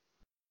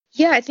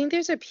 Yeah, I think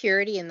there's a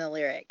purity in the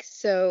lyrics.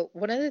 So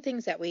one of the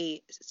things that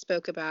we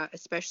spoke about,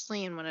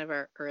 especially in one of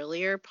our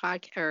earlier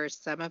podcast or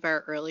some of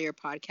our earlier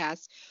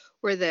podcasts,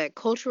 were the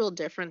cultural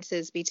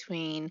differences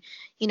between,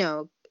 you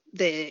know,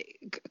 the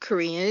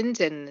Koreans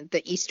and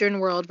the Eastern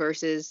world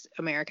versus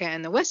America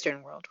and the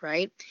Western world,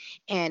 right?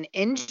 And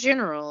in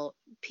general,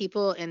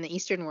 people in the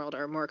Eastern world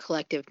are more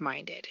collective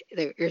minded.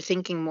 You're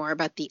thinking more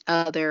about the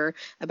other,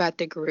 about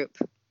the group.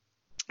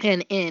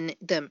 And in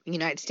the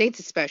United States,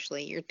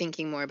 especially, you're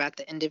thinking more about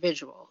the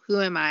individual. Who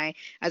am I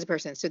as a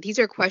person? So these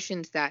are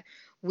questions that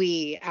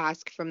we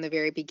ask from the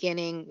very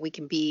beginning. We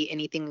can be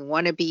anything we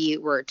want to be.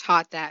 We're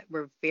taught that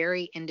we're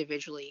very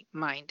individually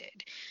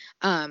minded.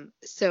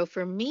 So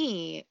for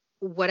me,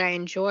 what I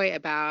enjoy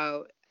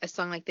about a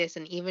song like this,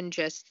 and even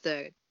just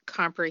the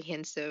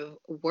comprehensive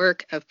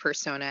work of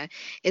Persona,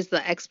 is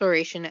the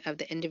exploration of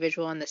the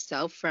individual and the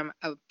self from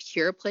a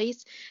pure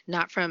place,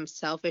 not from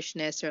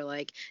selfishness or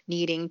like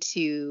needing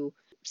to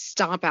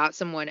stomp out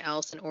someone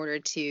else in order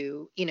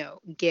to,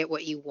 get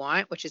what you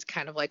want, which is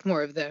kind of like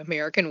more of the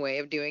American way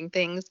of doing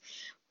things.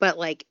 But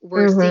like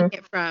we're seeing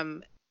it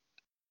from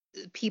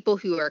people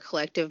who are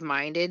collective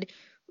minded,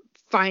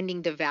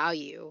 finding the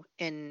value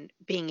in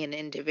being an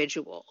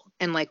individual.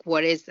 And like,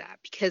 what is that?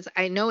 Because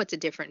I know it's a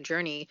different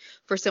journey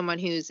for someone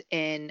who's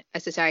in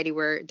a society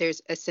where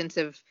there's a sense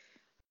of,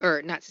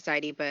 or not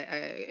society, but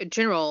a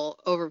general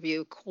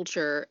overview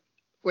culture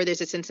where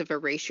there's a sense of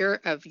erasure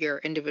of your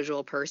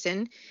individual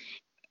person.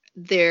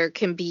 There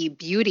can be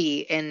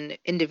beauty in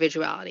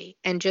individuality.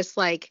 And just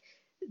like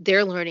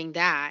they're learning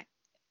that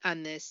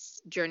on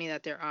this journey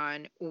that they're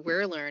on,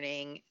 we're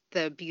learning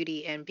the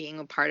beauty in being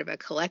a part of a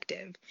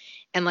collective.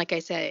 And like I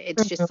said,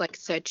 it's Mhm. just like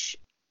such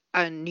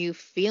a new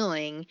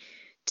feeling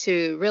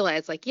to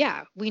realize, like,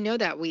 yeah, we know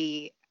that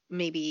we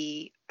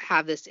maybe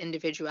have this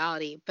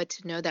individuality, but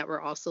to know that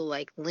we're also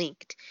like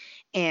linked.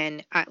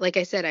 And like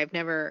I said, I've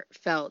never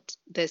felt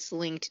this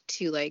linked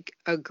to like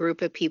a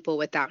group of people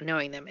without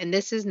knowing them. And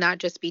this is not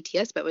just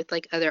BTS, but with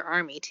like other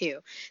army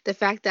too. The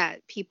fact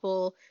that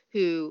people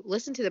who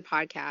listen to the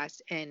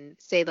podcast and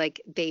say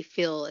like they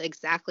feel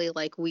exactly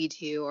like we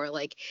do, or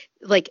like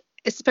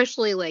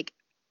especially like,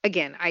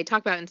 again, I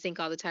talk about NSYNC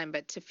all the time,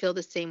 but to feel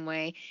the same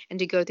way and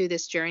to go through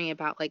this journey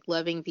about like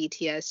loving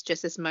BTS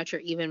just as much or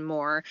even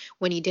more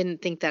when you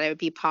didn't think that it would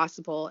be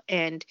possible,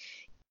 and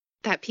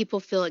that people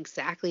feel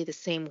exactly the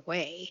same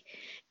way,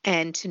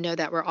 and to know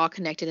that we're all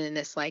connected in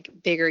this like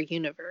bigger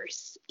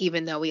universe,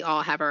 even though we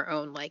all have our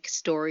own like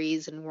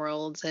stories and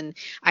worlds and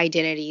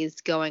identities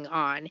going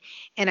on.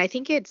 And I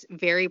think it's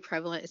very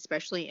prevalent,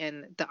 especially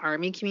in the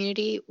army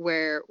community,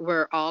 where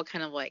we're all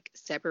kind of like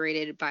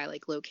separated by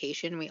like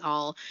location. We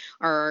all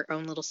are our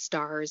own little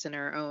stars in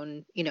our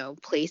own,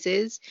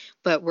 places,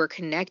 but we're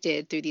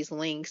connected through these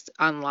links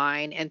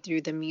online and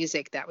through the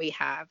music that we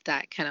have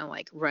that kind of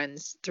like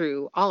runs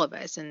through all of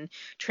us and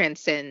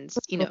transcends,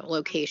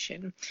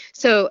 location.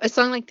 So a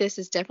song like this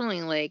is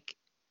definitely like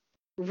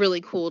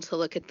really cool to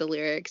look at the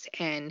lyrics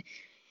and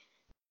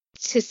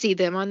to see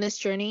them on this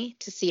journey,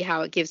 to see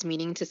how it gives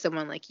meaning to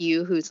someone like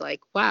you who's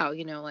like, wow,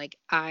 like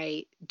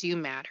I do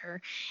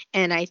matter.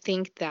 And I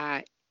think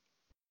that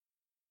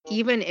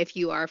even if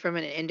you are from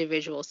an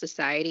individual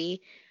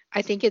society,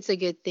 I think it's a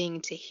good thing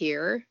to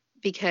hear,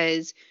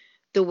 because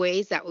the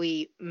ways that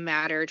we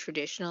matter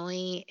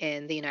traditionally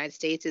in the United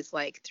States is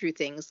like through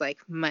things like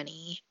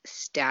money,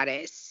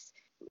 status,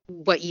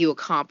 what you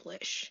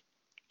accomplish.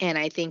 And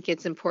I think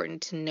it's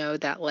important to know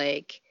that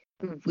like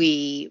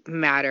we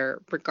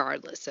matter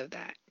regardless of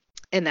that,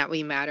 and that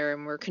we matter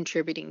and we're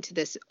contributing to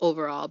this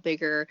overall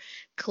bigger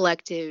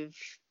collective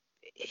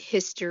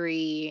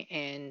history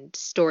and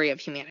story of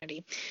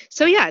humanity.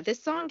 So yeah,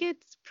 this song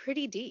gets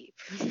pretty deep.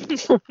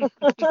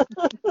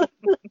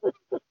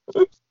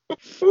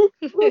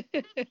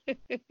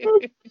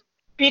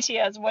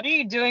 BTS, what are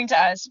you doing to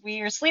us?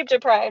 We are sleep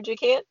deprived. We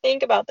can't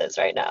think about this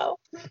right now.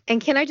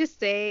 And can I just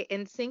say,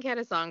 NSYNC had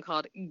a song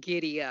called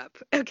 "Giddy Up."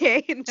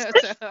 Okay, no,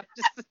 so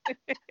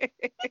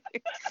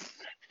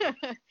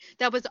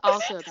that was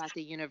also about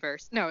the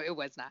universe. No, it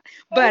was not.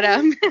 But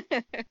Hey, I'm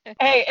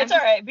it's all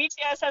just, right.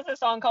 BTS has a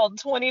song called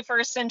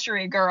 21st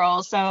Century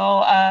Girl,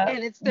 so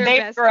and it's their they've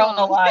best grown a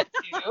song. lot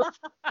too.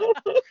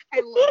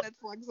 I love that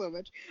song so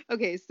much.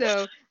 Okay,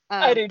 so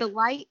I do. the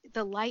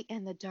light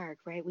and the dark,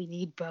 right? We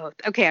need both.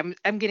 Okay,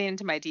 I'm getting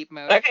into my deep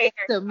mode. Okay,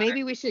 So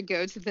maybe we should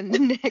go to the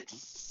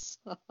next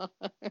song.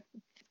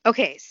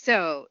 Okay,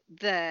 so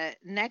the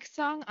next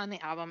song on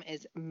the album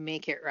is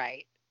Make It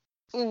Right.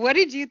 What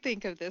did you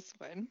think of this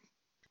one?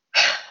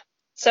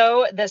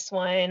 so this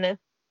one,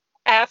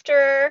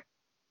 after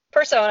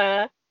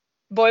Persona,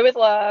 Boy with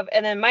Love,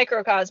 and then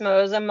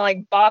Microcosmos, I'm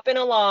like bopping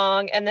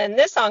along, and then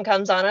this song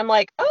comes on. I'm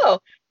like, oh,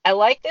 I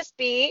like this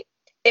beat.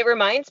 It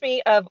reminds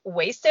me of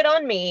Wasted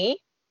on Me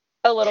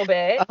a little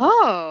bit.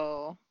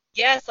 Oh.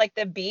 Yes, like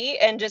the beat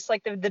and just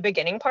like the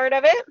beginning part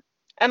of it.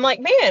 I'm like,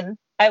 man,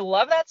 I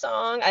love that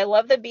song. I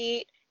love the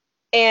beat.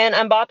 And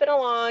I'm bopping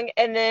along.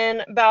 And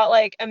then about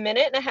like a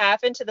minute and a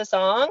half into the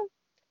song,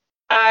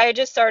 I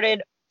just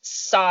started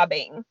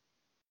sobbing.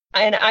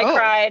 And I Oh.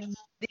 cried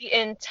the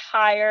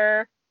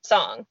entire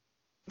song,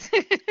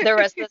 the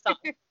rest of the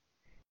song.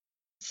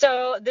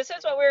 So this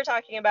is what we were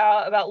talking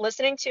about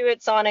listening to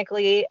it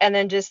sonically and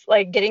then just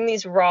like getting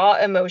these raw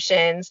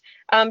emotions.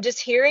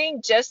 Just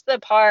hearing just the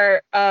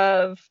part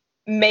of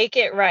make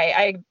it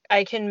right.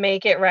 I can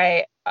make it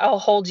right. I'll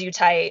hold you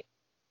tight.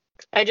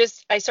 I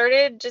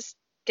started just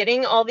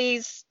getting all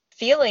these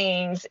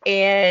feelings,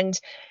 and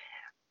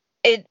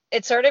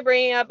it started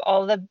bringing up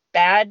all the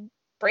bad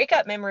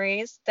breakup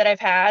memories that I've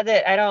had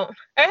that I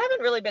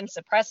haven't really been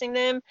suppressing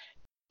them.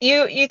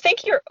 You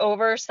think you're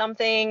over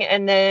something,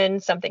 and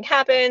then something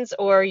happens,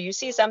 or you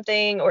see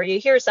something, or you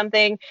hear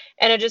something,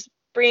 and it just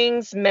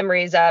brings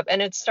memories up. And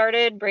it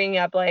started bringing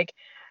up like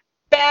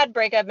bad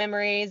breakup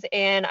memories,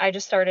 and I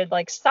just started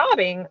like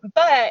sobbing.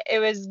 But it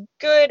was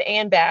good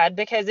and bad,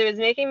 because it was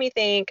making me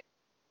think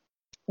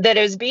that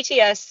it was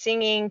BTS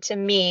singing to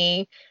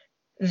me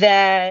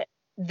that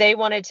they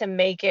wanted to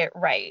make it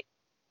right.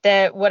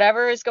 That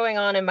whatever is going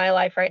on in my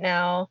life right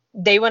now,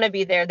 they want to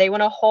be there. They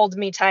want to hold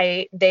me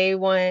tight. They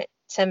want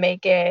to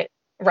make it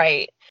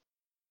right.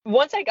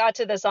 Once I got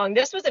to the song,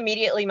 this was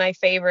immediately my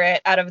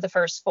favorite out of the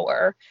first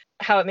four.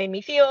 How it made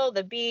me feel,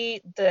 the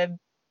beat, the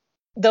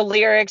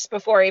lyrics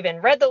before I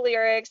even read the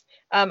lyrics.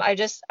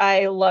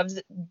 I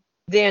loved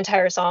the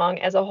entire song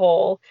as a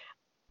whole.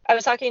 I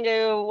was talking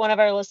to one of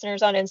our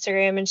listeners on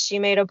Instagram, and she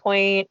made a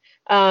point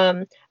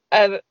of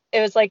it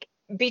was like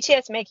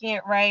BTS making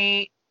it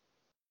right,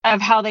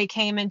 of how they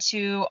came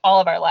into all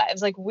of our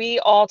lives. Like we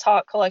all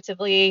talk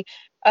collectively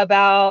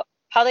about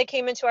how they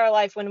came into our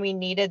life when we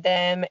needed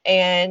them,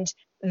 and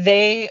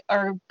they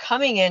are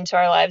coming into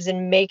our lives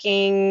and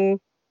making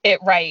it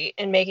right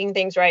and making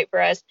things right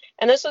for us.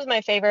 And this was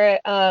my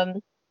favorite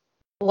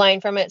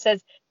line from it. It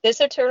says, "This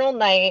eternal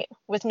night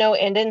with no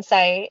end in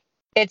sight,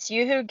 it's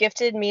you who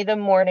gifted me the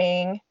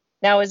morning.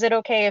 Now is it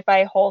okay if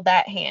I hold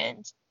that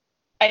hand?"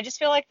 I just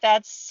feel like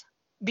that's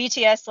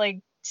BTS like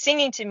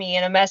singing to me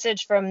and a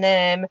message from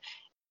them.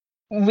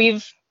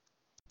 We've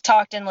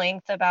talked in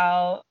length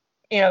about,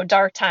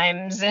 dark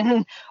times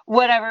and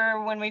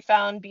whatever when we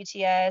found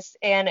BTS,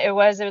 and it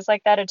was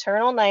like that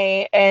eternal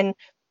night and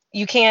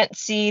you can't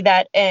see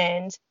that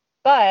end,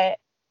 but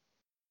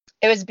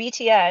it was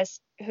BTS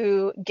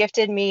who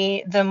gifted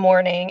me the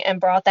morning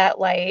and brought that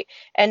light,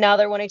 and now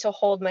they're wanting to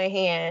hold my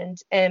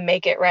hand and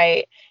make it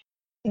right.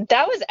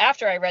 That was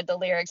after I read the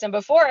lyrics, and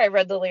before I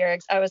read the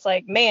lyrics I was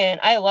like, man,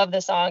 I love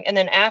this song. And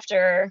then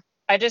after,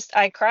 I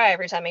cry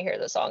every time I hear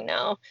the song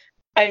now.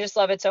 I just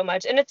love it so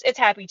much. And it's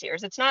happy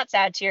tears. It's not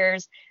sad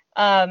tears.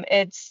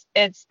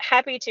 It's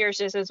happy tears.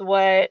 This is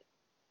what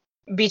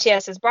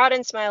BTS has brought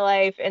into my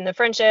life and the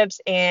friendships.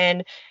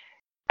 And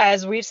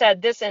as we've said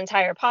this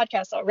entire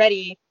podcast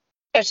already,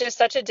 it's just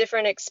such a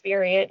different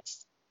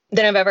experience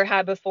than I've ever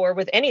had before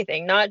with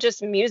anything, not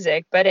just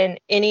music, but in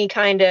any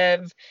kind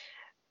of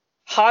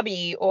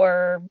hobby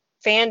or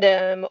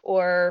fandom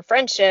or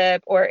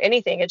friendship or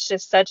anything. It's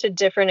just such a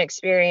different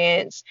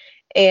experience.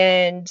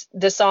 And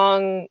the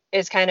song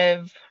is kind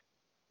of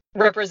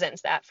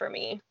represents that for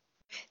me.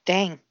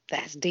 Dang,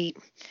 that's deep.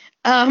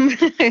 Um,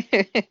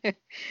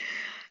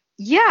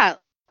 yeah,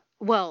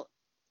 well,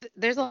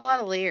 there's a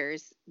lot of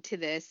layers to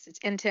this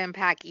and to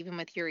unpack even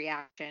with your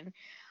reaction.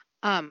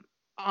 Um,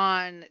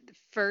 on the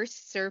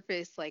first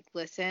surface, like,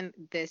 listen,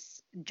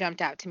 this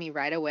jumped out to me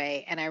right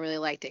away, and I really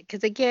liked it.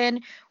 Because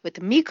again, with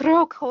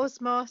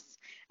Microcosmos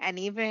and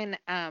even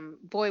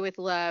Boy with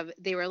Love,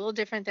 they were a little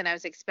different than I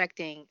was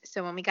expecting.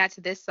 So when we got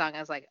to this song, I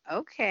was like,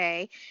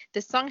 okay,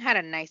 this song had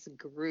a nice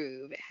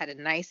groove. It had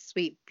a nice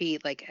sweet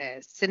beat, like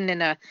sitting in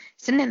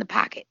the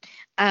pocket.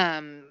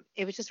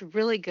 It was just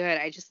really good.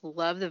 I just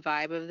love the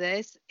vibe of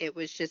this. It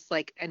was just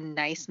like a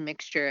nice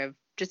mixture of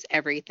just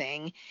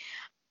everything.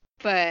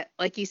 But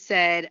like you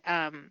said,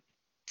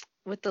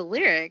 with the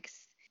lyrics,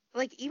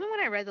 like even when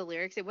I read the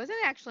lyrics, it wasn't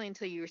actually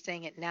until you were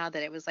saying it now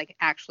that it was like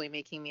actually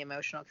making me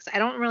emotional, because I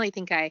don't really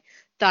think I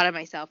thought of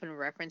myself in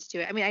reference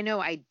to it. I mean, I know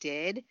I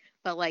did,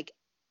 but like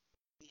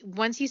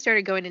once you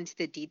started going into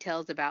the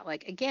details about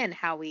like again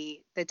how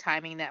the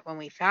timing that when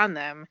we found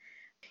them,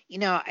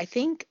 I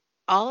think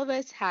all of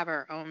us have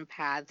our own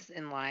paths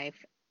in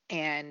life,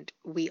 and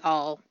we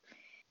all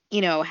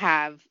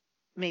have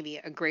maybe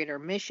a greater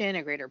mission,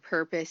 a greater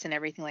purpose, and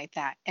everything like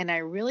that. And I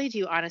really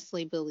do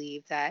honestly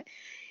believe that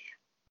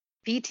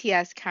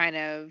BTS kind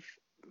of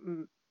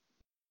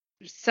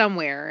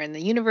somewhere in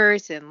the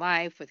universe, in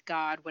life, with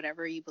God,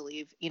 whatever you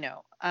believe,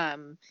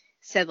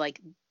 said like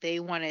they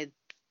wanted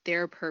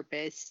their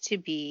purpose to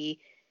be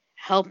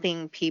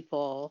helping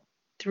people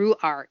through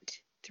art,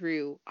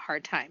 through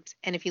hard times.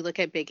 And if you look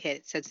at Big Hit,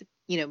 it says,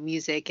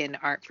 music and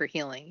art for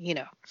healing.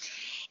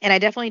 And I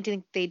definitely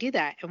think they do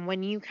that. And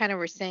when you kind of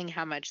were saying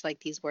how much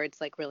like these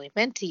words like really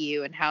meant to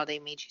you and how they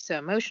made you so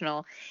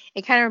emotional,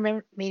 it kind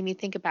of made me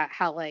think about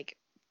how like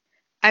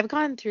I've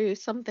gone through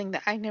something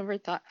that I never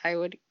thought I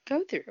would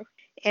go through.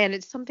 And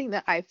it's something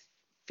that I've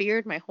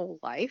feared my whole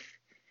life,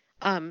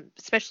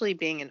 especially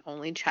being an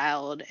only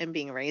child and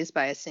being raised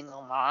by a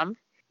single mom.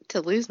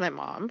 To lose my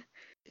mom,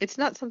 it's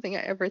not something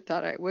I ever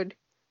thought I would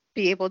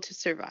be able to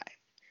survive.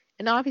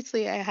 And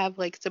obviously, I have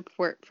like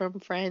support from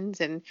friends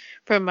and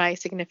from my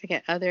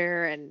significant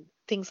other and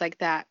things like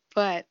that.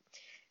 But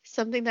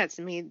something that's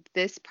made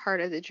this part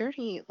of the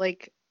journey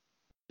like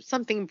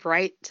something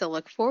bright to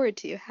look forward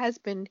to has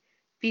been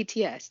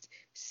BTS.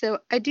 So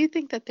I do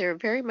think that they're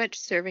very much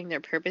serving their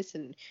purpose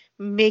and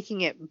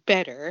making it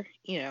better,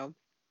 you know,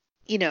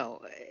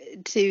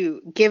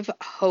 to give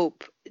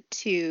hope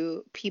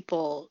to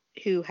people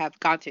who have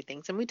gone through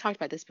things. And we talked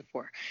about this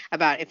before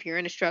about if you're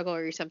in a struggle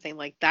or you're something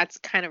like that's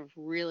kind of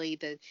really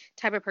the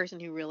type of person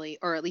who really,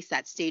 or at least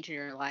that stage in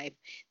your life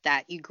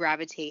that you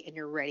gravitate and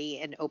you're ready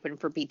and open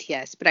for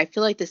BTS. But I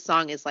feel like this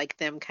song is like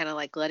them kind of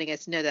like letting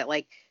us know that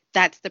like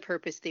that's the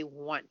purpose they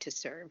want to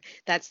serve.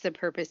 That's the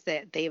purpose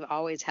that they've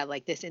always had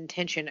like this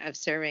intention of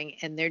serving.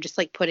 And they're just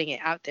like putting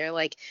it out there.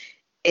 Like,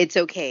 it's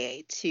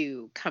okay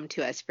to come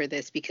to us for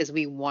this because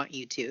we want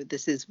you to.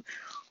 This is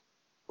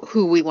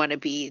who we want to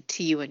be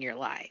to you in your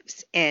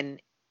lives. And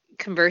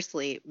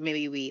conversely,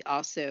 maybe we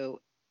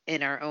also,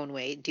 in our own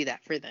way, do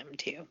that for them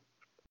too.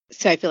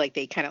 So I feel like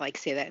they kind of like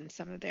say that in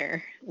some of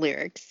their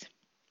lyrics.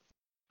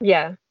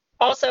 Yeah.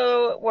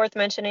 Also worth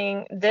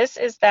mentioning, this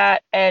is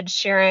that Ed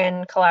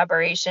Sheeran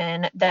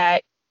collaboration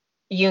that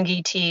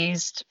Yoongi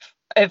teased.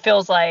 It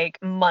feels like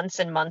months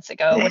and months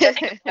ago, which I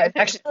think it was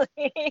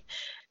actually.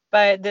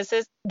 But this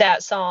is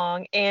that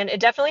song, and it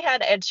definitely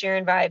had Ed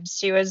Sheeran vibes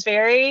too.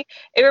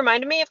 It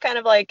reminded me of kind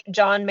of like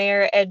John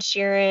Mayer, Ed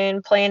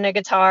Sheeran playing a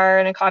guitar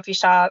in a coffee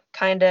shop,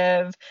 kind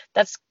of.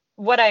 That's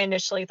what I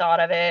initially thought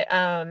of it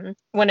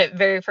when it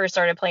very first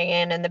started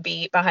playing and the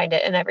beat behind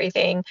it and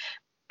everything.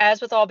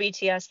 As with all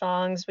BTS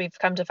songs, we've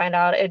come to find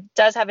out it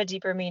does have a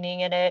deeper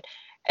meaning in it.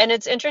 And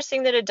it's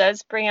interesting that it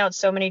does bring out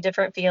so many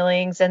different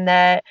feelings, and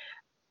that,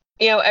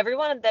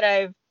 everyone that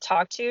I've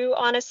talked to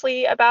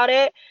honestly about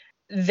it,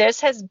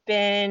 this has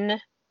been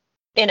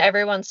in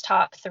everyone's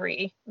top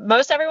 3.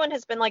 Most everyone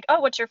has been like, oh,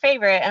 what's your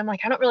favorite? And I'm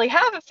like, I don't really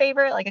have a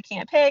favorite. Like, I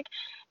can't pick.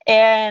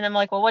 And I'm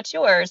like, well, what's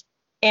yours?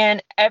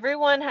 And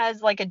everyone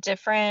has like a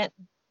different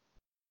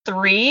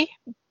 3,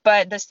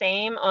 but the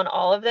same on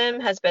all of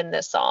them has been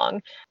this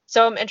song.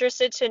 So I'm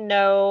interested to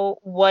know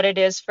what it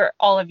is for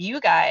all of you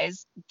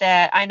guys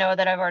that I know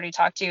that I've already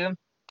talked to.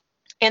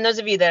 And those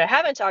of you that I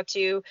haven't talked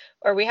to,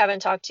 or we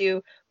haven't talked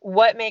to,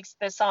 what makes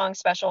this song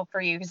special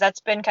for you? Because that's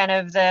been kind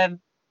of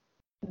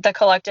the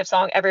collective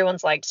song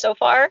everyone's liked so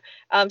far.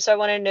 So I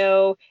want to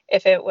know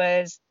if it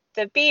was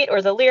the beat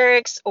or the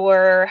lyrics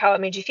or how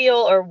it made you feel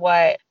or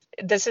what.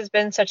 This has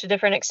been such a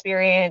different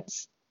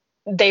experience.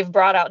 They've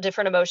brought out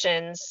different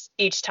emotions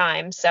each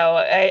time. So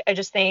I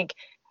just think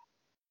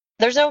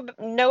there's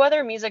no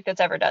other music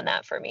that's ever done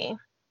that for me.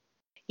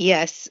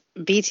 Yes,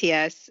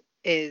 BTS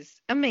is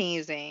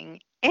amazing.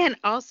 And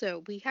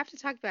also, we have to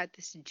talk about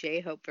this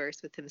J-Hope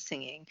verse with him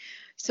singing.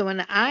 So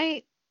when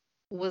I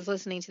was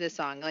listening to the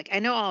song, like I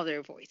know all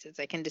their voices,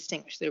 I can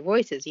distinguish their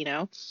voices, you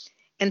know?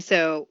 And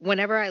so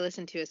whenever I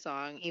listen to a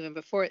song, even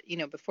before,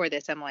 before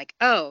this, I'm like,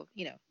 oh,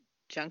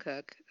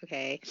 Jungkook,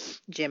 okay,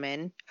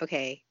 Jimin,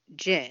 okay,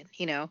 Jin,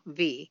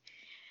 V.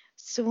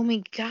 So when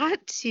we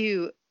got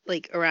to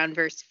like around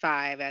verse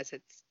 5 as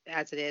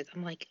it is,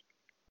 I'm like,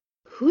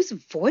 whose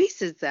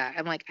voice is that?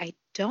 I'm like, I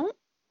don't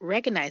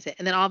recognize it.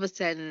 And then all of a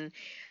sudden,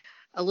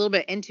 a little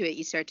bit into it,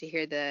 you start to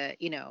hear the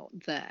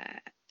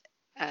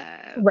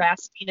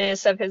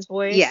Raspiness of his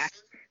yeah,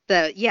 voice.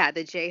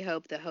 the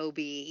J-Hope, the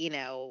Hobie,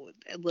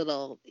 a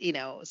little,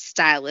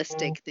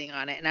 stylistic thing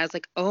on it. And I was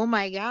like, oh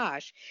my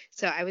gosh.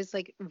 So I was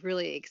like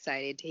really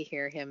excited to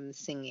hear him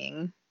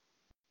singing.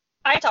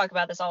 I talk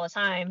about this all the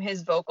time,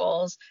 his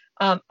vocals.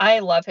 I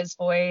love his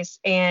voice,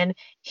 and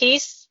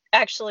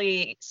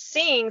actually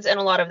sings in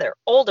a lot of their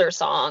older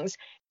songs.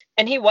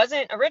 And he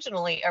wasn't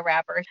originally a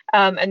rapper,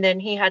 and then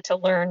he had to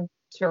learn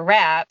to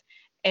rap,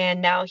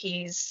 and now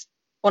he's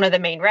one of the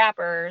main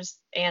rappers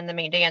and the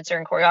main dancer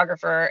and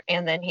choreographer,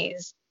 and then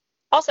he's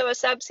also a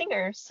sub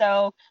singer.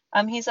 So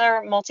he's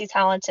a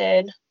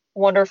multi-talented,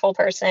 wonderful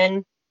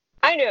person.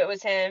 I knew it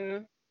was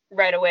him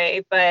right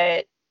away,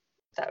 but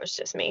that was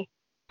just me.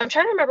 I'm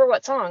trying to remember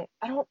what song.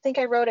 I don't think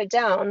I wrote it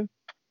down.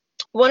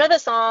 One of the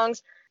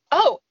songs,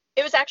 oh,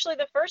 it was actually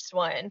the first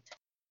one.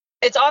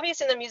 It's obvious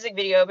in the music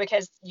video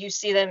because you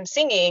see them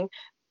singing,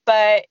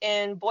 but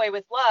in Boy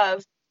with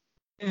Love,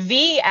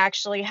 V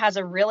actually has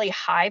a really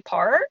high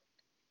part,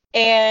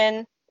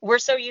 and we're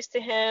so used to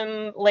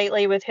him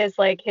lately with his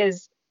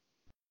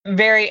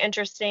very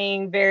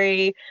interesting,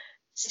 very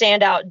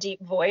standout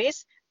deep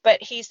voice,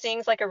 but he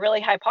sings like a really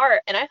high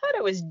part, and I thought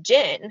it was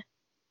Jin.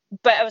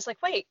 But I was like,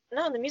 wait,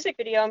 no, in the music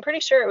video, I'm pretty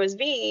sure it was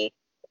V.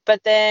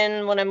 But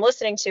then when I'm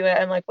listening to it,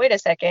 I'm like, wait a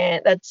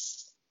second,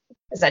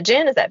 is that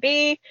Jin? Is that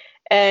V?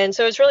 And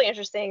so it's really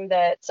interesting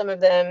that some of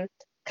them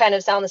kind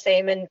of sound the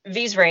same. And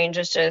V's range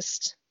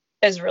is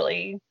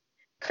really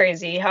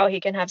crazy how he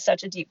can have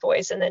such a deep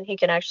voice, and then he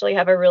can actually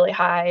have a really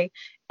high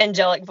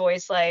angelic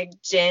voice like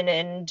Jin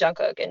and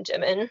Jungkook and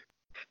Jimin.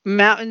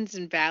 Mountains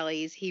and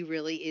valleys, he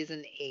really is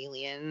an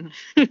alien.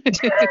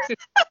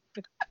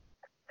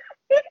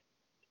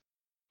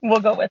 We'll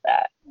go with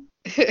that.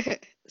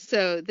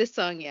 So this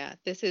song, yeah,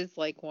 this is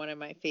like one of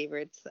my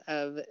favorites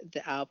of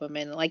the album.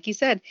 And like you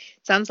said,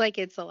 sounds like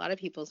it's a lot of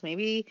people's.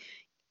 Maybe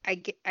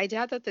I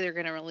doubt that they're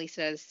going to release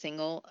it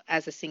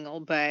as a single,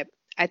 but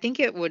I think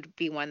it would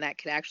be one that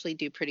could actually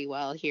do pretty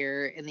well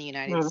here in the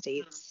United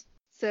States.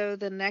 So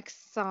the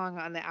next song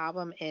on the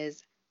album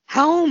is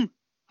Home,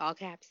 all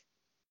caps.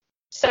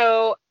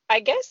 So I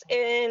guess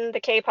in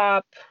the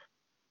K-pop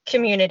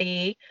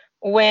community,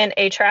 when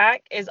a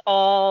track is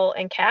all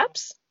in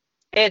caps,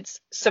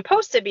 it's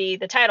supposed to be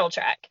the title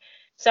track.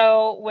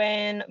 So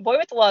when Boy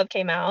with Love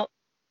came out,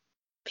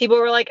 people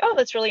were like, oh,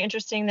 that's really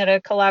interesting that a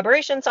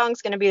collaboration song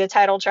is going to be the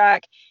title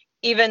track.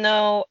 Even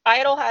though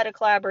Idol had a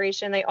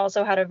collaboration, they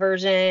also had a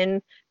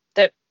version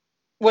that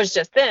was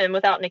just them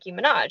without Nicki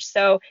Minaj.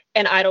 So,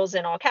 and Idol's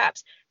in all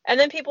caps. And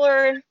then people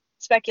are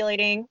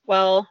speculating,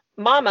 well,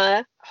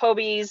 Mama,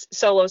 Hobie's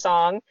solo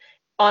song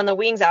on the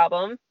Wings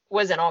album,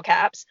 was in all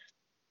caps.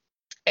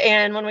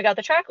 And when we got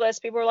the track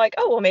list, people were like,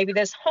 oh, well, maybe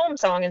this Home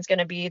song is going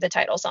to be the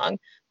title song.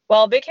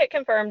 Well, Big Hit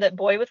confirmed that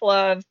Boy with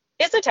Love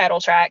is the title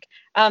track.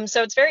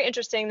 So it's very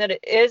interesting that it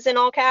is in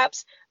all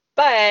caps.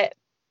 But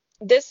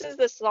this is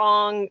the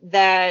song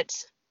that,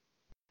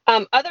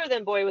 other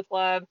than Boy with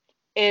Love,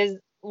 is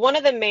one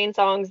of the main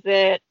songs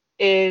that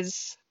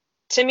is,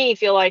 to me,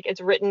 feel like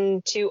it's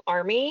written to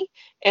ARMY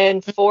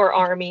and for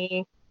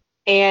ARMY.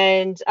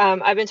 And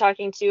I've been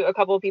talking to a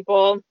couple of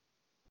people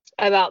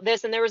about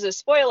this, and there was a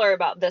spoiler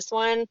about this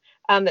one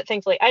that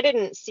thankfully I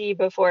didn't see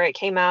before it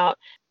came out,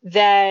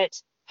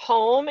 that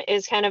Home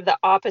is kind of the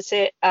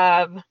opposite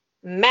of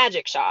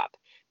Magic Shop.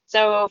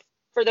 So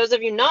for those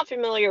of you not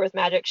familiar with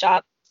Magic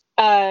Shop,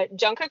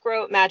 Jungkook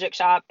wrote Magic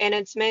Shop, and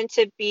it's meant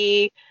to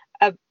be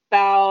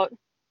about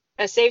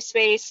a safe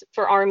space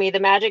for Army. The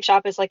Magic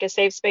Shop is like a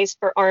safe space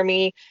for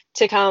Army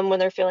to come when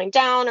they're feeling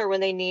down or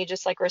when they need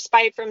just like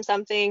respite from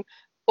something,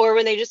 or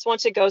when they just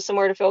want to go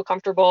somewhere to feel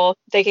comfortable,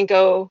 they can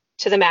go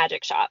to the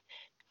Magic Shop.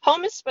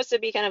 Home is supposed to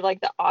be kind of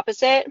like the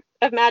opposite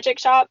of Magic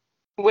Shop,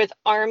 with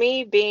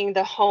Army being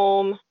the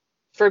home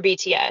for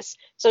BTS.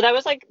 So that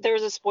was like, there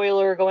was a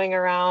spoiler going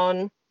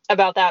around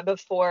about that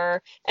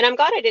before. And I'm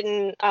glad I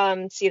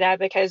didn't see that,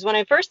 because when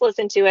I first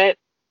listened to it,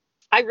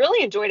 I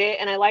really enjoyed it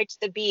and I liked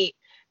the beat,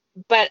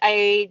 but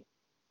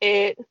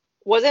it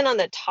wasn't on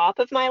the top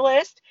of my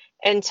list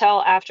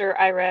until after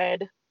I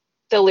read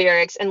the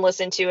lyrics and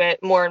listened to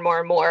it more and more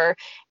and more.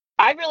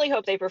 I really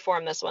hope they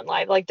perform this one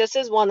live. Like, this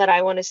is one that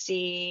I want to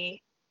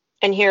see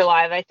and hear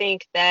live. I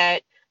think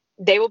that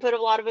they will put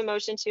a lot of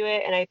emotion to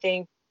it, and I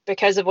think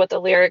because of what the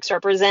lyrics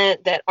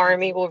represent, that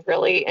Army will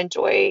really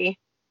enjoy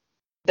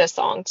the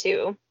song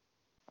too.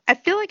 I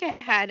feel like I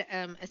had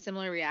a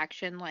similar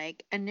reaction.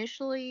 Like,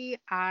 initially,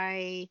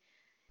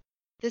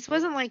 this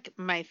wasn't like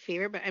my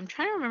favorite, but I'm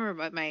trying to remember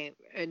what my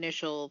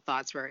initial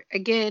thoughts were.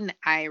 Again,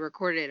 I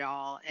recorded it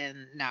all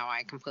and now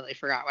I completely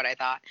forgot what I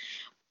thought.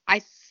 I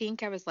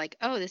think I was like,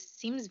 oh, this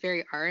seems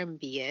very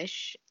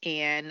R&B-ish.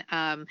 And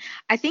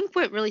I think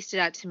what really stood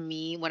out to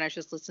me when I was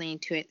just listening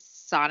to it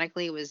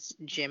sonically was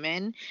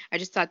Jimin. I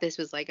just thought this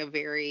was like a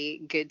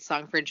very good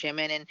song for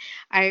Jimin. And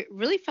I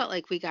really felt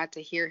like we got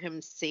to hear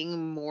him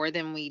sing more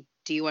than we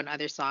do on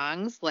other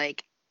songs.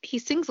 Like, he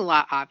sings a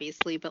lot,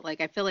 obviously, but like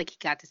I feel like he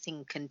got to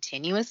sing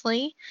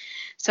continuously.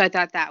 So I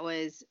thought that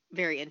was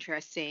very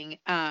interesting.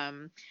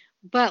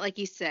 But like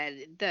you said,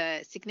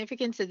 the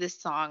significance of this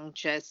song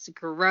just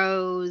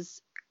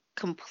grows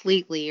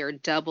completely, or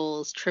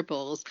doubles,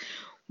 triples,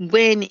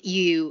 when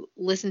you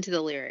listen to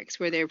the lyrics,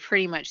 where they're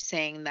pretty much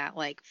saying that,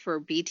 like,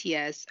 for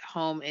BTS,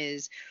 home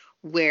is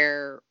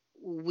where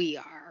we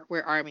are,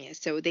 where Army is.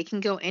 So they can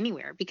go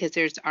anywhere because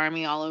there's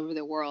Army all over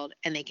the world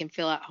and they can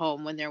feel at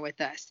home when they're with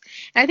us.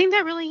 And I think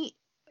that really,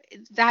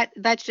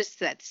 that's just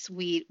that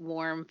sweet,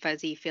 warm,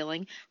 fuzzy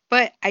feeling.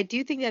 But I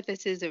do think that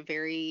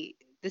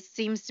this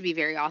seems to be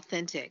very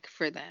authentic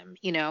for them.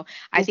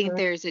 I think Mm-hmm.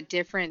 there's a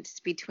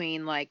difference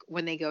between, like,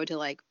 when they go to,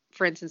 like,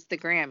 for instance, the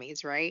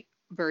Grammys, right?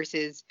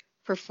 Versus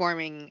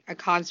performing a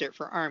concert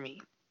for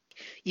Army.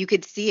 You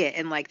could see it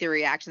in, like, the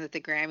reactions at the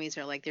Grammys,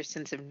 or like their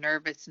sense of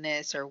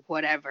nervousness or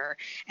whatever.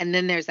 And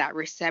then there's that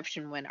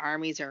reception when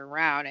Armies are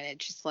around, and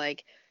it's just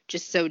like,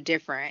 just so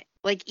different.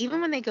 Like, even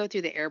when they go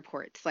through the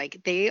airports,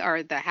 like, they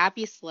are the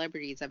happiest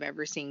celebrities I've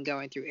ever seen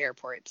going through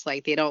airports.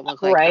 Like, they don't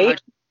look like, oh,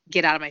 Right.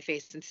 get out of my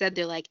face. Instead,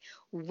 they're like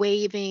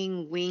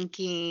waving,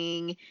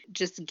 winking,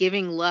 just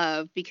giving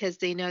love, because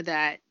they know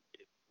that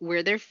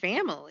we're their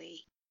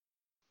family.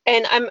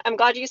 And I'm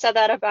glad you said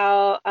that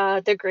about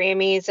the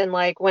Grammys, and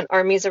like when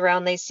Army's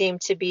around, they seem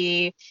to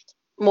be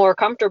more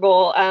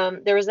comfortable.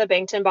 There was a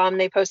Bangtan bomb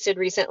they posted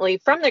recently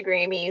from the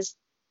Grammys,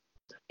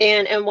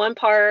 and in one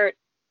part,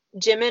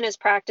 Jimin is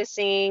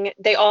practicing.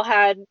 They all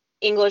had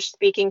English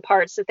speaking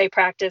parts that they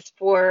practiced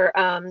for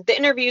the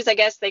interviews. I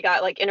guess they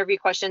got like interview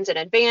questions in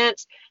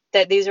advance,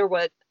 that these are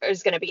what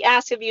is going to be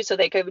asked of you, so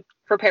they could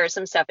prepare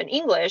some stuff in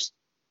English.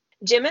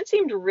 Jimin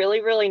seemed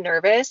really, really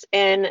nervous,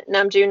 and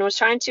Namjoon was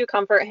trying to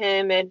comfort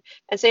him and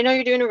say, no,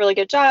 you're doing a really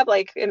good job.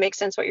 Like, it makes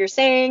sense what you're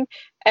saying.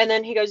 And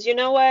then he goes, you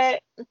know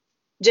what?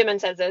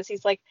 Jimin says this.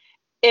 He's like,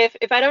 if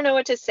I don't know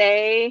what to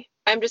say,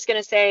 I'm just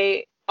going to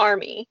say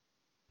Army.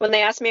 When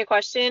they ask me a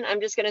question, I'm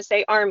just going to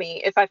say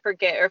Army if I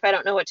forget or if I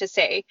don't know what to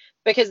say,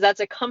 because that's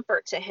a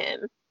comfort to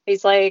him.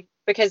 He's like,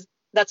 because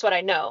that's what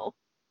I know.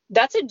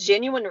 That's a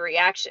genuine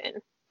reaction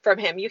from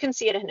him. You can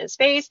see it in his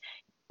face.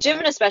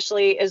 Jimin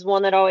especially is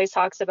one that always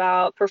talks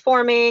about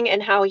performing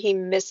and how he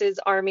misses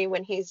Army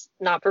when he's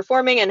not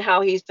performing, and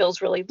how he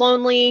feels really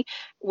lonely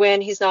when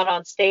he's not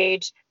on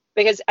stage,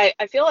 because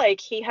I feel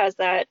like he has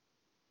that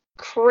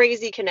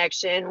crazy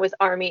connection with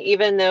Army,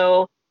 even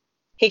though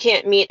he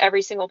can't meet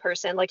every single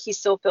person. Like, he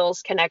still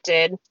feels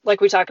connected.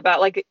 Like we talk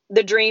about, like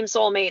the dream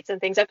soulmates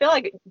and things. I feel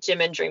like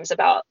Jimin dreams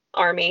about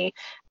Army.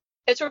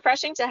 It's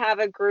refreshing to have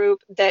a group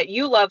that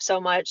you love so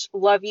much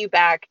love you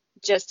back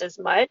just as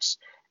much.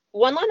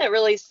 One line that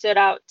really stood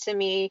out to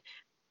me,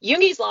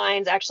 Yoongi's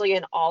lines actually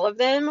in all of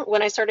them,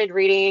 when I started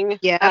reading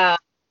Yeah.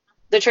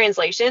 the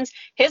translations,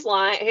 his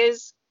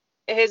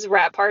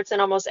rap parts in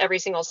almost every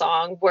single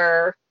song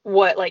were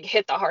what like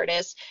hit the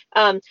hardest.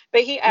 But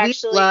he We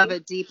actually, love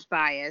a deep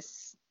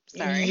bias.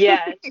 Sorry.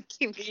 yes,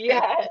 Keep going.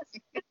 yes,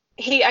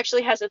 he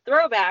actually has a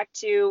throwback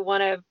to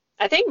one of,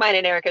 I think, mine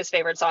and Erica's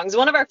favorite songs.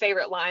 One of our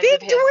favorite lines Big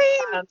of his.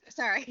 dream.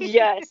 Sorry.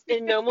 Yes,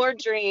 in No More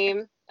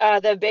Dream,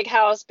 the big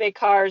house, big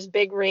cars,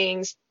 big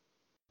rings.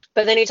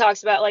 But then he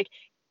talks about, like,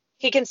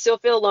 he can still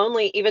feel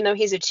lonely even though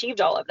he's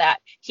achieved all of that.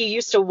 He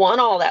used to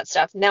want all that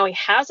stuff. Now he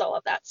has all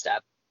of that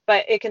stuff,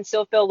 but it can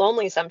still feel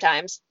lonely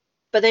sometimes.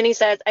 But then he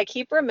says, I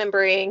keep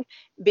remembering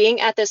being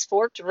at this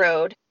forked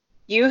road,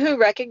 you who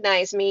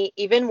recognized me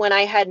even when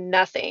I had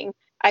nothing.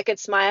 I could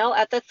smile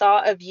at the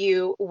thought of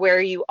you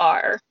where you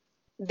are.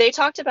 They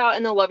talked about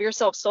in the Love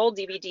Yourself Soul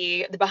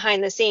DVD, the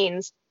behind the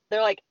scenes,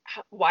 They're like,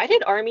 why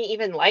did Army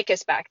even like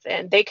us back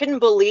then? They couldn't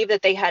believe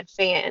that they had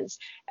fans.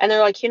 And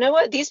they're like, you know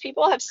what? These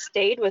people have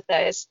stayed with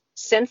us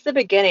since the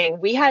beginning.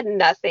 We had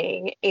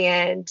nothing.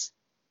 And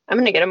I'm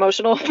going to get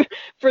emotional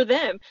for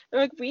them.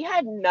 They're like, we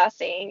had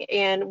nothing.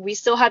 And we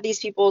still had these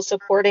people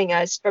supporting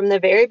us from the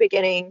very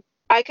beginning.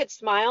 I could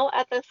smile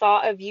at the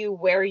thought of you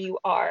where you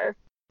are.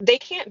 They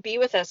can't be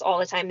with us all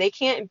the time. They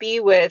can't be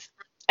with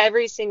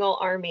every single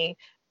Army.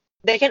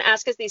 They can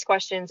ask us these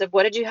questions of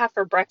what did you have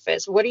for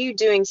breakfast? What are you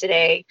doing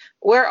today?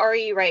 Where are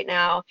you right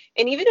now?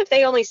 And even if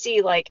they only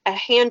see like a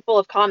handful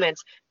of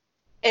comments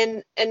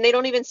and they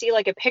don't even see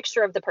like a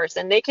picture of the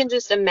person, they can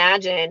just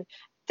imagine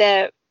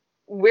that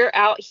we're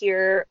out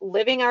here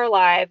living our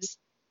lives,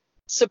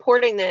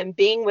 supporting them,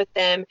 being with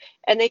them,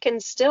 and they can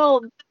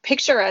still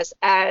picture us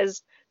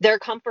as their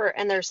comfort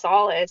and their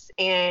solace,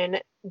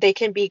 and they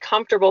can be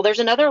comfortable. There's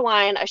another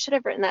line, I should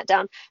have written that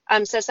down,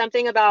 says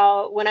something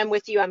about when I'm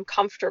with you, I'm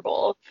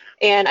comfortable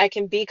and I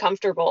can be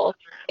comfortable.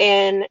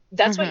 And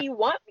that's what you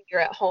want when you're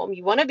at home.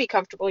 You want to be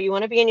comfortable. You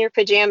want to be in your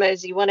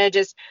pajamas. You want to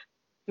just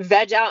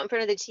veg out in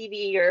front of the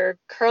TV or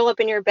curl up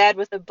in your bed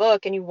with a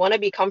book, and you want to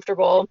be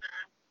comfortable.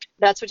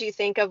 That's what you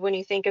think of when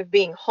you think of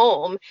being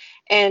home.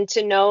 And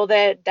to know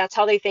that that's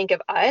how they think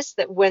of us,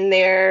 that when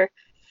they're,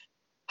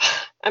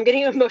 I'm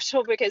getting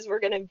emotional because we're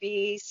going to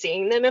be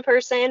seeing them in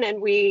person,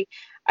 and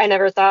I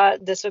never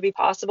thought this would be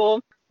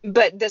possible.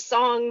 But this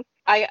song,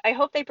 I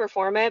hope they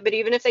perform it, but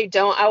even if they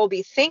don't, I will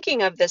be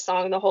thinking of this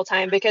song the whole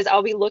time, because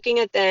I'll be looking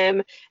at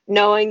them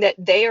knowing that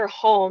they are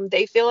home.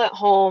 They feel at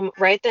home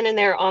right then and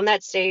there on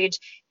that stage,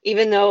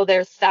 even though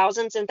they're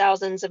thousands and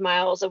thousands of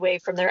miles away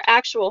from their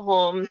actual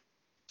home.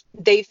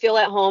 They feel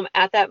at home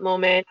at that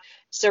moment,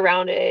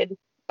 surrounded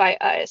by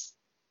us.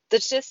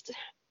 That's just,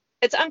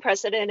 it's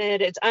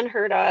unprecedented. It's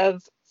unheard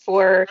of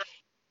for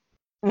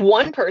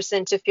one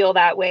person to feel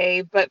that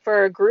way, but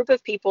for a group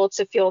of people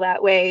to feel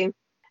that way.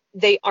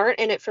 They aren't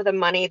in it for the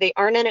money. They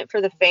aren't in it for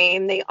the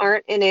fame. They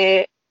aren't in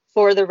it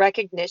for the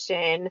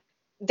recognition.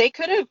 They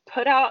could have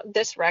put out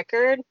this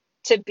record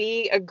to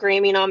be a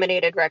Grammy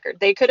nominated record.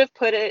 They could have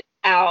put it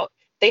out.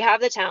 They have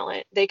the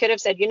talent. They could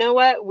have said, you know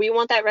what? We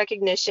want that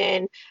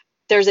recognition.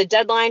 There's a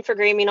deadline for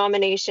Grammy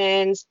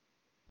nominations.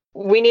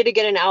 We need to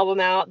get an album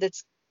out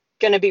that's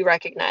going to be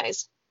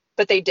recognized.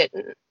 But they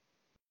didn't.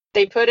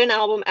 They put an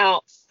album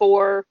out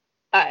for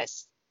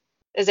us.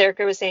 As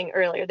Erica was saying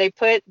earlier, they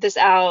put this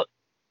out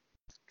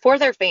for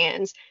their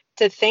fans,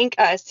 to thank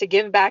us, to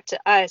give back to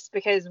us,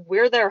 because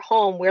we're their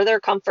home, we're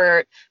their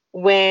comfort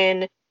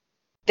when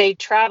they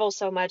travel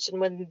so much, and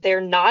when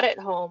they're not at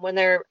home, when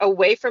they're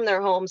away from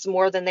their homes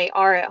more than they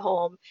are at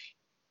home.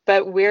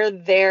 But we're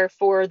there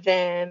for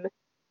them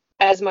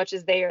as much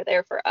as they are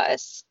there for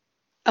us.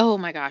 Oh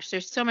my gosh,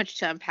 there's so much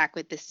to unpack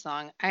with this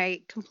song.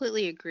 I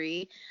completely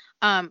agree.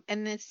 And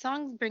this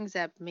song brings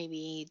up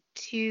maybe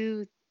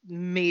two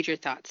major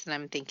thoughts that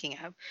I'm thinking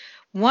of.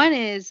 One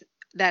is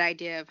that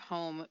idea of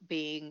home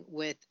being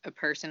with a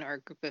person or a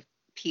group of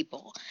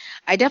people.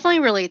 I definitely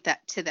relate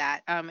that to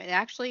that. It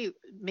actually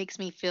makes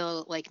me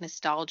feel like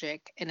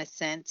nostalgic in a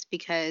sense,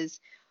 because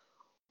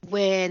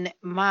when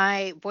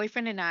my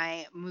boyfriend and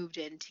I moved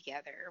in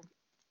together,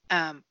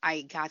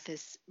 I got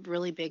this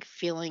really big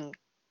feeling.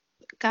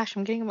 Gosh,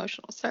 I'm getting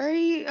emotional.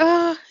 Sorry.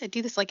 I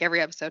do this like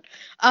every episode.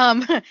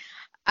 Um,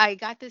 I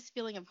got this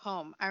feeling of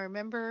home. I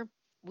remember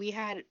we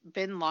had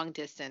been long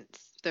distance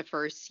the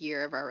first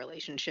year of our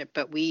relationship,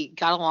 but we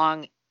got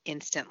along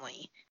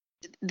instantly.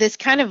 This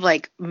kind of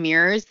like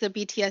mirrors the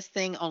BTS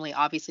thing, only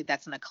obviously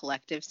that's in a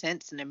collective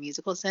sense, in a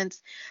musical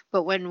sense.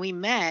 But when we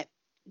met,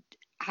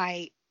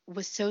 I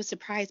was so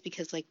surprised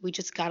because like we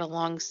just got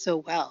along so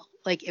well.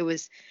 Like it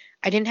was,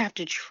 I didn't have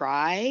to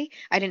try.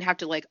 I didn't have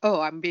to like, oh,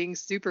 I'm being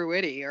super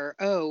witty, or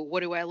oh,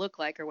 what do I look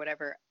like, or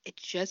whatever. It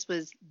just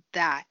was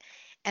that.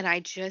 And I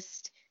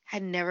just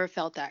had never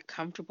felt that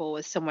comfortable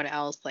with someone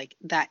else like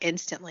that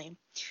instantly.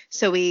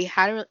 So we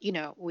had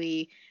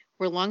we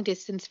were long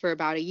distance for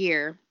about a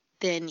year.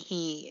 Then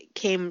he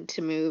came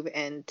to move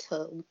and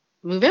to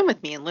move in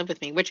with me and live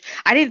with me, which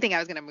I didn't think I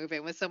was going to move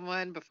in with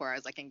someone before I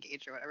was like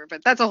engaged or whatever,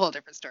 but that's a whole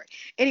different story.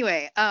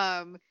 Anyway,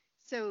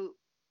 so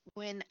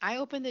when I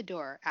opened the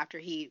door after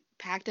he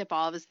packed up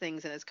all of his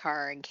things in his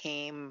car and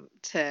came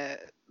to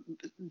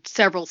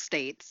several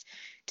states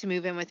to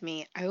move in with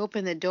me, I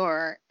opened the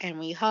door and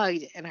we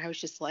hugged, and I was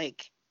just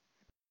like,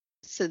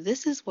 so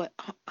this is what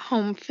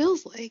home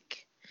feels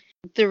like.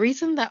 The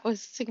reason that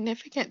was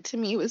significant to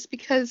me was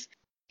because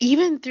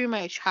even through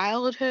my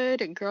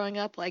childhood and growing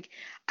up, like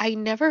I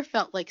never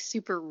felt like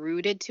super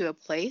rooted to a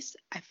place.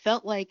 I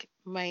felt like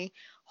my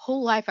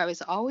whole life I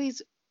was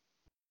always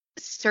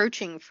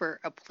searching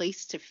for a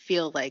place to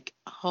feel like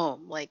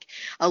home, like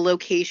a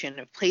location,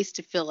 a place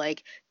to feel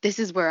like this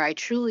is where I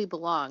truly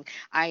belong.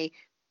 I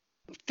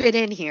fit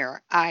in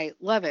here. I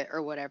love it,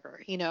 or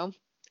whatever.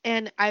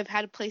 And I've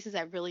had places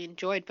I've really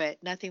enjoyed,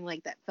 but nothing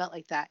like that felt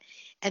like that.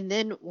 And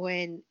then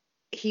when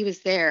he was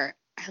there,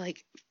 I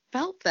like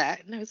felt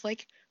that. And I was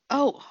like,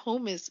 oh,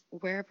 home is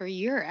wherever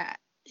you're at.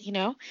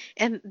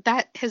 And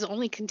that has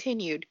only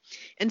continued.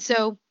 And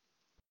so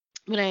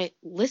when I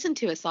listen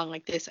to a song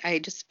like this, I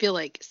just feel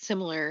like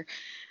similar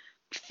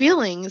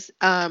feelings.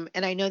 And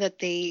I know that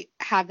they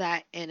have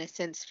that in a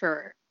sense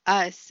for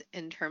us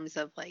in terms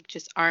of like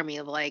just Army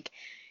of like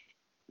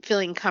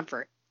feeling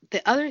comfort.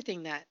 The other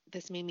thing that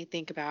this made me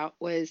think about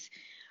was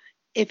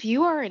if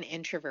you are an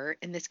introvert,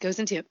 and this goes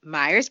into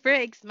Myers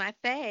Briggs, my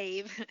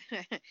fave.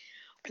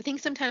 I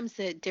think sometimes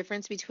the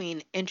difference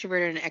between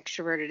introverted and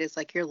extroverted is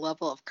like your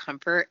level of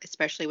comfort,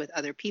 especially with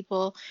other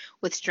people,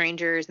 with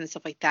strangers and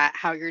stuff like that,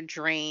 how you're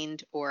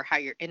drained or how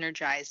you're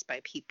energized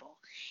by people.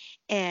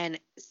 And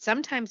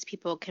sometimes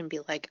people can be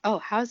like, oh,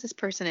 how is this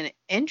person an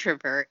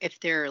introvert if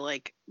they're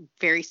like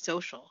very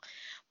social?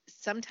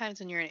 Sometimes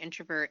when you're an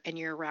introvert and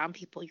you're around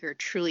people you're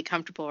truly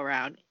comfortable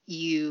around,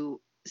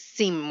 you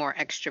seem more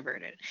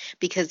extroverted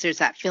because there's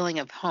that feeling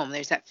of home.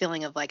 There's that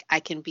feeling of like,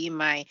 I can be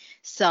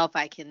myself,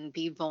 I can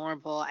be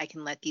vulnerable, I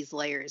can let these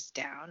layers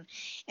down.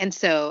 And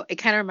so it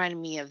kind of reminded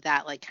me of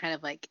that, like kind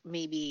of like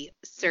maybe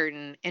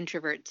certain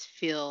introverts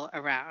feel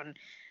around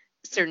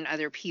certain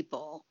other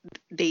people,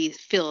 they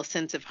feel a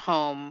sense of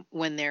home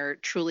when they're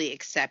truly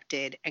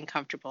accepted and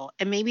comfortable.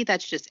 And maybe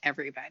that's just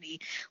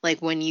everybody.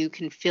 Like when you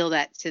can feel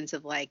that sense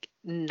of like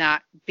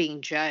not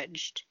being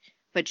judged,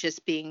 but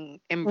just being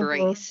Hmm.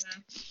 embraced.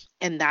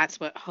 And that's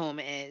what home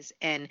is.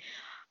 And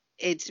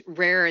it's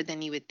rarer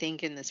than you would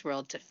think in this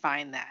world to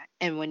find that.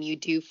 And when you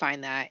do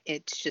find that,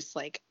 it's just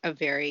like a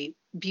very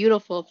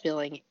beautiful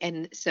feeling.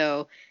 And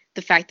so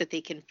the fact that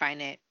they can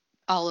find it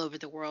all over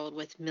the world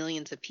with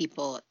millions of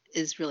people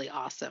is really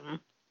awesome.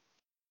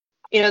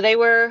 They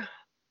were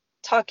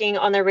talking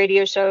on their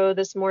radio show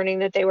this morning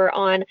that they were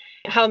on,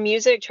 how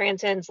music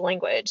transcends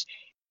language.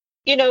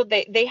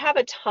 They have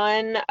a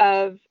ton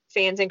of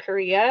fans in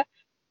Korea,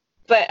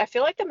 but I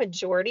feel like the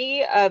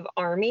majority of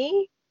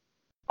Army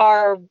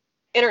are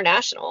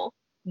international,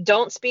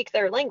 don't speak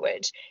their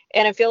language.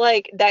 And I feel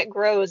like that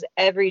grows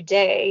every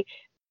day.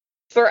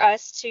 For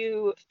us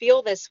to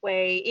feel this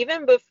way,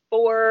 even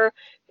before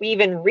we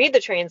even read the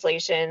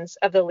translations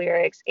of the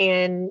lyrics,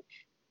 and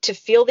to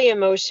feel the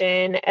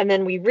emotion, and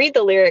then we read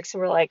the lyrics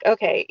and we're like,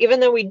 okay, even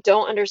though we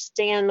don't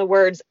understand the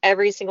words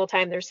every single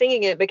time they're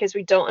singing it because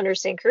we don't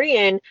understand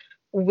Korean,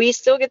 we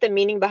still get the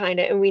meaning behind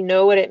it and we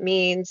know what it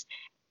means.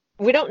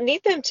 We don't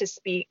need them to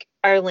speak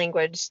our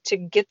language to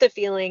get the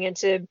feeling and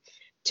to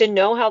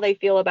know how they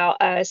feel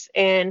about us,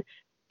 and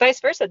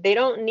vice versa. They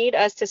don't need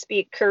us to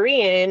speak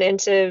Korean and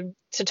to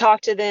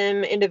talk to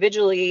them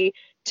individually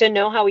to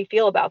know how we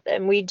feel about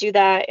them. We do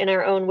that in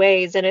our own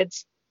ways, and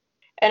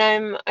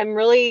I'm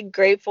really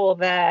grateful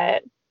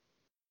that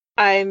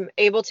I'm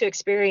able to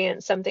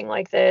experience something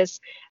like this.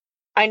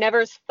 I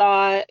never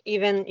thought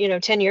even,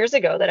 10 years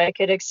ago that I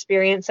could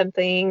experience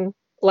something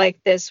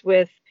like this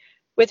with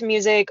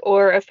music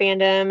or a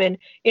fandom. And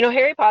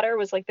Harry Potter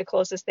was like the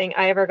closest thing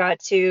I ever got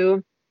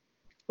to,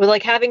 with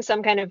like having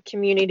some kind of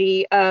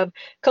community of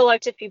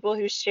collective people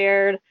who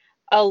shared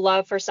a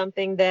love for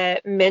something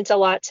that meant a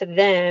lot to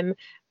them.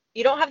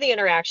 You don't have the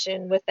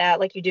interaction with that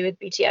like you do with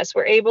BTS.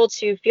 We're able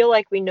to feel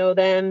like we know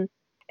them,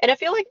 and I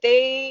feel like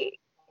they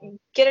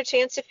get a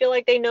chance to feel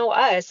like they know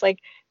us. Like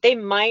they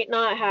might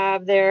not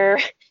have their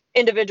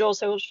individual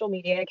social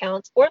media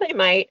accounts, or they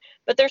might,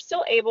 but they're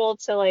still able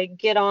to like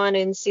get on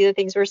and see the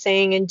things we're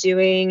saying and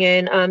doing.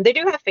 And they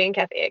do have fan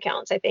cafe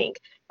accounts, I think.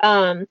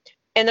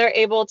 And they're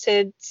able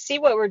to see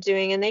what we're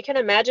doing and they can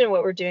imagine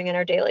what we're doing in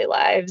our daily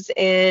lives.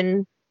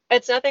 And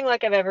it's nothing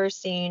like I've ever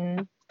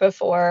seen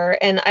before.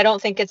 And I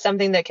don't think it's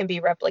something that can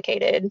be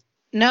replicated.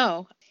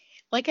 No,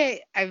 like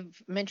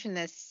I've mentioned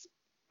this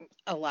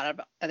a lot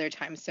of other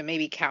times, so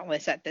maybe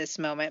countless at this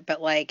moment,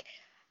 but like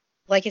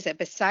I said,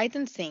 besides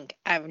NSYNC,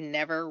 I've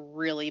never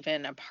really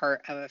been a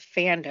part of a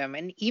fandom.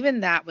 And even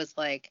that was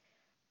like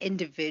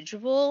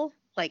individual.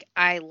 Like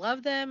I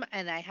love them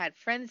and I had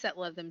friends that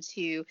love them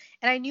too.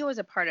 And I knew I was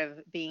a part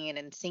of being an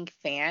NSYNC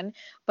fan,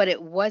 but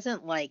it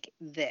wasn't like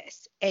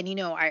this. And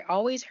I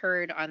always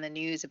heard on the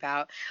news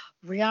about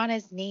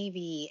Rihanna's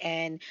Navy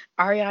and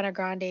Ariana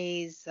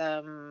Grande's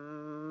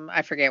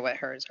I forget what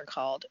hers are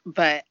called,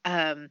 but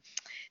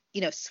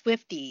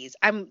Swifties.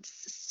 I'm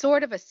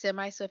sort of a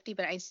semi Swiftie,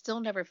 but I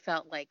still never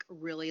felt like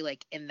really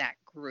like in that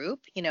group,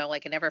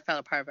 like I never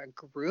felt a part of a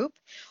group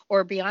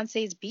or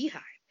Beyonce's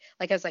Beehive.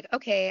 Like I was like,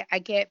 okay, I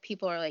get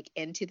people are like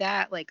into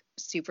that, like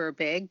super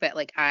big, but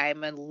like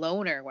I'm a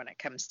loner when it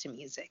comes to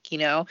music.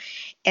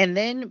 And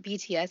then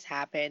BTS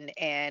happened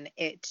and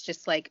it's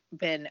just like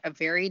been a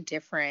very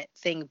different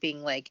thing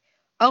being like,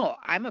 oh,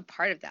 I'm a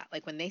part of that.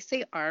 Like when they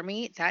say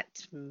army,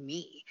 that's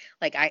me.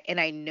 Like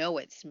I know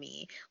it's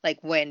me, like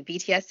when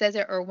BTS says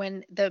it or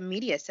when the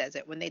media says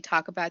it, when they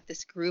talk about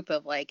this group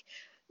of like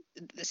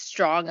the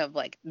strong of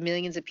like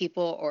millions of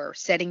people or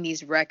setting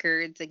these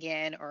records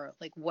again or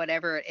like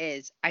whatever it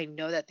is, I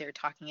know that they're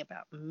talking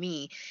about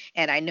me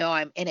and I know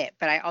I'm in it,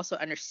 but I also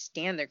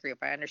understand the group.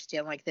 I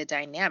understand like the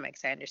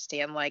dynamics. I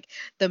understand like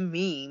the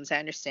memes. I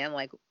understand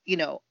like,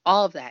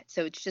 all of that.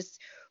 So it's just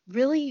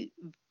really,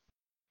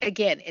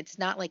 again, it's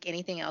not like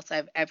anything else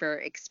I've ever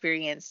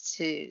experienced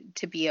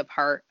to be a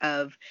part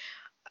of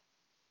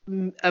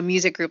a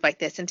music group like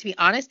this. And to be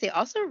honest, they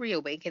also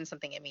reawakened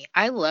something in me.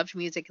 I loved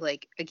music,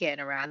 like, again,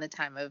 around the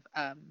time of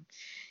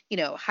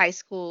high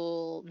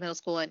school, middle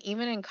school, and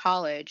even in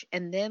college.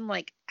 And then,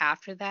 like,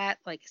 after that,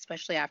 like,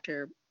 especially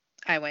after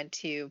I went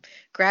to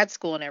grad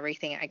school and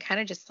everything, I kind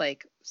of just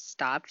like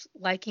stopped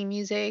liking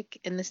music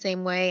in the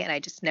same way, and I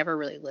just never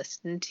really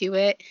listened to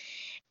it.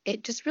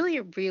 It just really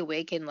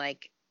reawakened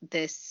like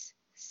this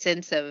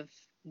sense of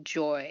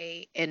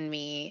joy in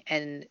me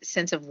and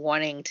sense of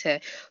wanting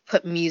to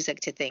put music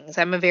to things.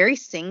 I'm a very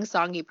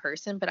sing-songy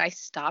person, but I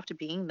stopped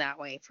being that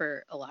way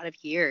for a lot of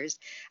years.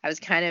 I was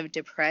kind of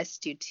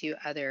depressed due to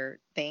other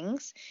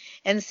things.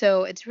 And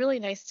so it's really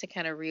nice to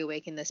kind of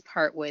reawaken this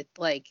part with,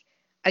 like,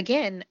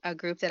 again, a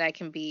group that I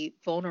can be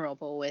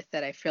vulnerable with,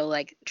 that I feel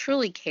like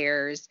truly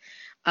cares,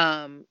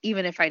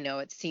 even if I know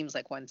it seems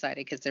like one-sided,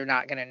 because they're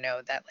not going to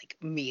know that, like,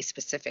 me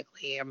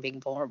specifically, I'm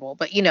being vulnerable.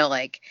 But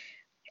like,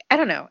 I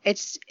don't know,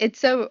 it's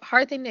a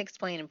hard thing to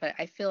explain, but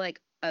I feel like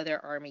other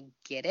army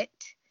get it,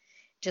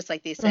 just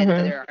like they said Mm-hmm.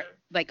 other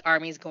like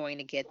armies going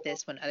to get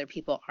this when other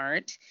people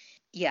aren't.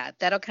 Yeah,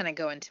 that'll kind of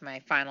go into my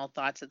final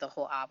thoughts of the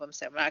whole album,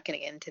 so I'm not going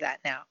to get into that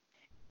now.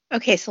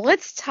 Okay, so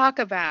let's talk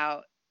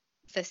about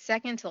the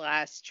second to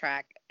last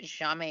track,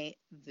 Jamais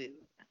Vu.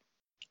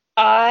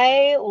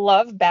 I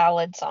love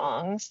ballad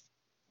songs.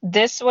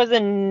 This was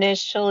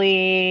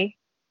initially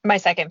my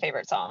second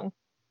favorite song,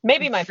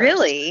 maybe my first.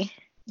 Really?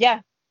 Yeah,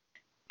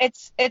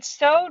 it's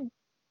so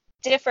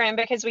different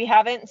because we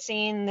haven't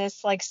seen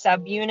this like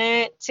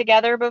subunit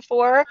together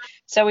before.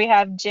 So we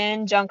have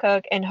Jin,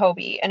 Jungkook, and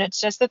Hobie, and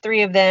it's just the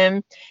three of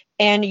them.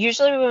 And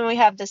usually when we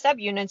have the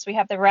subunits, we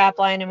have the rap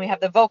line and we have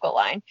the vocal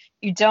line.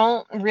 You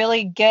don't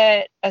really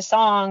get a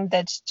song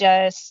that's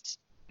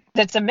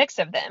a mix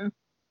of them.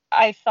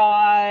 I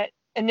thought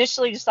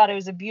initially just thought it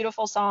was a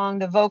beautiful song.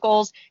 The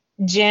vocals,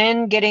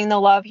 Jin getting the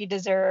love he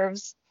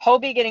deserves,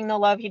 Hobie getting the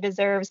love he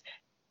deserves.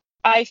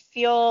 I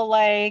feel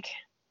like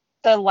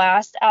the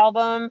last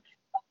album,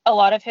 a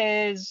lot of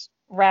his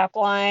rap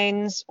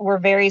lines were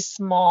very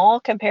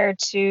small compared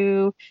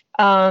to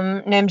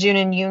Namjoon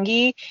and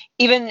Yoongi.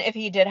 Even if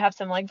he did have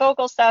some like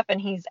vocal stuff and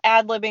he's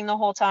ad-libbing the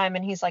whole time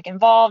and he's like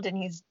involved and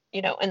he's,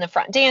 in the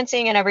front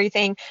dancing and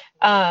everything.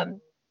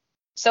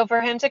 So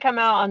for him to come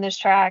out on this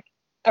track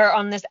or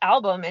on this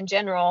album in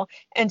general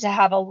and to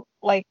have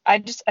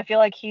I feel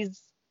like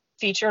he's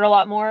featured a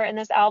lot more in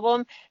this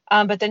album.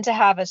 But then to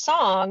have a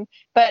song,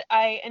 but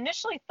I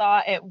initially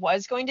thought it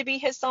was going to be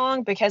his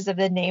song because of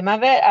the name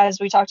of it. As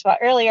we talked about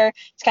earlier,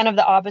 it's kind of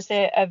the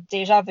opposite of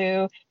Deja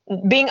Vu,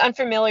 being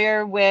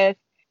unfamiliar with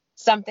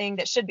something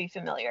that should be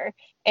familiar.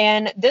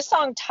 And this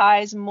song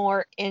ties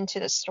more into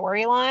the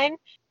storyline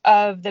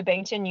of the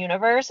Bangtan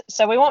universe.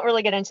 So we won't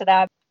really get into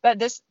that. But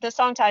this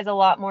song ties a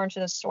lot more into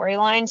the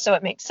storyline, so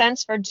it makes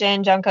sense for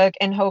Jin, Jungkook,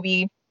 and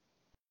Hobie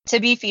to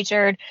be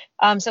featured.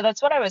 So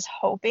that's what I was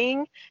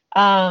hoping,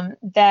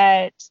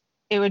 that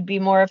it would be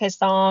more of his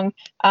song,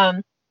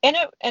 and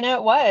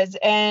it was.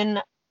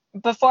 And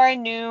before I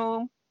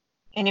knew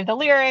any of the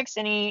lyrics,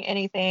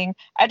 anything,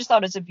 I just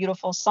thought it was a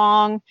beautiful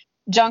song.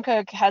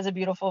 Jungkook has a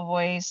beautiful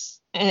voice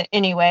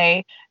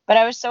anyway, but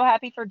I was so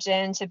happy for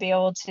Jin to be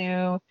able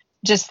to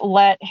just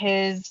let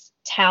his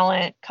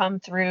talent come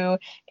through,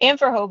 and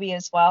for Hobie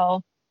as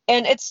well.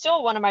 And it's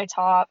still one of my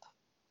top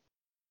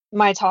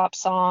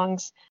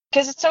songs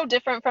because it's so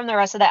different from the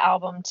rest of the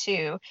album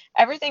too.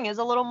 Everything is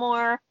a little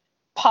more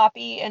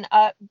poppy and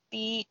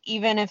upbeat,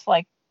 even if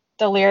like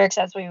the lyrics,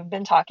 as we've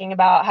been talking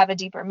about, have a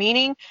deeper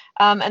meaning.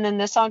 And then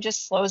this song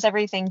just slows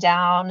everything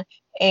down,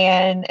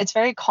 and it's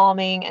very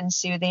calming and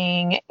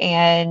soothing.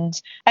 And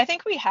I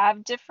think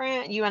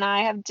you and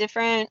I have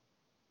different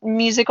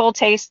musical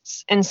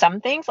tastes in some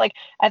things. Like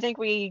I think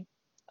we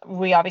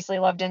obviously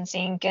loved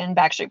NSYNC and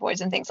Backstreet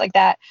Boys and things like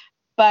that.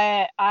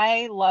 But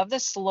I love the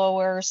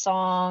slower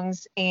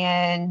songs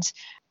and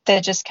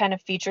that just kind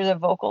of feature the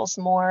vocals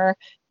more.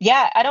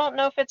 Yeah, I don't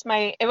know if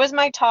it was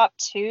my top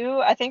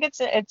two. I think it's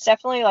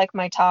definitely like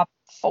my top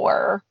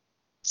four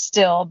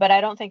still, but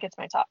I don't think it's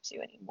my top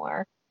two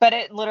anymore. But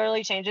it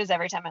literally changes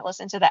every time I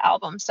listen to the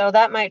album. So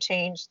that might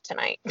change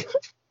tonight.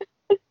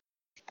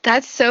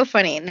 That's so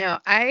funny. No,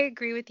 I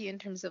agree with you in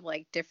terms of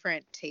like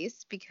different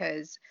tastes,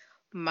 because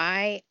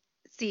my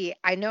see,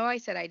 I know I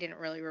said I didn't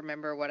really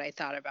remember what I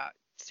thought about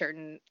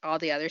all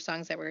the other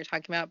songs that we were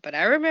talking about, but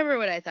I remember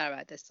what I thought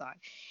about this song.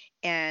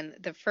 And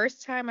the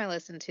first time I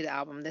listened to the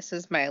album, this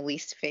is my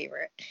least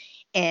favorite.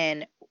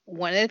 And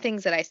one of the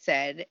things that I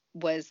said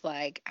was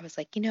like, I was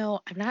like,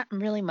 I'm not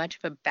really much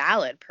of a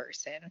ballad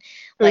person.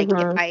 Like, if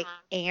Mm-hmm. I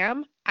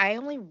am, I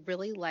only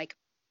really like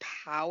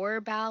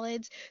power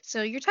ballads.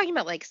 So you're talking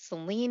about like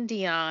Celine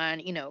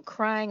Dion,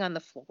 crying on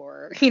the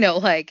floor,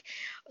 like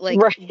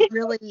Right.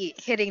 really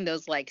hitting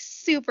those like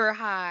super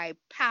high,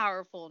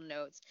 powerful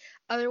notes.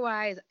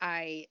 Otherwise,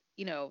 I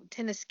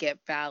tend to skip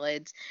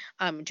ballads,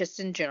 just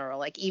in general.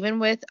 Like, even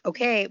with,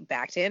 okay,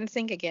 back to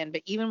NSYNC again,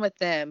 but even with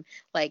them,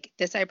 like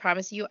this, I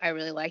Promise You, I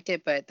really liked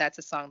it, but that's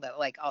a song that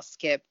like I'll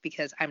skip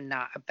because I'm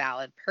not a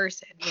ballad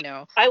person,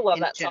 I love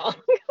in that general.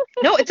 song.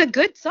 No, it's a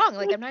good song.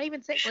 Like, I'm not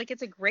even saying, like,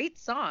 it's a great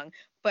song,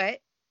 but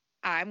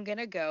I'm going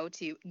to go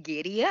to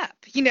Giddy Up,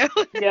 you know?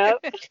 Yep.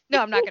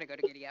 No, I'm not going to go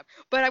to Giddy Up,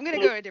 but I'm going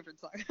to go to a different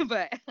song.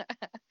 But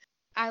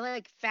I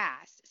like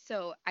Fast.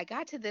 So I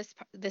got to this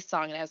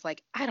song and I was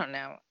like, I don't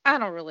know. I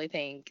don't really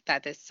think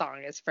that this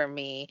song is for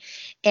me.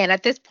 And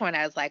at this point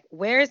I was like,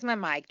 where's my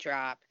mic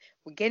drop?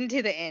 We're getting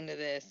to the end of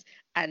this.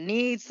 I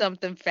need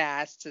something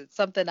fast,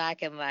 something I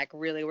can like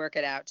really work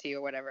it out to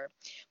or whatever.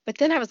 But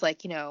then I was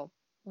like,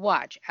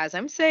 watch as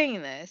I'm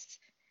saying this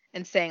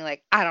and saying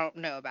like, I don't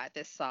know about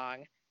this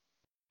song.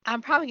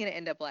 I'm probably going to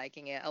end up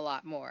liking it a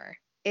lot more.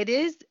 It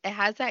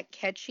has that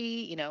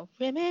catchy,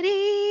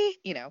 remedy,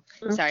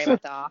 sorry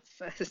about the off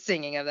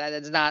singing of that.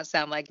 It does not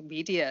sound like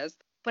BTS,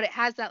 but it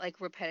has that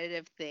like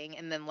repetitive thing.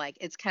 And then like,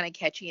 it's kind of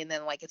catchy. And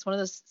then like, it's one of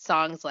those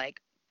songs,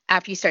 like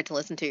after you start to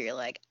listen to it, you're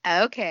like,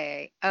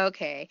 okay,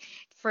 okay.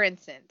 For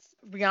instance,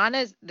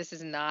 this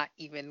is not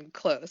even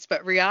close,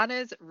 but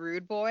Rihanna's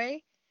Rude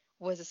Boy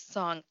was a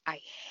song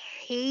I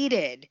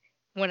hated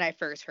when I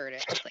first heard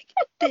it. I was like,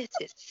 this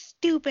is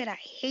stupid. I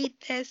hate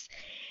this.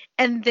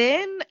 And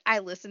then I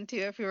listened to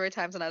it a few more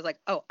times and I was like,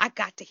 oh, I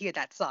got to hear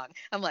that song.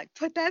 I'm like,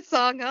 put that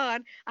song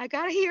on. I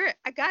got to hear it.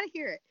 I got to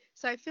hear it.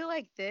 So I feel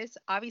like this,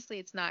 obviously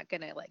it's not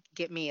going to like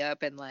get me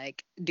up and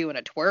like doing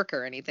a twerk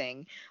or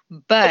anything,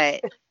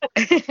 but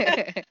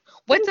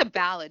what's a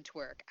ballad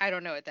twerk? I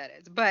don't know what that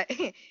is, but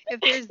if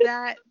there's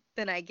that,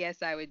 then I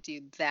guess I would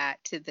do that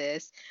to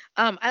this.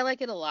 I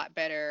like it a lot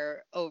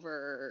better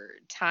over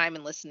time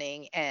and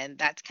listening, and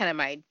that's kind of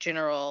my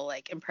general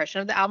like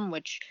impression of the album,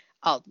 which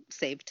I'll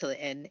save till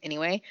the end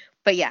anyway.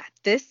 But yeah,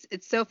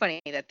 it's so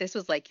funny that this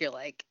was like your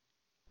like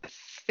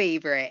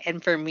favorite,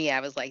 and for me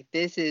I was like,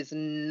 this is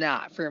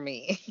not for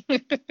me.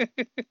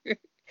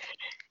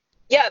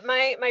 Yeah,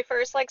 my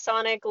first like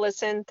Sonic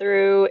listen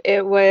through,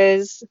 it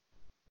was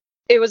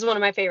one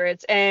of my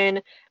favorites.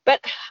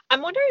 But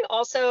I'm wondering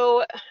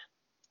also,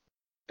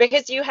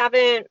 because you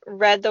haven't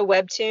read the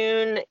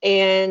webtoon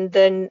and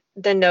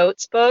the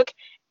notes book,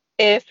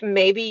 if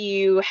maybe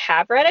you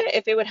have read it,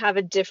 if it would have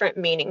a different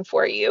meaning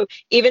for you,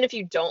 even if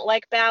you don't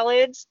like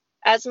ballads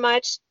as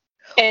much.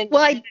 And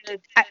Well,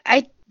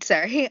 I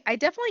sorry, I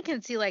definitely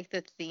can see like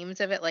the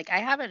themes of it. Like I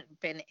haven't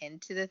been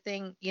into the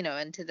thing,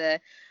 into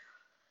the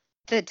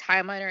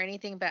timeline or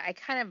anything, but I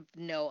kind of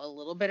know a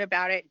little bit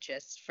about it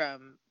just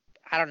from,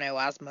 I don't know,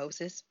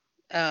 osmosis.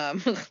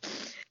 Um,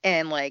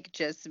 and like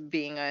just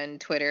being on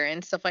Twitter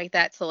and stuff like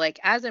that. So like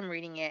as I'm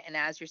reading it and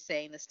as you're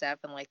saying the stuff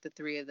and like the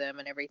three of them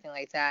and everything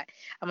like that,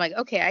 I'm like,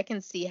 okay, I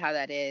can see how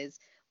that is.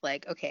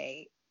 Like,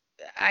 okay,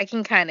 I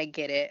can kind of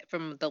get it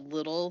from the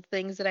little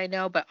things that I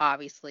know, but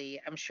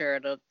obviously I'm sure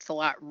it's a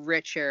lot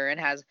richer and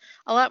has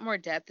a lot more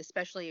depth,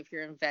 especially if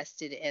you're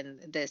invested in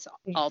this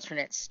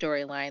alternate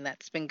storyline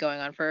that's been going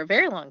on for a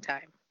very long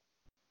time.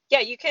 yeah,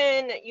 you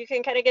can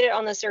kind of get it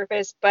on the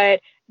surface, but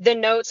the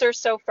notes are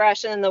so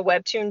fresh, and the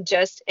webtoon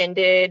just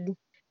ended.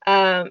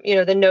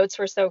 The notes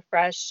were so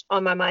fresh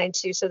on my mind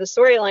too, so the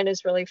storyline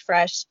is really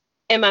fresh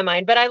in my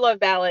mind. But I love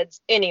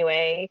ballads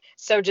anyway,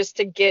 so just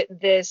to get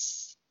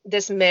this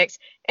mix,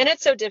 and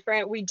it's so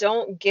different. We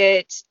don't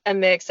get a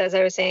mix, as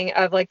I was saying,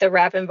 of like the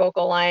rap and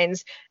vocal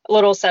lines,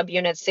 little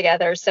subunits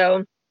together.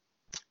 So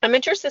I'm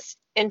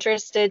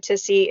interested to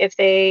see if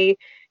they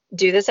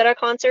do this at a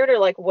concert, or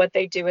like what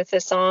they do with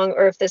this song,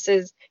 or if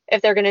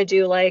they're gonna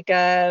do like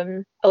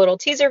a little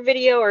teaser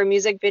video or a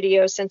music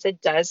video, since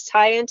it does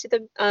tie into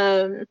the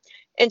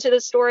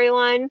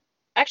storyline.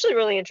 Actually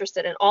really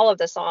interested in all of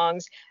the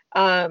songs,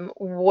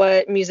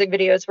 what music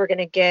videos we're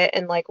gonna get,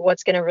 and like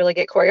what's gonna really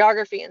get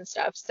choreography and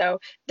stuff. So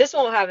this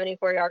won't have any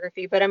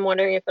choreography, but I'm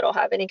wondering if it'll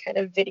have any kind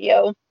of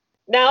video.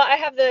 Now I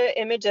have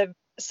the image of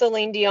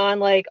Celine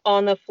Dion like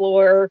on the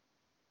floor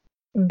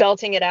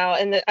belting it out,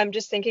 and I'm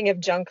just thinking of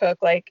Jungkook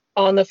like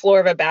on the floor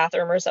of a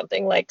bathroom or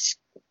something, like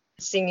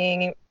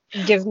singing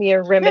 "Give Me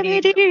a Remedy."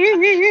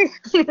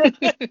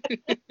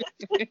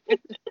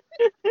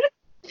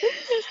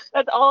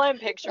 That's all I'm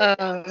picturing.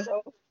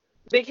 So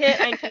big hit.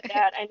 I need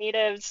that. I need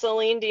a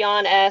Celine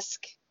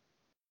Dion-esque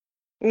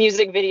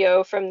music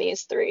video from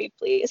these three,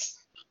 please.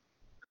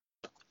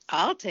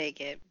 I'll take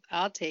it.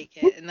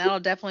 And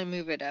that'll definitely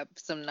move it up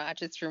some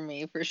notches for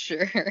me for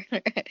sure.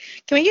 Can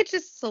we get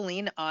just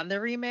Celine on the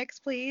remix,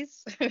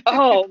 please?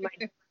 Oh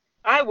my,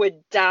 I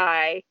would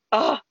die.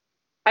 Oh,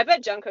 I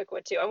bet Jungkook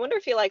would too. I wonder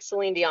if he likes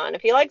Celine Dion.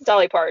 If he likes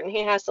Dolly Parton,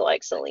 he has to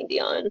like Celine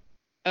Dion.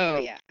 Oh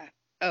yeah.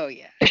 Oh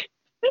yeah.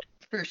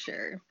 For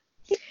sure.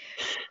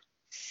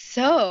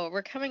 So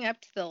we're coming up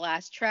to the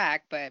last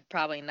track, but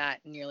probably not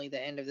nearly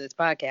the end of this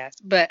podcast.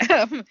 But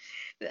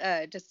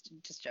just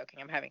joking.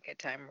 I'm having a good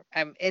time.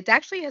 It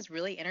actually has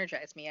really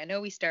energized me. I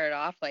know we started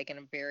off like in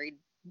a very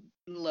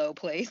low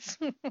place,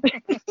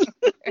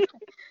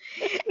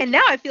 and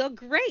now I feel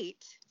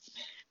great.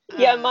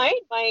 Yeah, mine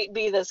might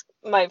be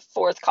my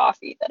fourth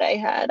coffee that I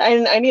had.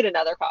 I need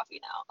another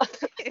coffee now.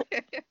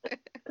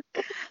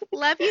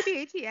 Love you,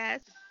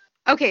 BTS.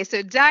 Okay,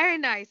 so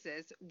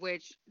Dionysus,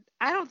 which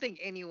I don't think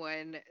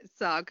anyone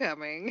saw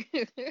coming.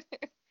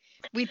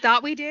 We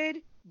thought we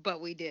did,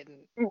 but we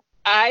didn't.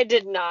 I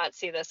did not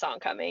see this song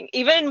coming.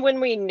 Even when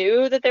we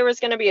knew that there was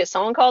going to be a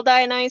song called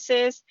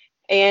Dionysus,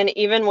 And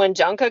even when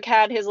Jungkook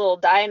had his little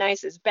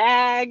Dionysus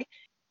bag,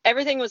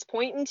 everything was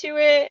pointing to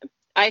it.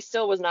 I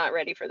still was not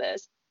ready for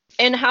this.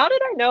 And how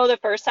did I know the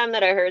first time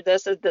that I heard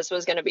this that this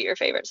was going to be your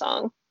favorite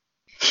song?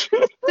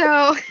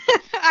 So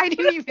I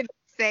didn't even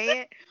say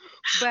it,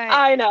 but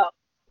I know.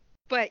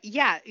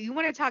 yeah, you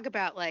want to talk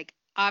about like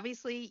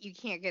obviously you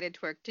can't get a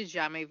twerk to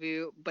Jamais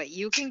Vu, but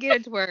you can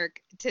get a twerk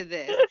to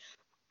this.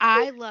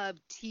 I love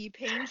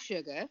T-Pain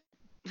Sugar.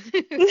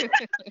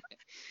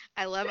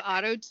 I love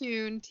auto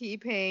tune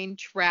T-Pain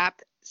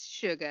trap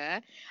Sugar.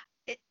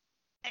 It,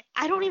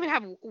 I don't even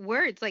have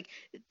words like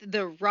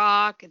the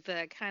rock,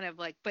 the kind of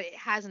like, but it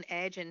has an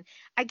edge, and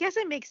I guess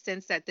it makes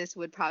sense that this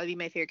would probably be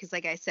my favorite because,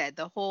 like I said,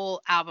 the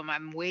whole album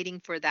I'm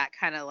waiting for that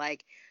kind of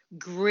like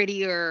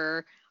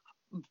grittier,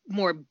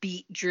 more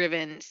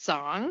beat-driven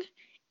song,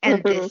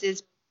 and Hmm. this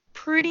is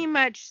pretty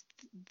much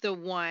the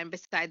one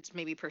besides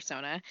maybe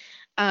Persona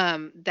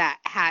that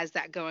has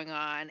that going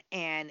on,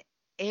 and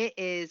it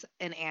is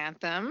an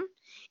anthem.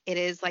 It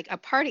is like a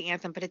party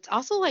anthem, but it's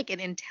also like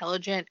an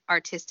intelligent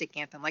artistic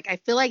anthem. Like I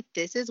feel like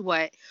this is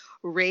what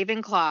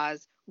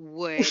Ravenclaws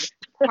would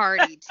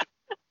party to.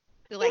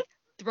 They're like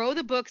throw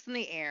the books in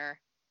the air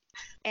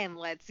and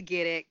let's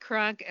get it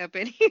crunk up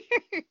in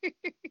here.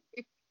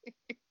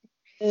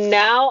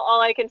 Now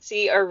all I can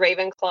see are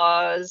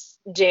Ravenclaws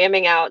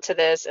jamming out to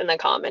this in the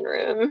common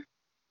room.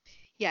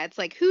 Yeah, it's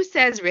like who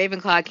says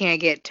Ravenclaw can't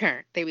get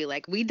turned? They be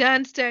like, "We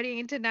done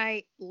studying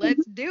tonight.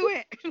 Let's do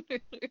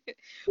it."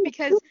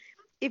 Because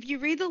if you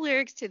read the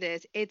lyrics to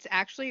this, it's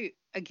actually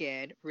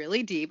again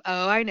really deep.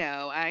 Oh, I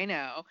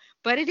know.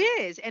 But it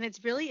is, and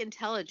it's really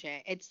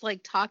intelligent. It's like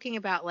talking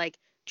about like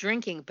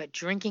drinking, but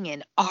drinking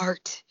in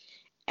art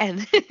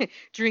and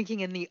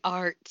drinking in the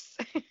arts.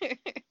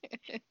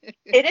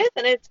 It is,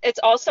 and it's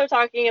also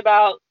talking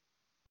about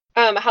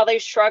how they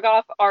shrug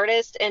off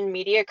artist and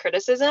media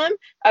criticism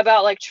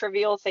about like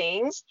trivial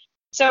things.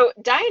 So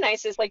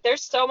Dionysus, like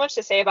there's so much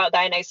to say about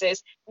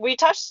Dionysus. We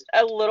touched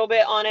a little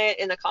bit on it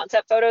in the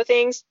concept photo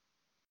things,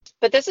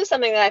 but this is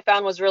something that I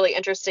found was really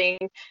interesting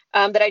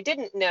that I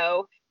didn't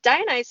know.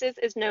 Dionysus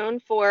is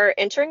known for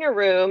entering a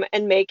room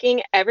and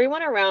making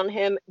everyone around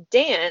him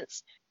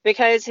dance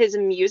because his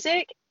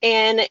music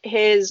and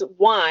his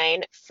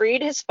wine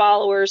freed his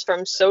followers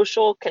from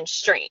social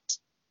constraint.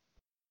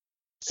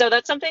 So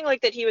that's something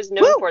like that he was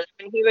known Woo! for.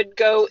 When he would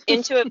go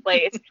into a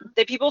place,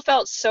 that people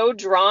felt so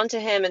drawn to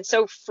him and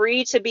so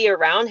free to be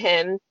around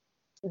him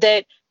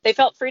that they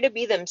felt free to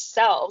be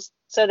themselves.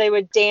 So they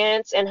would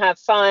dance and have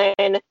fun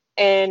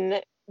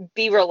and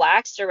be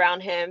relaxed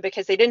around him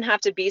because they didn't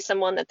have to be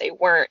someone that they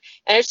weren't.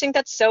 And I just think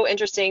that's so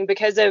interesting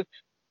because of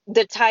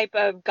the type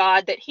of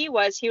god that he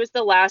was. He was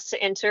the last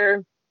to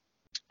enter.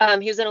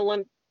 He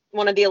was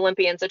one of the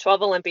Olympians, the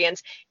 12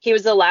 Olympians. He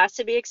was the last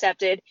to be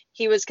accepted.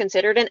 He was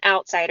considered an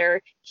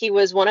outsider. He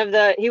was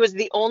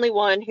the only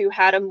one who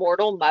had a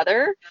mortal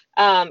mother.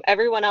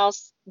 Everyone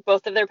else,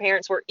 both of their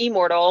parents were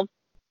immortal.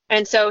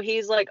 And so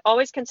he's like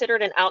always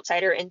considered an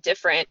outsider and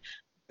different.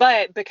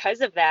 But because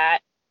of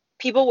that,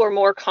 people were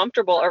more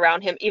comfortable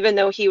around him, even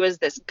though he was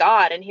this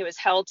god and he was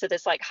held to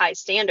this like high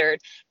standard.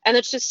 And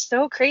it's just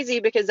so crazy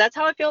because that's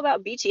how I feel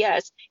about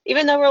BTS.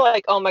 Even though we're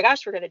like, oh my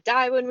gosh, we're going to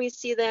die when we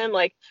see them.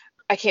 Like,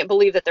 I can't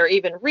believe that they're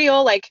even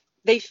real. Like,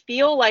 they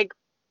feel like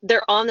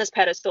they're on this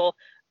pedestal.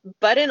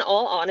 But in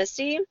all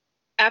honesty,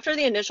 after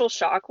the initial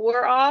shock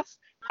wore off,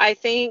 I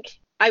think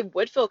I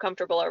would feel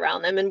comfortable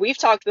around them. And we've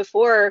talked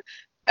before,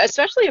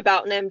 especially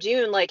about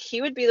Namjoon, like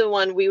he would be the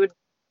one we would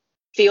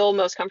feel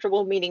most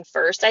comfortable meeting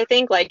first. I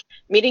think like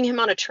meeting him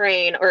on a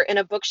train or in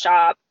a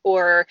bookshop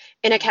or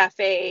in a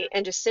cafe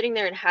and just sitting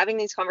there and having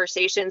these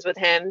conversations with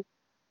him,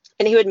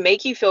 and he would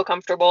make you feel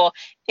comfortable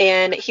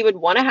and he would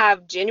want to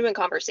have genuine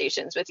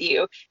conversations with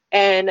you.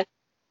 And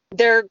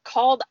they're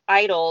called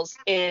idols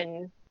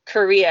in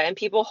Korea and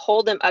people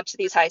hold them up to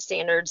these high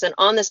standards and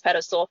on this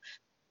pedestal,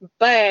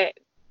 but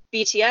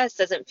BTS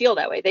doesn't feel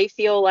that way. They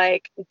feel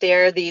like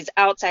they're these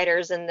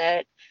outsiders and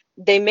that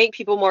they make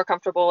people more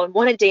comfortable and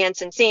want to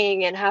dance and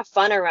sing and have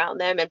fun around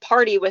them and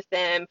party with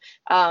them,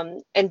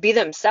 and be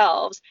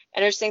themselves.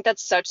 And I just think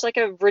that's such like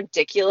a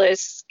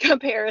ridiculous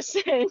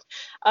comparison,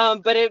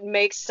 but it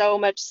makes so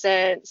much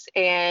sense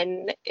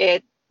and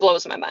it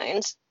blows my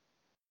mind.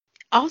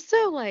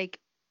 Also, like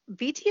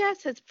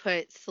BTS has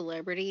put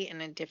celebrity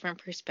in a different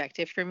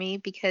perspective for me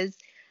because,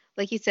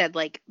 like you said,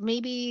 like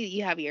maybe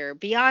you have your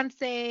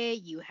Beyonce,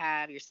 you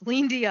have your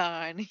Celine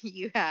Dion,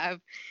 you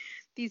have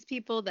these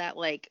people that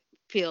like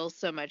feel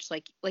so much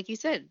like you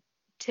said,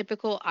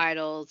 typical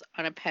idols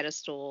on a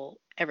pedestal,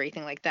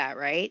 everything like that,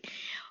 right?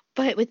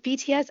 But with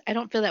BTS, I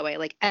don't feel that way.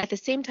 Like at the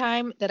same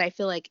time that I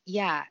feel like,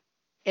 yeah,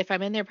 if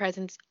I'm in their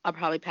presence, I'll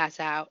probably pass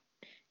out,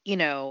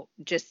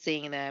 just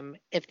seeing them,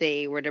 if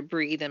they were to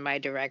breathe in my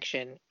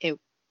direction, it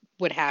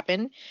would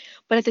happen.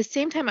 But at the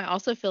same time, I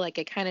also feel like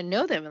I kind of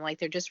know them and like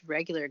they're just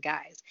regular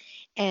guys.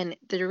 And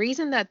the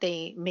reason that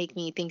they make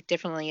me think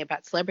differently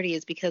about celebrity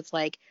is because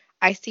like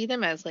I see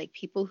them as like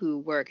people who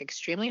work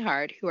extremely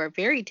hard, who are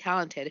very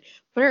talented,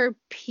 but are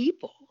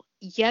people.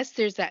 Yes,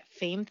 there's that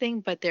fame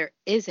thing, but there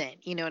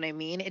isn't. You know what I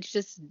mean? It's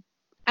just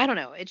I don't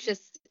know. It's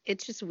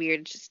just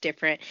weird. It's just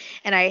different.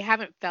 And I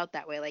haven't felt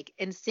that way. Like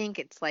in sync,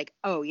 it's like,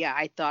 oh yeah,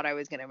 I thought I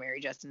was gonna marry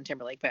Justin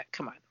Timberlake, but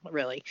come on,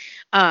 really.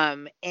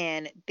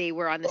 And they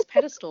were on this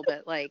pedestal,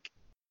 but like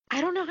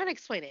I don't know how to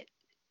explain it.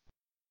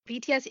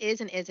 BTS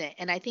is and isn't.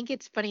 And I think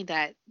it's funny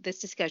that this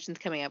discussion's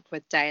coming up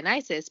with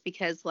Dionysus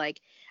because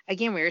like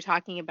again, we were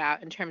talking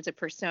about in terms of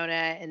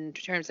persona, in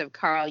terms of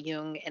Carl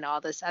Jung and all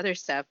this other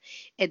stuff,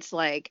 it's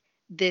like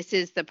this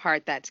is the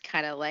part that's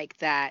kind of like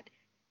that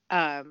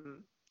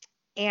um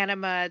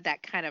anima,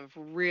 that kind of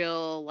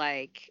real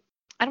like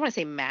I don't want to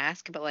say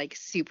mask, but like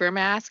super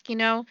mask, you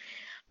know?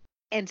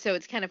 And so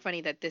it's kind of funny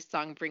that this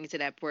song brings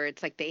it up where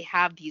it's like they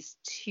have these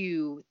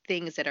two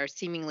things that are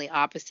seemingly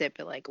opposite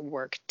but like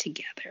work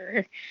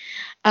together.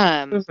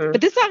 Hmm. But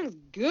this song's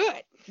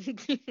good.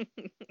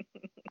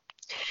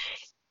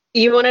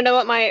 You want to know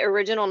what my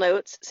original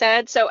notes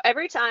said? So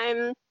every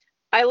time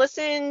I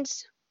listened,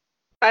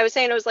 I was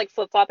saying it was like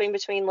flip flopping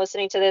between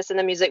listening to this and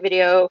the music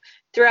video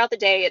throughout the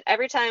day.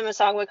 Every time a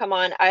song would come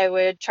on, I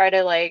would try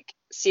to like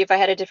see if I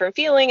had a different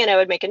feeling and I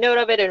would make a note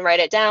of it and write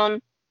it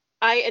down.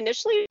 I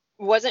initially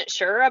wasn't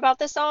sure about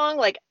the song.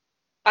 Like,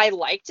 I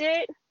liked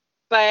it,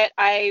 but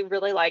I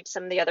really liked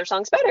some of the other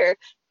songs better.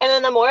 And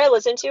then the more I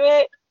listened to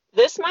it,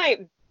 this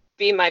might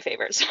be my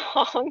favorite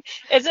song.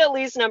 It's at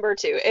least number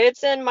two.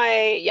 It's in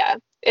my, yeah,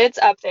 it's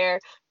up there.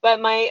 But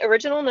my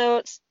original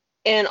notes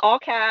in all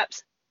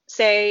caps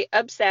say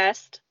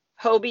obsessed.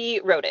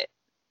 Hobie wrote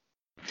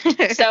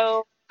it.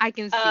 So, I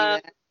can see um,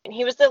 that. and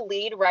he was the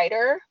lead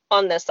writer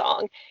on this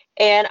song.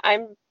 And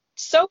I'm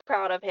so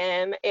proud of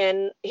him.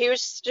 And he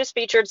was just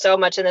featured so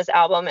much in this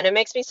album. And it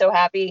makes me so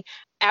happy.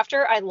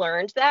 After I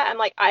learned that, I'm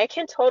like, I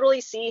can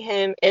totally see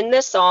him in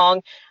this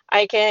song.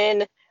 I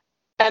can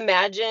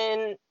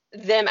imagine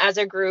them as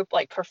a group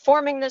like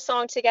performing this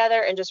song together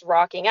and just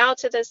rocking out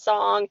to this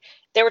song.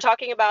 They were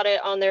talking about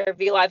it on their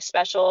V Live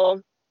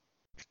special,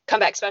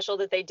 comeback special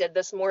that they did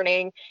this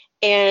morning,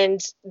 and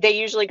they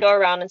usually go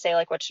around and say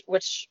like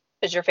which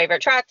is your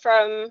favorite track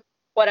from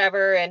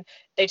whatever, and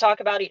they talk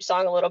about each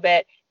song a little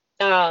bit.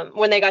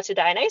 When they got to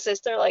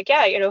Dionysus, they're like,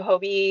 yeah,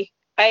 Hobie,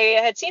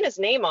 I had seen his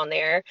name on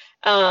there,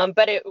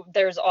 but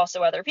there's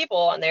also other people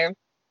on there.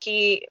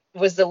 He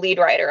was the lead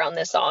writer on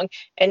this song,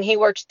 and he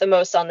worked the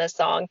most on this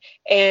song,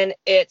 and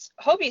it's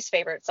Hobie's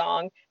favorite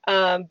song,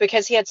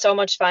 because he had so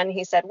much fun,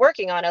 he said,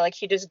 working on it. Like,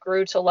 he just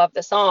grew to love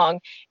the song.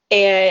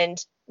 And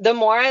the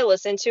more I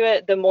listen to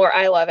it, the more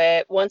I love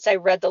it. Once I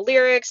read the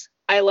lyrics,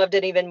 I loved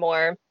it even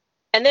more.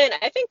 And then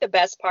I think the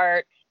best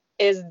part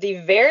is the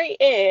very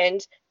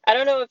end. I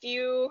don't know if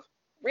you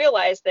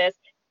realize this.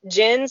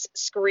 Jin's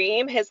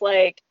scream, his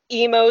like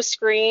emo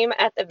scream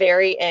at the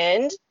very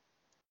end,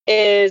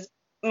 is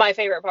my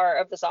favorite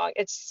part of the song.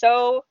 It's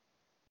so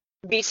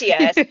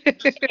BTS.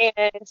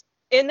 And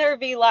in their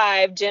V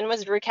Live, Jin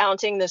was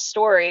recounting this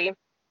story,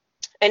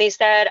 and he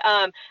said,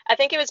 I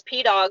think it was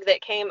P Dog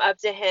that came up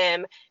to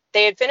him.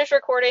 They had finished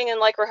recording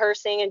and like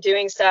rehearsing and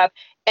doing stuff,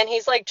 and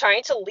he's like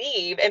trying to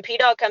leave, and P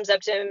Dog comes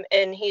up to him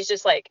and he's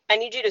just like, I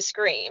need you to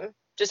scream,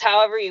 just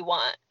however you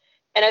want.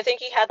 And I think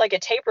he had like a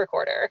tape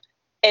recorder,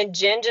 and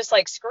Jin just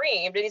like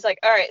screamed, and he's like,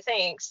 all right,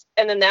 thanks.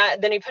 And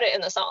then he put it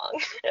in the song.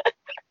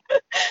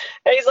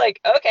 And he's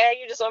like, okay,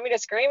 you just want me to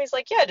scream? He's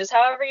like, yeah, just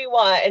however you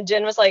want. And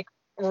Jin was like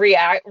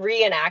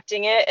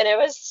reenacting it, and it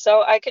was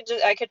so I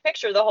could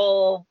picture the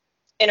whole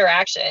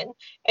interaction. And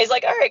he's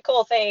like, all right,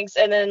 cool, thanks.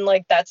 And then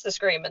like that's the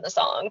scream in the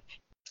song.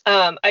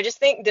 I just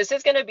think this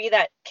is gonna be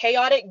that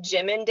chaotic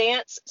Jimin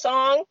dance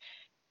song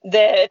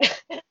that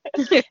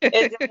is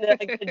in the,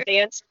 like, the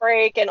dance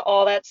break and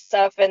all that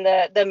stuff, and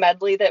the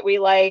medley that we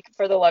like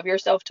for the Love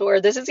Yourself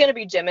tour. This is gonna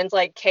be Jimin's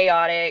like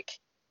chaotic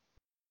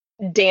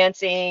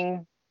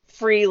dancing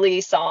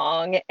freely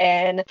song.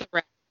 And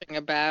Rapping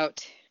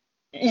about.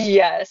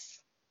 yes,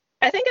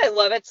 I think I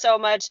love it so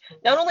much,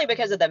 not only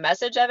because of the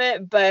message of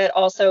it, but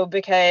also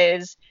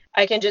because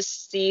I can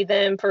just see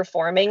them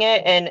performing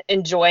it and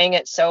enjoying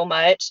it so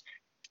much.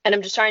 And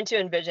I'm just trying to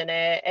envision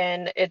it,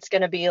 and it's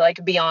going to be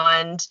like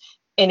beyond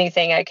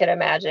anything I could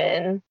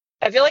imagine.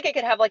 I feel like it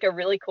could have like a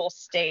really cool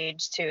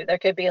stage too. There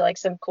could be like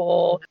some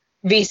cool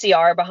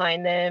VCR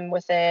behind them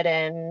with it.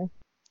 And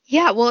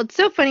Yeah, well, it's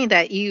so funny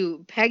that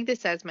you pegged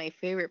this as my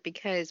favorite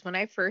because when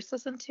I first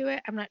listened to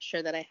it, I'm not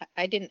sure that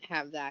I didn't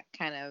have that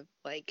kind of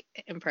like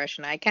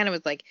impression. I kind of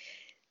was like,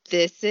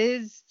 this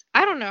is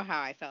I don't know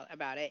how I felt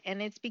about it,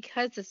 and it's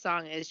because the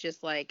song is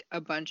just like a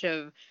bunch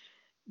of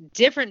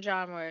different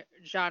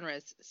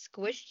genres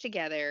squished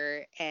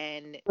together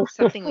and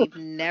something we've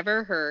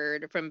never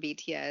heard from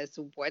BTS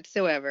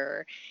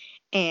whatsoever.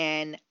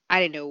 And I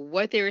didn't know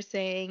what they were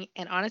saying.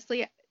 And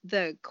honestly,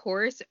 the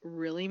chorus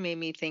really made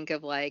me think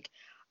of like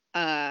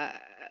uh,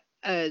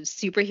 a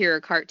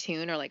superhero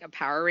cartoon or like a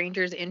Power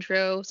Rangers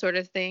intro sort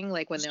of thing,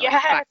 like when they're like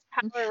yes,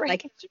 fighting. Power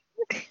Like,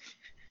 Rangers.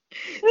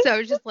 so I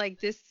was just like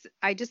this.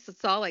 I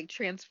just saw like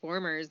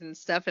Transformers and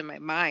stuff in my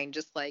mind,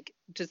 just like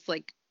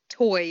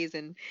toys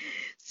and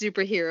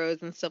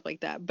superheroes and stuff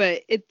like that.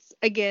 But it's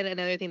again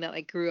another thing that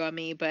like grew on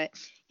me. But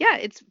yeah,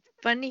 it's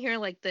fun to hear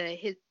like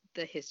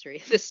the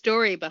history, the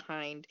story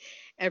behind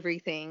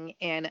everything.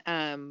 And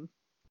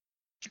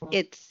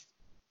it's,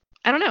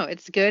 I don't know,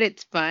 it's good,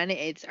 it's fun,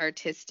 it's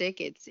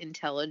artistic, it's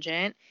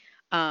intelligent.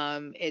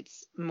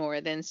 It's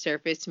more than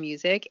surface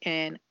music,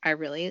 and I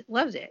really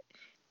loved it.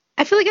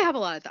 I feel like I have a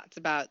lot of thoughts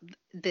about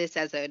this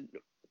as a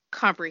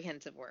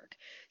comprehensive work.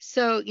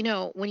 So,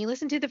 when you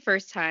listen to it the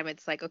first time,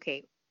 it's like,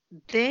 okay,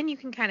 then you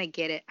can kind of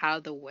get it out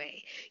of the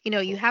way.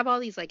 You have all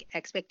these like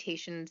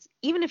expectations,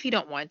 even if you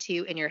don't want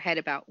to, in your head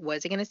about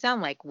what's it going to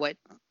sound like, what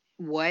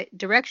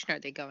direction are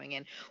they going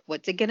in,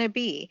 what's it going to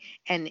be,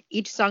 and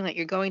each song that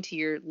you're going to,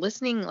 you're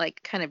listening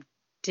like kind of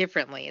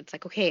differently. It's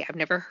like, okay, I've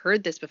never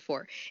heard this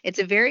before. It's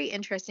a very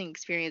interesting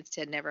experience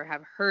to never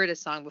have heard a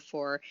song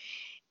before,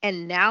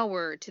 and now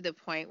we're to the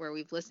point where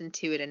we've listened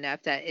to it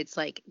enough that it's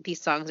like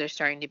these songs are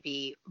starting to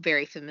be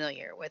very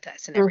familiar with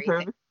us and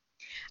everything.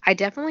 Mm-hmm. I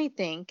definitely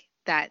think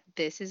that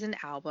this is an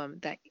album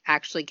that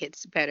actually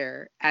gets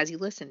better as you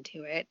listen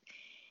to it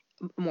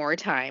more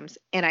times.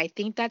 And I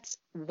think that's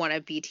one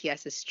of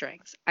BTS's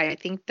strengths. I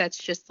think that's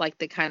just like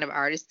the kind of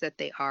artists that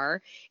they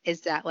are,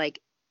 is that like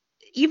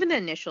even the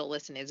initial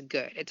listen is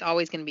good. It's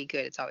always going to be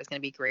good. It's always going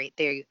to be great.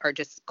 They are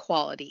just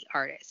quality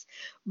artists.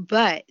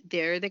 But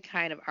they're the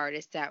kind of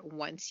artists that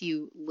once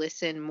you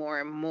listen more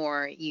and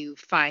more, you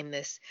find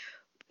this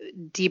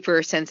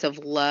deeper sense of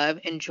love,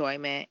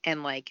 enjoyment,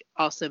 and like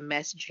also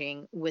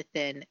messaging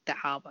within the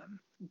album.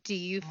 Do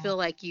you feel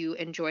like you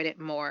enjoyed it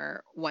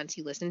more once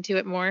you listened to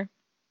it more?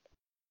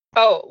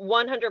 Oh,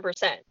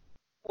 100%.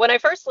 When I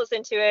first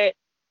listened to it,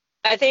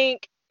 I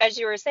think, as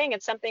you were saying,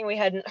 it's something we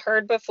hadn't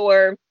heard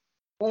before.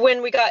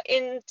 When we got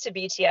into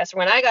BTS, or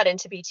when I got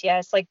into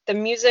BTS, like the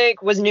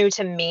music was new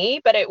to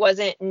me, but it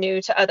wasn't new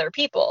to other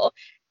people.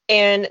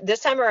 And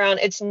this time around,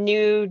 it's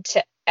new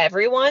to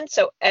everyone.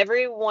 So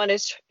everyone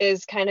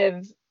is kind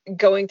of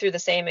going through the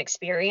same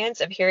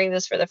experience of hearing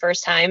this for the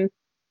first time.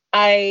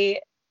 I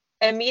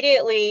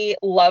immediately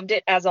loved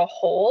it as a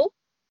whole.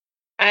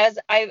 As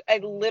I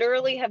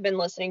literally have been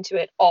listening to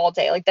it all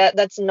day. Like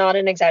that's not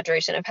an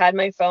exaggeration. I've had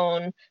my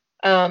phone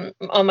on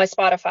my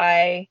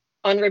Spotify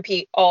on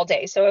repeat all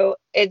day. So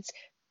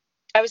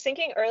I was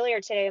thinking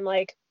earlier today,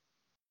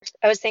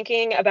 I was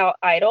thinking about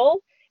Idol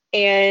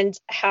and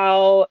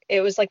how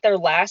it was like their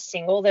last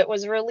single that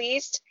was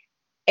released.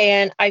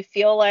 And I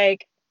feel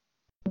like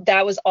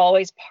that was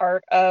always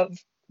part of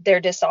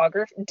their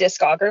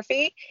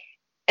discography.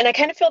 And I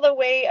kind of feel the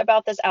way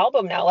about this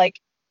album now. Like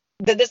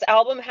this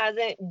album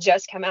hasn't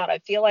just come out. I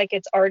feel like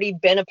it's already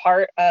been a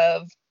part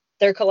of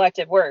their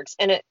collective works.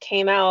 And it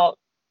came out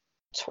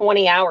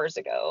 20 hours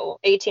ago,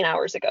 18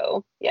 hours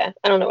ago. Yeah,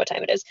 I don't know what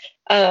time it is.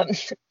 Um,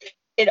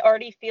 it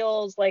already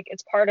feels like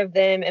it's part of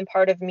them and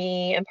part of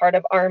me and part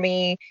of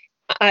Army.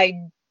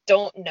 I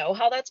don't know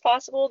how that's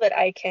possible, that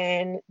I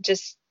can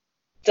just,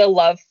 the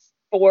love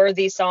for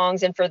these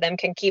songs and for them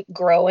can keep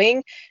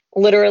growing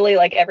literally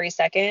like every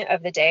second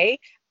of the day.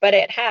 But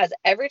it has.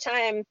 Every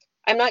time,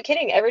 I'm not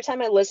kidding, every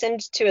time I listened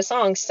to a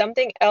song,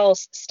 something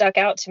else stuck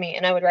out to me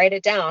and I would write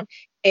it down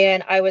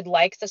and I would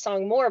like the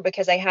song more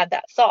because I had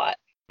that thought.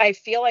 I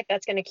feel like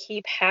that's going to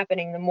keep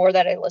happening the more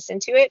that I listen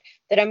to it,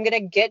 that I'm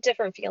going to get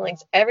different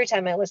feelings every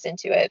time I listen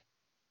to it.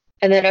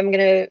 And then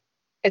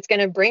it's going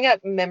to bring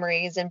up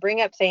memories and bring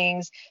up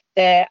things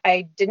that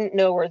I didn't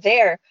know were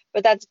there.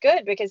 But that's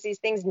good because these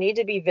things need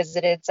to be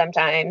visited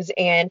sometimes.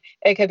 And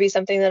it could be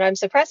something that I'm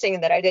suppressing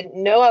that I didn't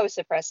know I was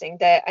suppressing,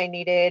 that I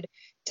needed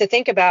to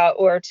think about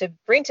or to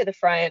bring to the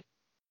front.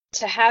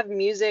 To have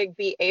music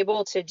be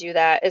able to do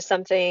that is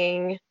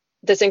something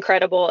that's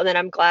incredible. And then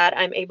I'm glad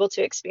I'm able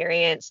to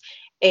experience.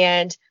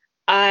 And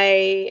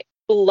I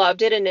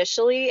loved it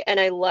initially, and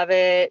I love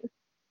it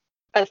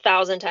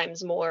 1,000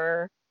 times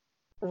more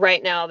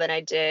right now than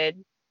I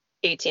did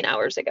 18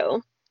 hours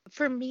ago.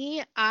 For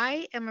me,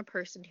 I am a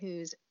person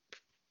who's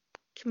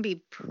can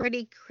be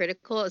pretty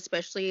critical,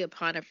 especially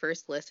upon a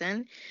first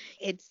listen.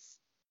 It's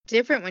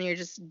different when you're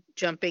just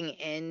jumping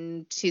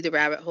into the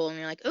rabbit hole and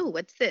you're like, oh,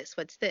 what's this?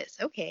 What's this?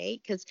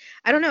 Okay. Because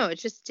I don't know,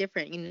 it's just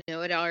different.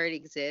 It already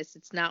exists.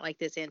 It's not like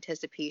this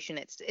anticipation.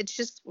 It's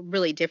just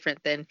really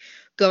different than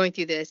going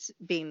through this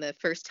being the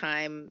first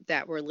time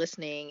that we're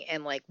listening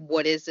and like,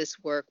 what is this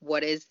work?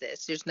 What is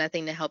this? There's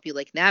nothing to help you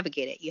like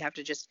navigate it. You have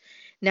to just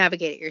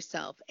navigate it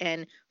yourself.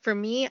 And for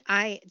me,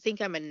 I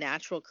think I'm a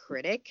natural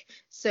critic.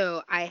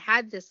 So I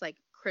had this like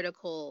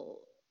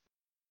critical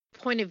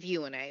point of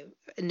view when I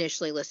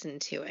initially listened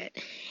to it.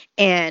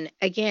 And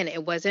again,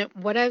 it wasn't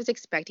what I was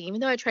expecting,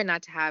 even though I try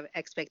not to have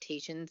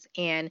expectations.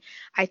 And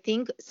I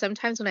think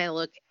sometimes when I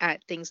look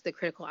at things with the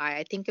critical eye,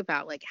 I think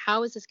about like,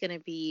 how is this going to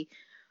be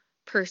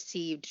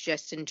perceived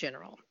just in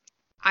general?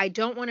 I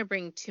don't want to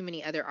bring too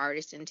many other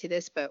artists into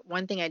this, but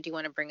one thing I do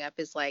want to bring up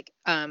is like,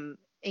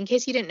 in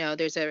case you didn't know,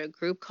 there's a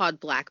group called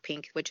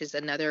Blackpink, which is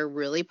another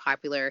really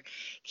popular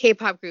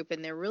K-pop group,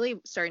 and they're really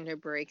starting to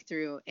break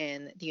through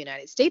in the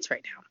United States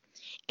right now.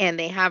 And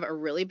they have a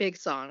really big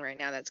song right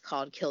now that's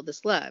called Kill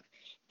This Love.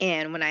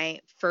 And when I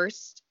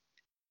first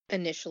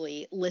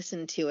initially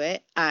listened to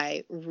it,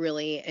 I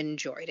really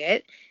enjoyed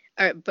it.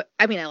 But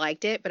I mean, I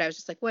liked it, but I was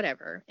just like,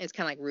 whatever. It's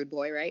kind of like Rude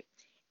Boy, right?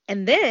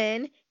 And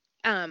then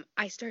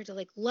I started to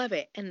like love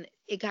it, and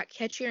it got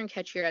catchier and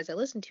catchier as I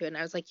listened to it. And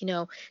I was like,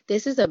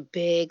 this is a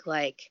big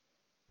like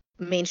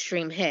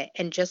mainstream hit.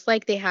 And just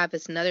like they have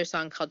this another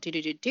song called Do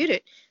Do Do Do Do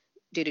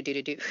Do Do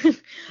Do Do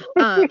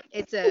Do.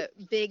 It's a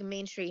big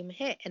mainstream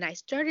hit. And I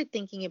started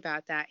thinking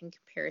about that in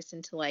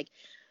comparison to like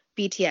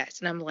BTS.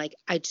 And I'm like,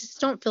 I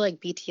just don't feel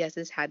like BTS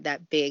has had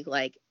that big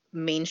like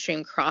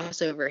mainstream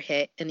crossover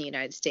hit in the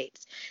United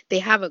States. They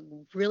have a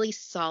really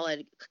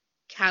solid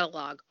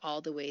catalog all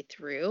the way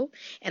through,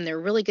 and they're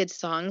really good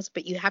songs,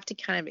 but you have to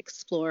kind of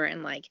explore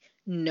and like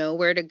know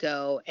where to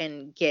go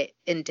and get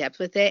in depth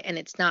with it, and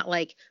it's not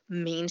like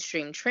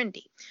mainstream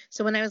trendy.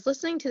 So when I was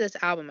listening to this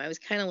album, I was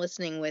kind of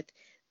listening with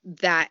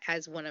that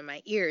as one of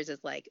my ears,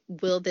 is like,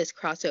 will this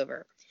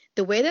crossover?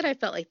 The way that I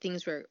felt like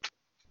things were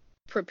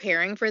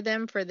preparing for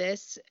them for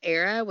this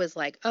era was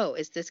like, oh,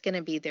 is this going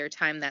to be their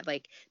time that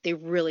like they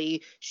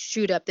really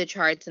shoot up the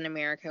charts in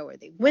America, where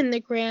they win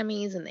the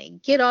Grammys and they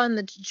get on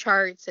the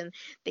charts and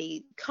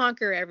they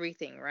conquer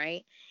everything,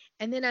 right?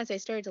 And then as I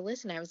started to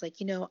listen, I was like,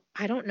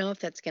 I don't know if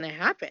that's going to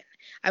happen.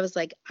 I was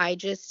like, I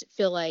just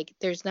feel like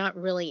there's not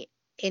really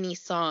any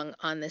song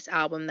on this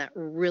album that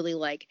really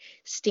like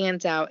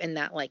stands out in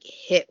that like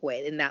hit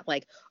way, in that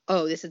like,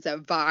 oh, this is a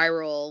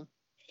viral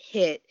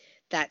hit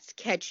that's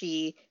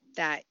catchy,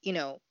 that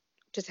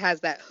just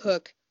has that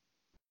hook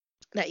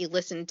that you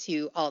listen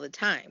to all the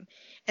time.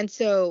 And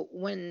so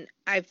when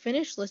I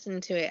finished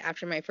listening to it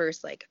after my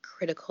first like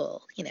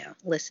critical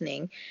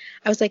listening,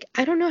 I was like,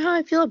 I don't know how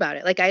I feel about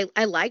it. Like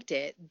I liked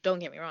it, don't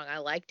get me wrong, I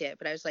liked it,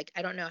 but I was like,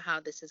 I don't know how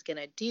this is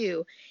gonna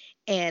do.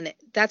 And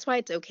that's why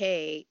it's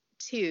okay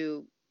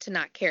to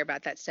not care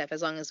about that stuff,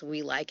 as long as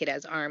we like it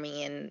as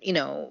Army and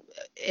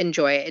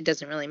enjoy it. It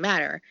doesn't really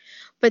matter.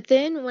 But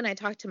then when I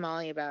talked to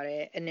Molly about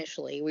it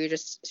initially, we were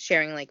just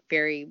sharing like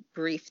very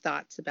brief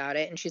thoughts about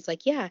it, and she's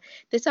like, yeah,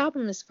 this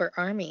album is for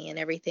Army and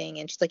everything,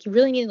 and she's like, you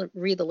really need to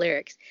read the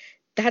lyrics.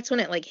 That's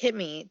when it like hit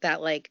me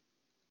that like,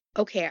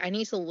 okay, I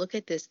need to look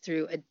at this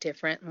through a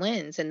different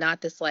lens, and not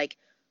this like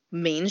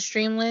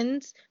mainstream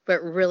lens,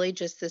 but really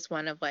just this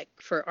one of like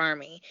for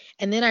Army.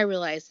 And then I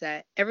realized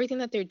that everything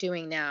that they're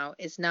doing now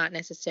is not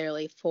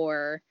necessarily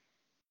for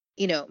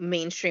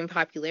mainstream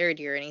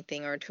popularity or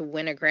anything, or to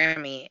win a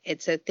Grammy.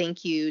 It's a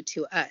thank you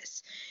to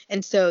us.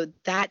 And so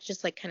that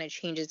just like kind of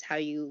changes how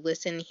you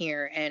listen,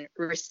 hear, and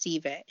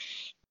receive it.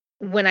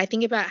 When I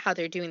think about how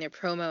they're doing their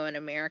promo in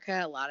America,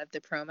 a lot of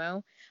the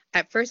promo,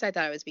 at first I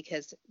thought it was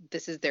because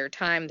this is their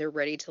time, they're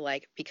ready to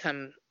like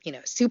become,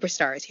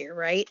 superstars here,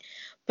 right?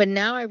 But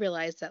now I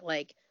realize that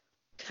like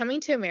coming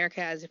to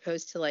America as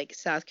opposed to like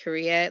South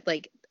Korea,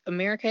 like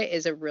America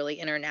is a really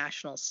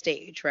international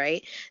stage,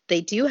 right?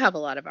 They do have a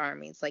lot of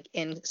armies like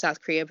in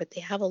South Korea, but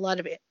they have a lot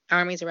of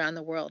armies around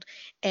the world.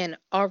 And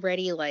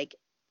already like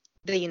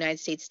the United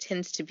States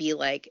tends to be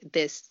like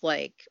this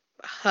like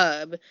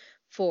hub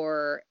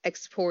for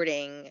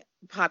exporting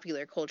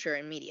popular culture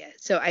and media.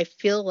 So I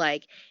feel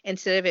like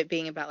instead of it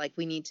being about like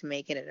we need to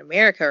make it in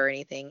America or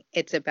anything,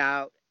 it's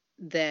about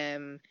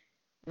them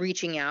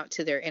reaching out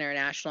to their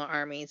international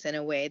armies in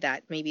a way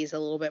that maybe is a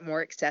little bit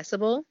more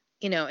accessible,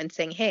 and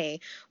saying, hey,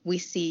 we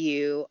see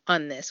you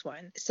on this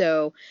one.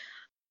 So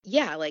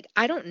yeah, like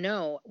I don't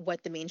know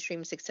what the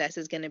mainstream success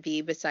is going to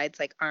be besides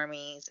like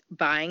armies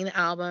buying the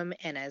album,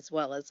 and as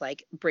well as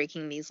like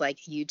breaking these like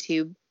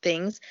YouTube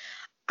things.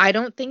 I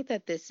don't think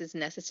that this is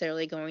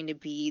necessarily going to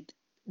be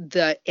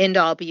the end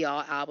all be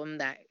all album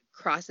that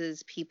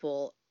crosses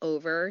people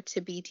over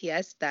to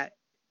BTS that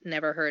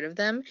never heard of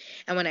them.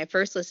 And when I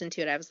first listened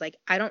to it, I was like,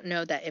 I don't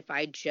know that if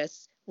I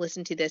just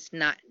listened to this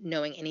not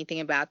knowing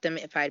anything about them,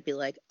 if I'd be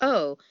like,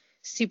 oh,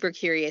 super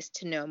curious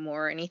to know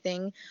more or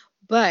anything.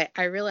 But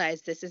I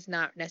realized this is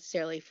not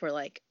necessarily for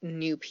like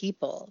new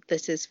people.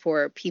 This is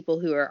for people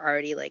who are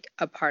already like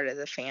a part of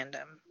the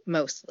fandom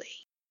mostly.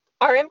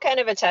 RM kind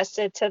of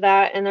attested to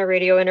that in the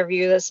radio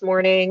interview this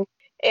morning.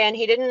 And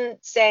he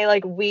didn't say,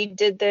 like, we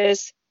did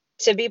this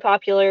to be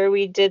popular.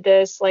 We did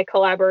this, like,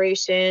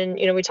 collaboration.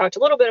 We talked a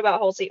little bit about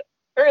Halsey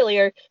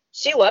earlier.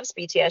 She loves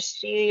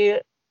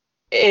BTS.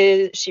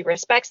 She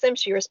respects them.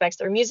 She respects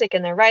their music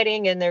and their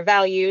writing and their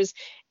values.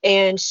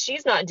 And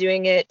she's not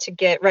doing it to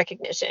get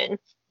recognition.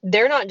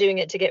 They're not doing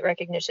it to get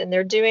recognition.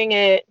 They're doing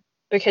it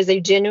because they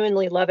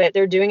genuinely love it.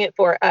 They're doing it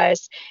for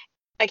us.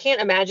 I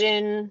can't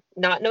imagine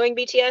not knowing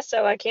BTS,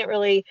 so I can't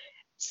really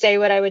say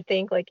what I would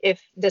think, like,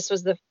 if this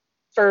was the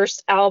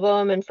first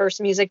album and first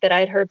music that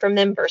I'd heard from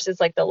them versus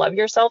like the Love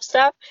Yourself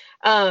stuff.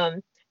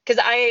 Because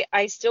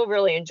I still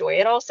really enjoy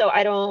it. Also,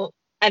 I don't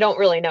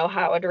really know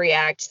how I would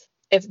react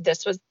if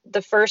this was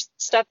the first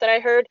stuff that I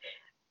heard,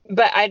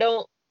 but I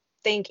don't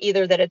think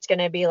either that it's going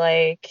to be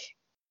like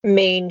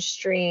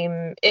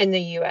mainstream in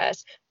the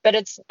US, but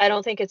I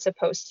don't think it's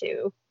supposed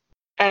to.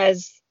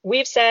 As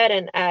we've said,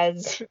 and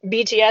as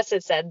BTS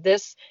has said,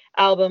 this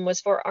album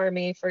was for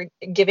Army, for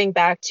giving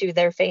back to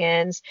their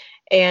fans,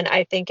 and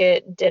I think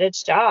it did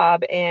its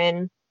job.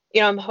 And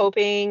I'm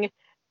hoping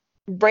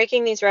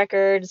breaking these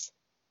records,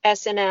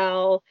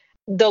 SNL,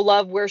 the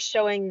love we're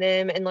showing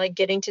them, and like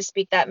getting to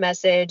speak that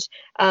message,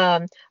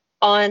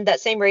 on that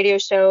same radio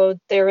show,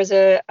 there was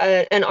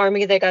an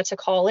army that got to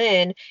call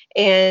in,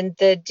 and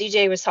the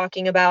DJ was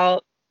talking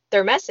about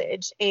their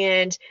message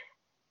and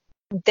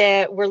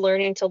that we're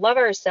learning to love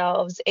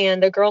ourselves.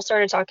 And the girl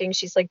started talking.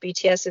 She's like,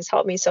 BTS has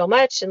helped me so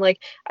much. And like,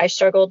 I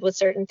struggled with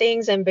certain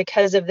things. And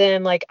because of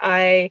them, like,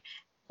 I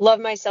love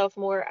myself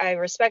more. I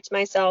respect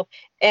myself.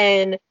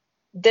 And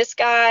this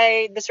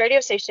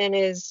radio station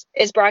is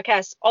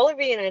broadcast all over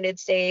the United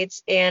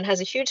States and has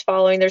a huge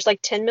following. There's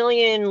like 10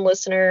 million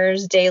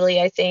listeners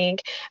daily, I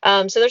think.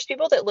 So there's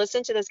people that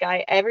listen to this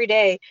guy every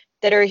day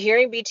that are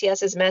hearing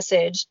BTS's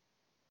message.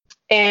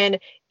 And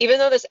even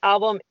though this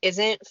album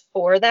isn't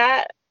for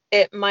that,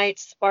 it might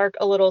spark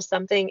a little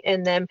something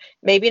in them,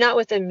 maybe not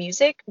with the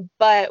music,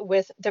 but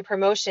with the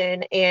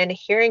promotion and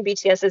hearing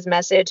BTS's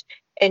message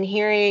and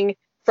hearing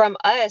from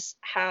us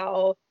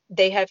how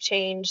they have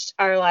changed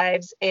our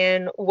lives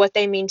and what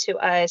they mean to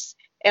us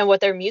and what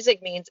their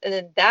music means. And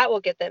then that will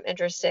get them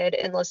interested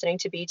in listening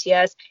to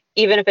BTS,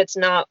 even if it's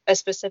not a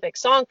specific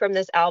song from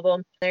this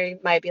album. They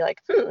might be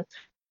like,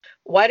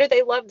 why do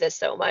they love this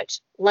so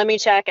much? Let me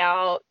check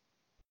out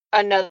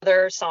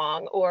another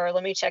song, or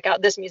let me check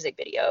out this music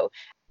video.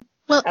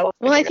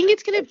 I think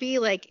it's going to be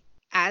like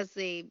as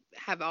they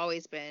have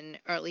always been,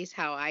 or at least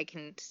how I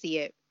can see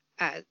it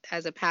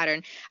as a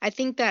pattern. I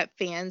think that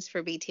fans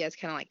for BTS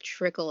kind of like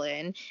trickle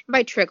in. And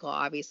by trickle,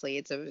 obviously,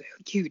 it's a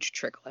huge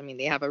trickle. I mean,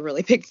 they have a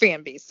really big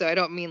fan base, so I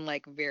don't mean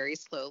like very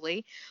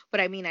slowly, but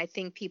I mean, I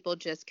think people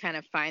just kind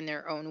of find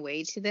their own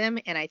way to them,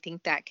 and I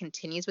think that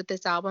continues with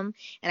this album.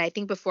 And I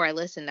think before I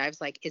listened, I was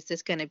like, is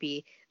this going to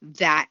be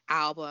that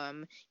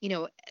album? You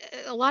know,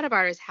 a lot of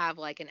artists have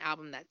like an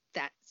album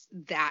that's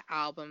that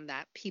album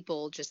that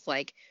people just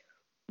like,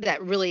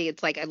 that really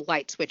it's like a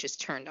light switch is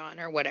turned on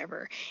or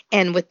whatever.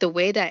 And with the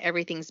way that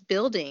everything's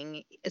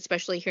building,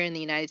 especially here in the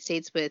United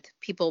States, with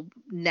people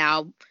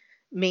now,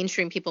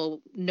 mainstream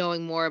people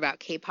knowing more about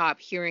K-pop,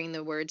 hearing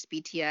the words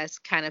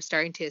BTS, kind of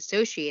starting to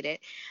associate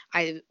it,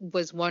 I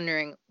was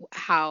wondering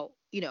how,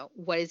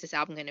 what is this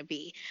album going to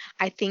be?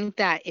 I think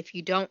that if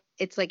you don't,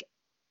 it's like,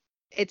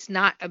 it's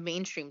not a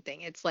mainstream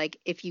thing. It's like,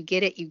 if you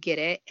get it, you get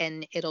it,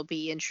 and it'll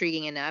be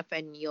intriguing enough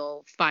and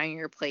you'll find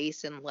your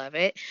place and love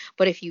it.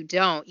 But if you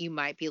don't, you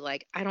might be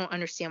like, I don't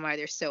understand why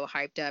they're so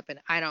hyped up and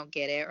I don't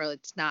get it, or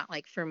it's not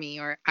like for me,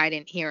 or I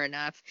didn't hear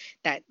enough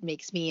that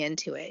makes me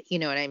into it. You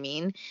know what I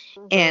mean?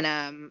 Mm-hmm.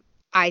 And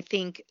I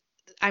think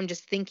I'm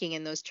just thinking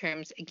in those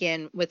terms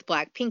again with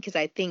Blackpink, because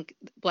I think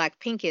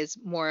Blackpink is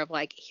more of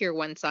like, hear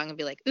one song and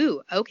be like,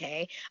 ooh,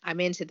 okay, I'm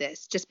into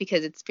this, just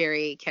because it's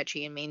very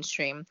catchy and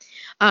mainstream.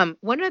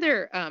 One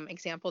other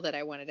example that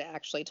I wanted to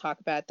actually talk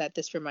about that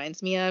this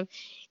reminds me of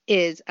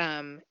is,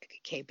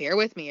 okay, bear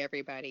with me,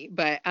 everybody,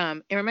 but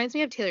it reminds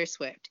me of Taylor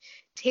Swift.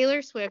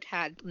 Taylor Swift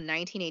had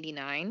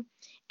 1989.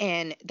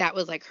 And that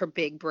was like her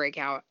big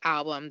breakout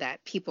album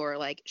that people are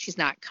like, she's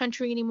not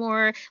country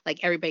anymore. Like,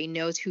 everybody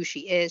knows who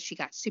she is. She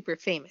got super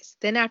famous.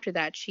 Then after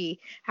that,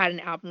 she had an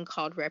album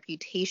called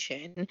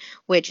Reputation,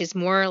 which is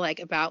more like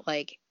about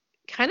like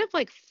kind of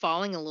like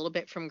falling a little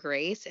bit from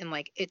grace, and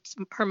like it's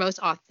her most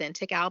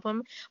authentic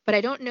album. But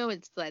I don't know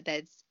it's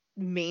that's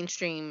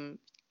mainstream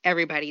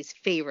everybody's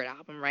favorite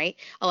album, right?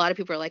 A lot of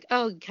people are like,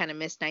 oh, you kind of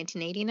missed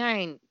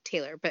 1989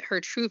 Taylor, but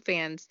her true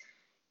fans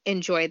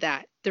enjoy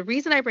that. The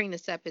reason I bring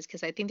this up is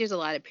because I think there's a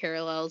lot of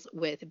parallels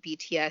with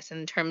BTS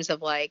in terms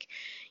of like,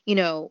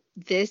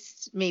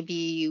 this may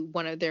be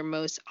one of their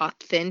most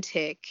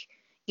authentic,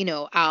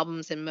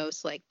 albums and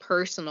most like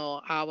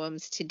personal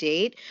albums to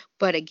date.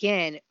 But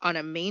again, on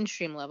a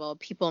mainstream level,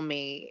 people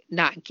may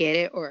not get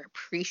it or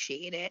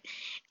appreciate it.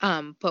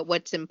 But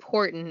what's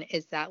important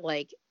is that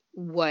like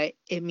what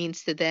it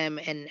means to them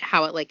and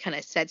how it like kind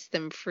of sets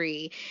them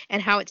free,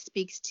 and how it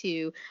speaks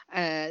to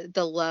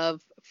the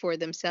love for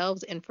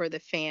themselves and for the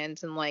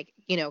fans, and like,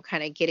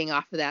 kind of getting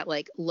off of that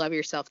like love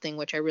yourself thing,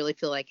 which I really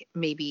feel like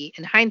maybe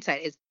in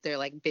hindsight is their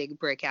like big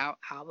breakout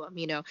album,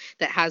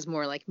 that has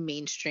more like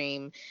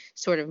mainstream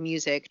sort of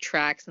music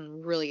tracks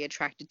and really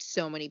attracted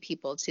so many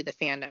people to the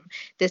fandom.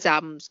 This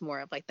album's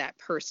more of like that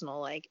personal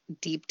like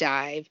deep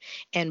dive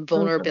and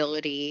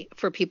vulnerability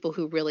for people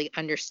who really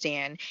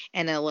understand,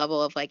 and a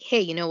level of like, hey,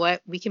 you know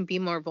what, we can be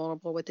more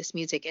vulnerable with this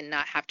music and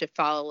not have to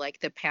follow like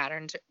the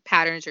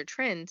patterns or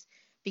trends,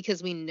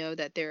 because we know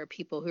that there are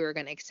people who are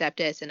going to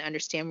accept us and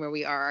understand where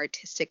we are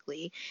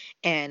artistically,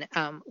 and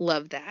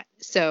love that.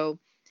 So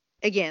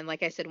again,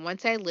 like I said,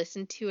 once I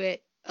listened to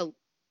it,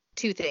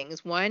 two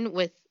things: one,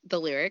 with the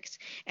lyrics,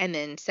 and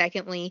then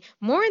secondly,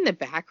 more in the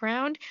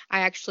background, I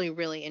actually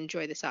really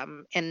enjoy this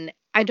album. And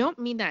I don't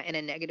mean that in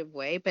a negative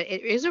way, but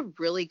it is a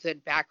really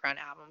good background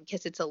album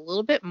because it's a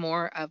little bit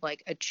more of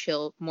like a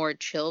more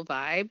chill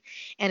vibe,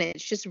 and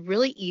it's just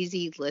really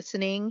easy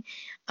listening.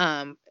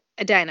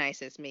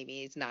 Dionysus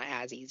maybe is not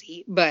as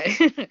easy, but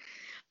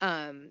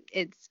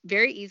it's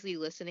very easily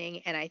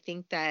listening. And I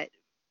think that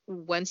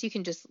once you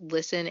can just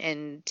listen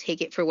and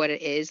take it for what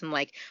it is, and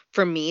like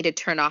for me to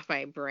turn off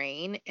my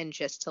brain and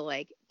just to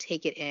like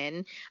take it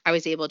in, I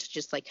was able to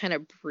just like kind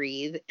of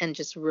breathe and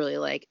just really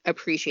like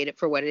appreciate it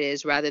for what it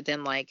is, rather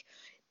than like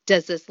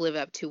does this live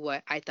up to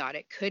what I thought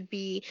it could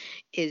be?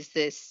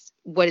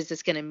 What is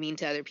this going to mean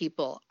to other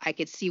people? I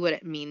could see what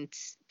it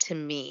means to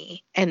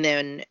me. And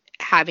then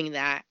having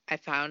that, I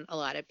found a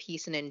lot of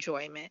peace and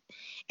enjoyment.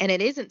 And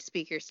it isn't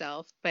Speak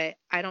Yourself, but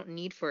I don't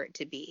need for it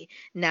to be.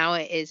 Now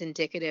it is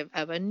indicative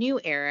of a new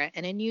era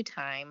and a new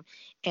time.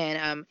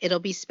 And it'll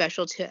be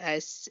special to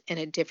us in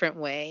a different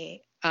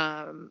way.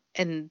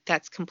 And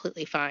that's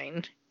completely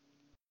fine.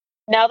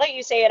 Now that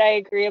you say it, I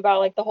agree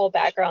about like the whole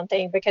background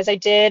thing because I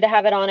did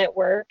have it on at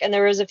work and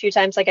there was a few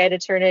times like I had to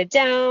turn it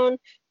down.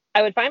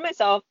 I would find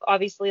myself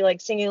obviously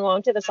like singing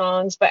along to the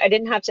songs, but I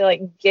didn't have to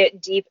like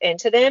get deep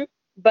into them.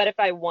 But if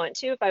I want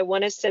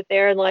to sit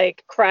there and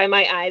like cry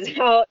my eyes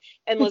out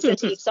and listen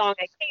to each song,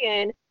 I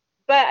can.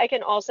 But I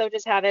can also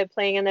just have it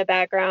playing in the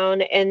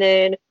background and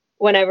then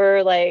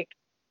whenever like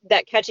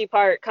that catchy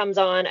part comes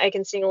on, I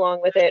can sing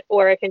along with it,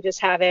 or I can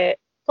just have it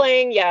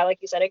playing, yeah, like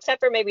you said, except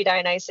for maybe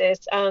Dionysus.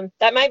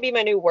 That might be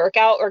my new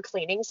workout or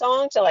cleaning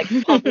song to like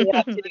pump me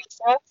up to do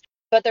stuff.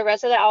 But the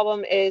rest of the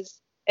album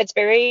it's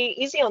very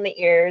easy on the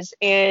ears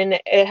and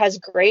it has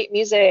great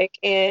music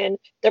and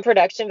the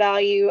production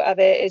value of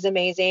it is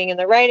amazing and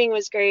the writing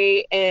was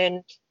great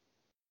and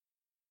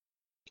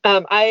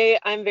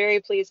I'm very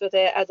pleased with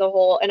it as a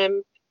whole and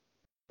I'm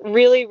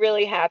really,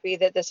 really happy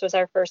that this was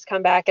our first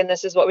comeback and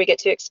this is what we get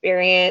to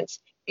experience.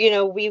 You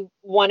know, we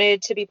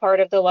wanted to be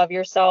part of the Love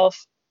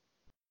Yourself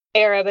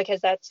era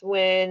because that's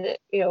when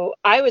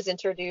I was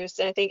introduced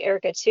and I think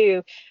Erica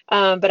too,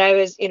 but I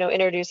was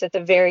introduced at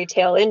the very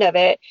tail end of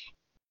it.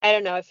 I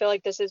don't know, I feel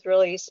like this is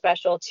really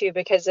special too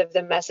because of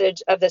the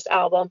message of this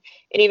album,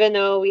 and even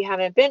though we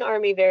haven't been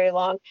Army very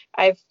long,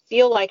 I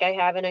feel like I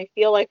have and I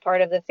feel like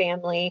part of the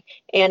family,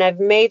 and I've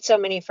made so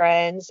many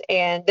friends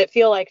and that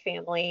feel like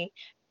family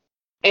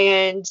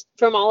and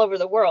from all over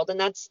the world. And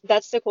that's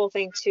the cool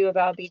thing too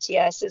about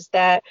BTS is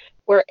that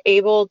we're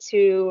able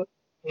to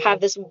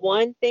have this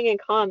one thing in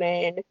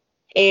common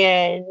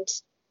and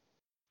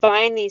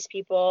find these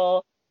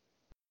people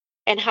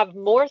and have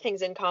more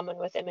things in common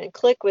with them and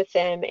click with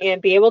them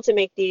and be able to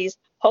make these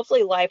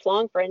hopefully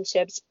lifelong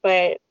friendships,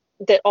 but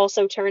that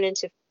also turn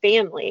into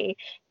family.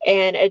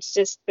 And it's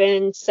just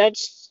been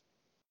such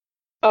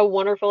a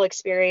wonderful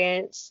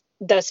experience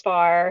thus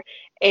far,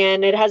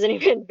 and it hasn't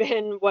even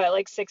been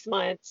like 6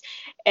 months,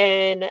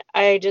 and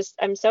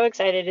I'm so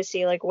excited to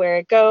see like where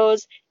it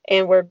goes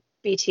and where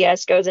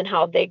BTS goes and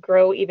how they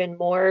grow even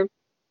more,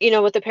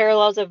 with the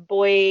parallels of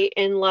Boy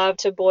in Love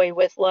to Boy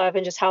with Love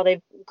and just how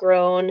they've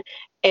grown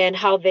and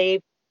how they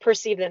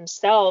perceive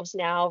themselves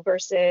now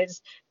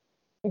versus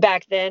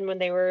back then when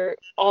they were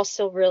all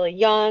still really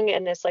young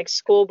and this like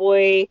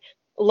schoolboy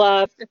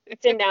love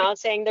to now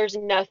saying there's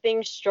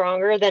nothing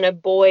stronger than a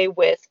boy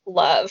with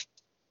love.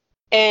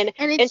 And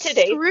in it's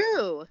today's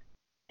true.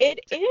 it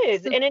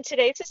is. And in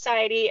today's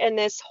society and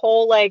this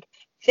whole like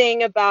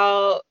thing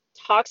about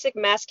toxic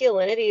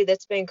masculinity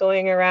that's been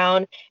going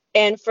around,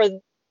 and for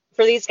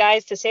these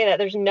guys to say that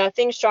there's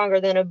nothing stronger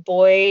than a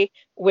boy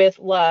with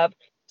love,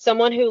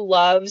 someone who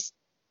loves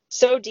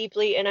so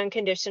deeply and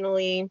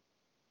unconditionally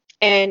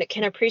and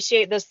can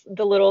appreciate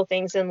the little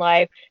things in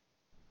life.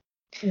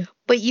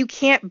 But you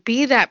can't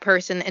be that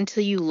person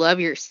until you love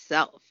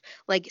yourself.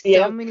 Like so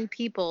Yep. many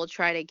people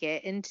try to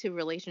get into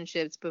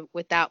relationships but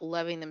without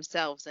loving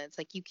themselves. And it's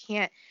like you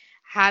can't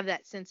have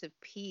that sense of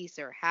peace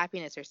or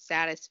happiness or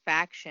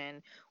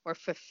satisfaction or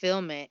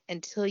fulfillment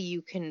until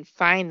you can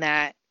find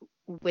that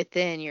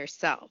within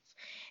yourself.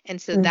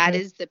 And so that Mm-hmm.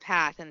 is the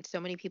path. And so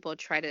many people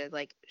try to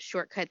like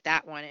shortcut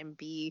that one and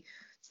be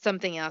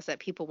something else that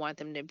people want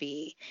them to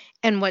be.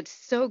 And what's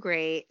so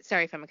great,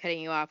 sorry if I'm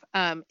cutting you off,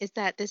 is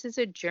that this is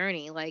a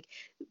journey. Like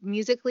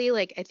musically,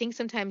 like I think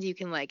sometimes you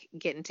can like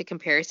get into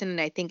comparison,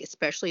 and I think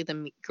especially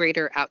the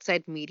greater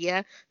outside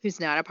media who's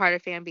not a part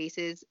of fan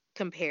bases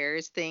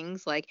compares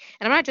things like,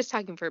 and I'm not just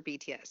talking for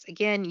BTS.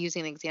 Again,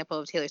 using the example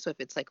of Taylor Swift,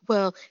 it's like,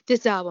 well,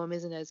 this album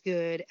isn't as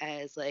good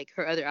as like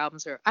her other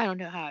albums, or I don't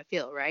know how I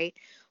feel, right?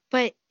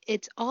 But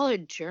it's all a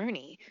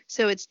journey.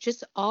 So it's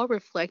just all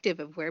reflective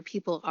of where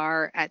people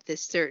are at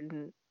this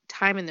certain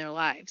time in their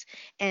lives.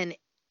 And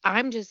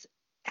I'm just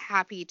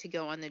happy to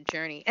go on the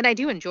journey, and I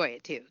do enjoy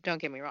it too,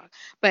 don't get me wrong,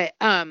 but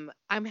I'm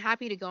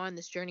happy to go on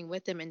this journey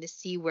with them and to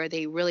see where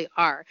they really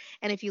are.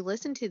 And if you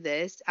listen to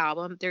this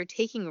album, they're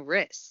taking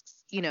risks.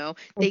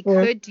 They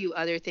Mm-hmm. could do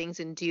other things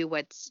and do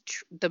what's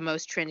the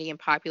most trendy and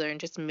popular and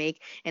just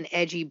make an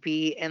edgy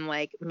beat and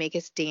like make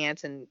us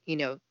dance, and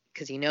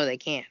because they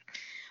can,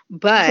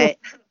 but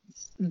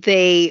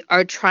they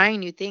are trying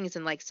new things.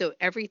 And like, so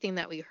everything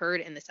that we heard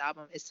in this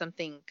album is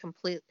something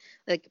complete,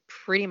 like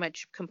pretty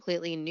much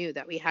completely new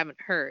that we haven't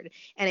heard.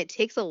 And it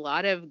takes a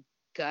lot of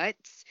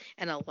guts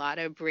and a lot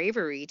of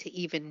bravery to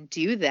even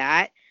do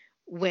that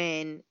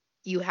when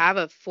you have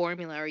a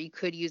formula, or you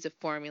could use a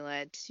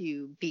formula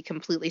to be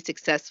completely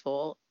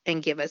successful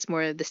and give us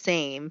more of the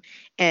same,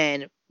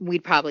 and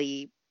we'd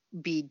probably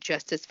be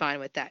just as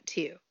fine with that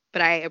too.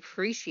 But I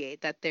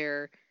appreciate that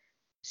they're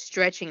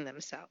stretching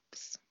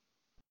themselves.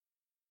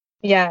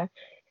 Yeah.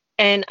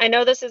 And I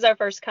know this is our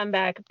first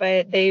comeback,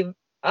 but they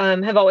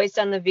have always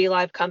done the V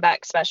Live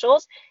comeback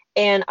specials.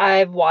 and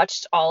I've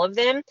watched all of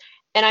them.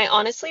 And I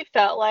honestly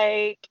felt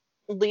like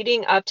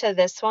leading up to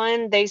this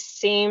one, they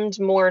seemed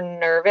more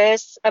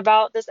nervous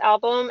about this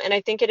album. And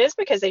I think it is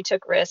because they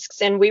took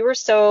risks. And we were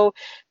so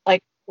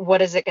like,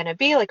 what is it going to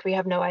be? Like, we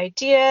have no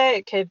idea.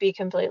 It could be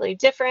completely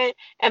different.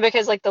 And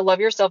because like the Love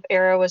Yourself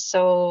era was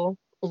so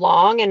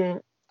long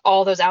and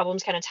all those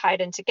albums kind of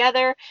tied in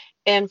together.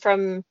 And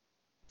from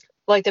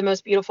like the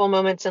most beautiful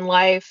moments in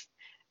life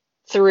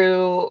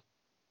through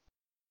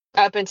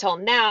up until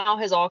now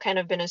has all kind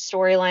of been a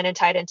storyline and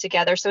tied in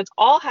together. So it's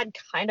all had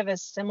kind of a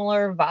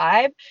similar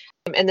vibe.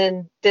 And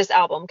then this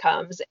album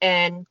comes,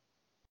 and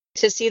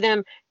to see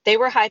them, they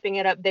were hyping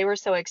it up. They were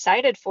so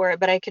excited for it,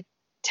 but I could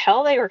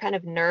tell they were kind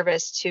of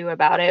nervous too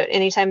about it.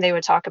 Anytime they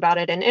would talk about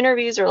it in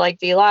interviews or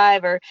like V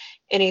Live or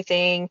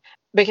anything,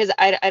 because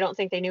I don't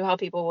think they knew how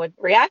people would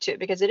react to it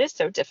because it is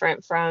so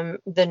different from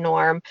the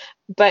norm.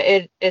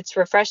 But it's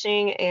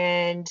refreshing,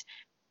 and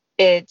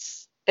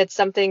it's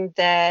something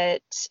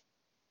that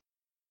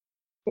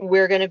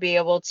we're going to be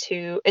able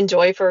to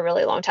enjoy for a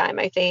really long time,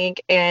 I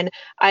think. And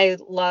I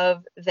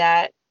love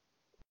that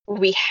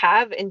we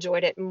have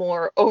enjoyed it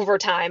more over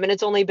time, and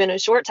it's only been a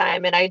short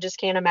time. And I just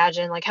can't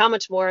imagine like how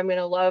much more I'm going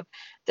to love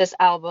this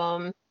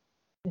album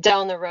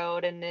down the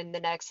road and in the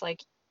next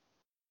like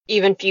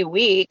even few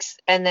weeks.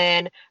 And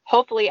then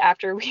hopefully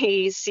after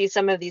we see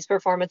some of these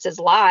performances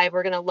live,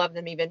 we're going to love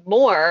them even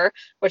more,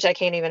 which I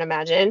can't even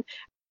imagine.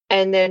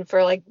 And then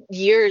for like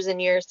years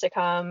and years to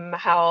come,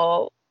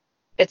 how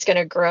it's going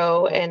to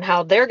grow and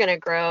how they're going to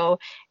grow.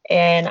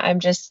 And I'm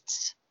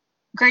just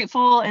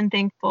grateful and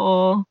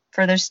thankful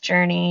for this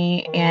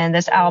journey and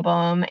this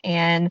album,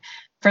 and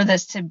for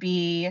this to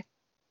be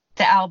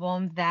the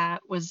album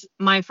that was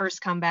my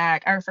first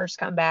comeback, our first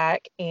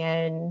comeback,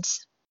 and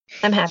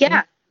I'm happy.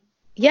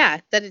 Yeah,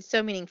 that is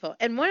so meaningful.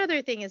 And one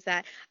other thing is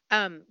that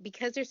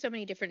because there's so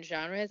many different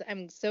genres,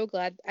 I'm so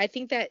glad. I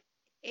think that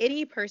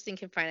any person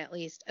can find at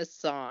least a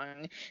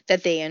song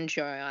that they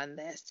enjoy on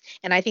this.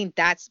 And I think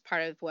that's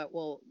part of what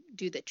will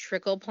do the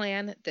trickle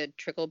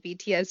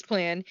BTS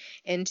plan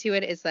into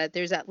it, is that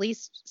there's at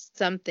least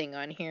something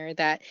on here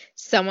that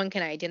someone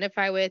can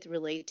identify with,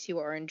 relate to,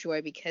 or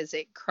enjoy, because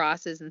it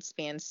crosses and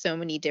spans so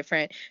many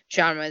different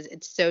genres.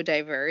 It's so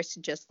diverse,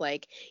 just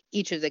like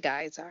each of the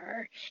guys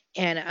are.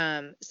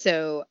 And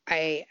so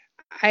I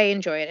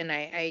enjoy it, and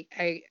I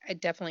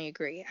definitely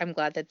agree. I'm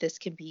glad that this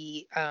can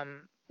be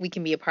we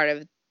can be a part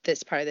of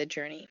this part of the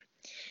journey.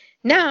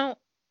 Now,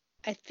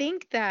 I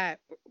think that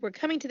we're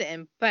coming to the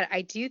end, but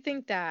I do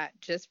think that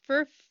just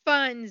for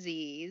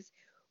funsies,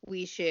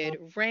 we should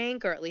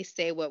rank, or at least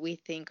say what we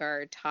think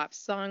our top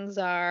songs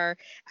are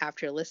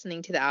after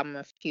listening to the album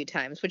a few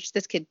times, which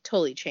this could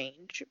totally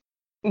change.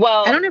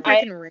 Well, I don't know if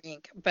I can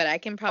rank, but I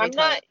can probably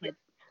tell.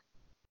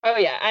 Oh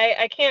yeah,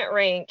 I can't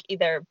rank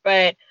either,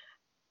 but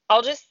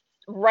I'll just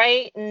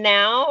right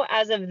now,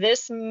 as of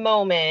this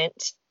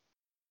moment,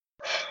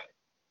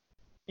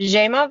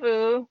 Je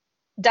M'avoue,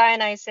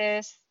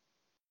 Dionysus,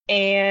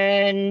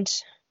 and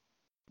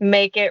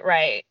Make It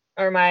Right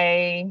are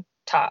my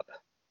top.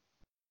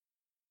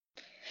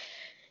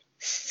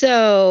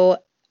 So,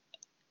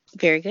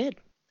 very good.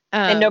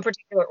 In no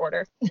particular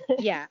order.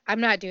 Yeah,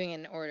 I'm not doing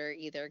an order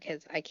either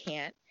because I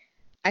can't.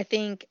 I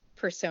think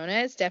Persona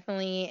is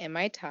definitely in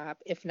my top,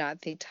 if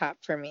not the top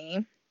for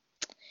me.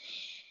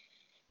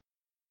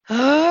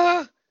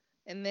 And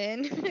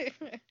then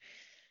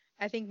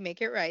I think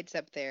Make It Right's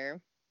up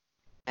there.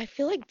 I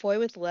feel like Boy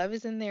With Love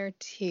is in there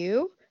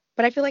too,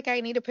 but I feel like I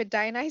need to put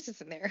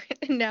Dionysus in there.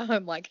 And now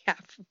I'm like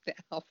half of the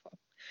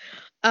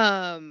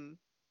album.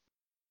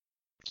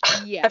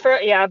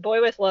 Yeah.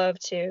 Boy With Love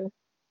too.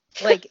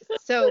 Like,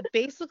 so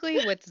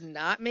basically what's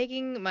not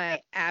making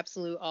my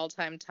absolute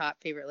all-time top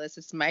favorite list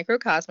is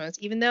Microcosmos,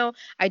 even though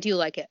I do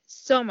like it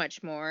so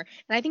much more,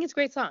 and I think it's a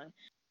great song.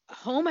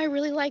 Home I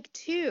really like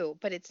too,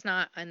 but it's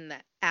not on the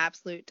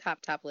absolute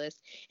top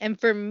list. And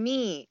for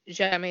me,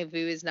 Jamais Vu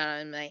is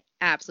not on my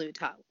absolute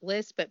top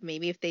list, but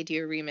maybe if they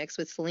do a remix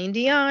with Celine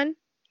Dion,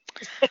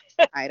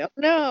 I don't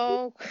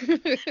know.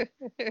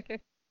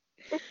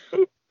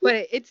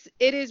 But it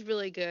is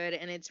really good,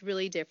 and it's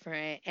really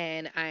different,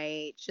 and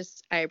I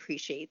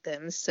appreciate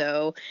them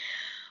so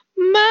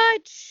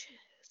much.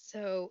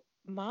 So,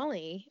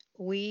 Molly,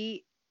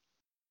 we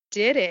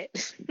did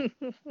it.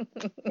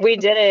 We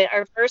did it.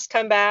 Our first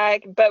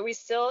comeback, but we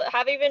still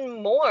have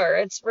even more.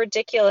 It's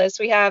ridiculous.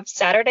 We have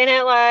Saturday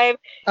Night Live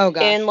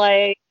in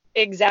like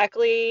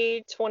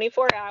exactly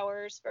 24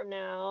 hours from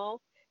now.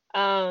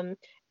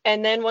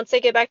 And then once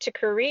they get back to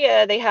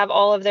Korea, they have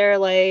all of their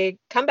like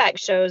comeback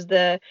shows,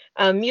 the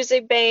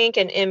Music Bank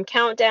and M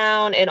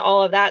Countdown and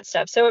all of that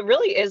stuff. So it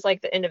really is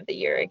like the end of the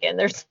year again.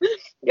 There's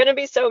going to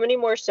be so many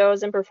more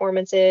shows and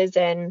performances,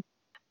 and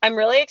I'm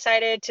really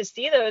excited to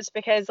see those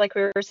because like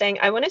we were saying,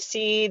 I want to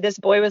see this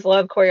Boy With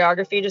Love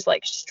choreography just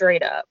like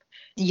straight up.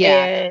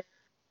 Yeah. And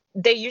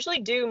they usually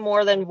do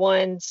more than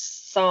one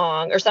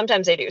song, or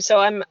sometimes they do. So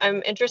I'm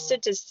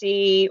interested to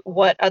see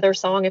what other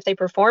song, if they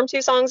perform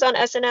 2 songs on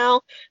SNL,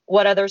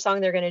 what other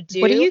song they're gonna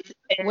do. What do you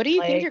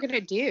think you're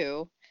gonna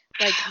do?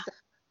 Like,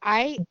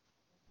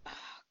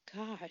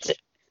 gosh.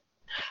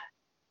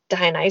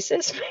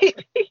 Dionysus,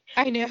 maybe?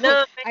 I know.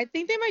 No, I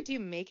think they might do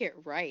Make It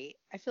Right.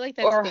 I feel like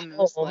that's or the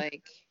most home.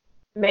 like,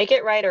 Make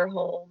It Right or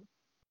home.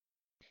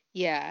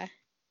 yeah.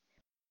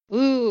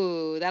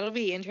 Ooh, that'll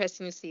be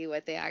interesting to see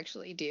what they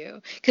actually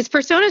do. Because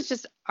Persona's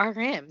just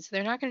RM, so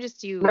they're not gonna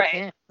just do Right.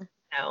 him.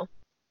 No.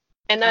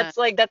 And Uh,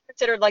 that's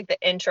considered like the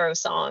intro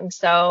song.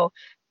 So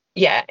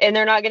yeah, and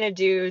they're not gonna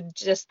do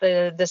just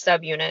the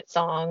subunit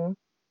song.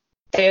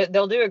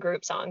 They'll do a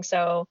group song.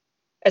 So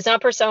it's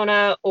not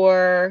Persona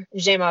or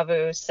Je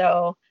M'avoue.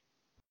 So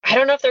I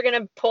don't know if they're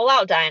gonna pull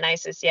out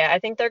Dionysus yet. I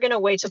think they're gonna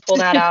wait to pull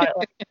that out at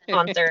like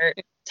concert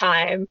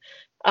time.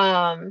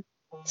 Um,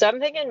 so I'm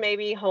thinking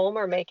maybe Home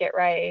or Make It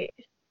Right.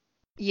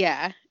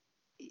 yeah,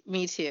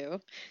 me too.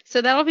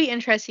 So that'll be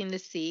interesting to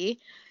see.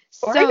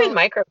 Or even So,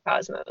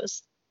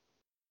 Microcosmos.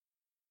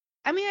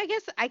 I mean, I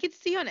guess I could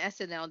see on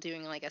SNL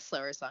doing like a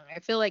slower song. I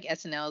feel like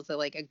SNL is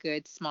like a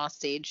good small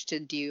stage to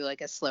do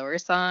like a slower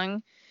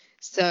song.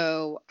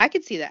 So I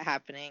could see that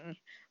happening.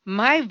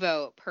 My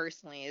vote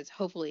personally is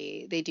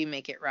hopefully they do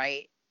Make It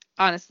Right.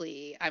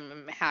 Honestly,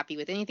 I'm happy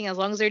with anything as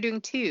long as they're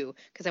doing two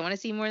because I want to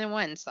see more than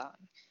one song.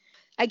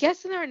 I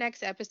guess in our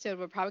next episode,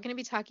 we're probably going to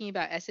be talking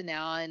about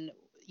SNL and,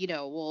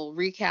 we'll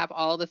recap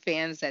all the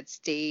fans that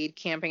stayed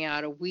camping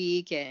out a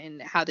week and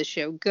how the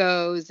show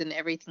goes and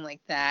everything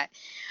like that.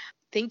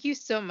 Thank you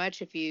so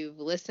much if you've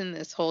listened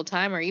this whole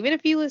time, or even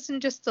if you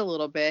listened just a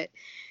little bit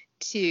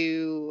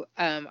to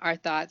our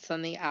thoughts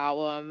on the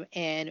album.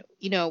 And,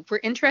 we're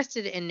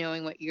interested in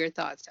knowing what your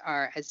thoughts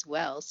are as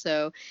well.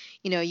 So,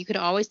 you can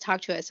always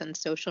talk to us on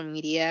social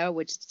media,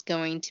 which is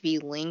going to be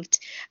linked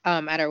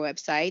at our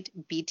website,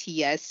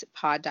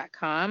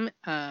 btspod.com.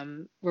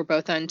 We're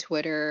both on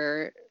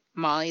Twitter.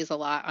 Molly's a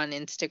lot on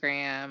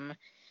Instagram.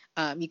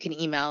 You can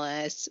email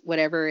us,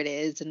 whatever it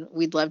is, and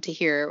we'd love to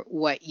hear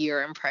what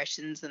your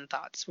impressions and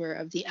thoughts were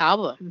of the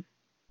album.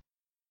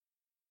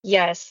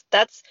 Yes,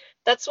 that's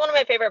one of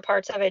my favorite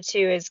parts of it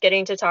too, is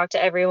getting to talk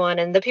to everyone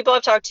and the people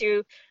I've talked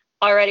to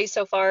already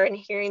so far and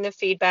hearing the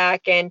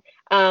feedback. And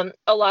a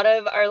lot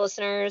of our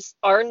listeners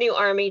are new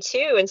Army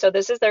too, and so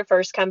this is their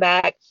first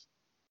comeback.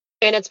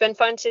 And it's been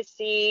fun to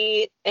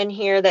see and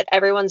hear that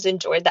everyone's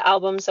enjoyed the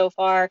album so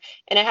far.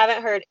 And I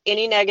haven't heard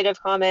any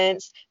negative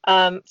comments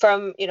from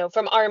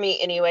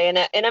Army anyway. And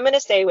I'm going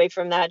to stay away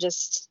from that.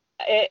 Just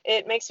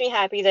it makes me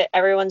happy that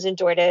everyone's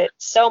enjoyed it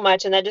so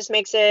much. And that just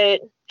makes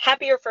it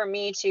happier for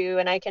me too.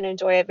 And I can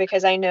enjoy it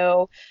because I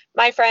know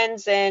my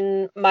friends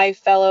and my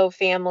fellow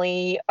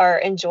family are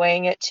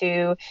enjoying it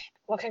too.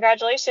 Well,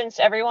 congratulations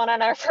to everyone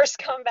on our first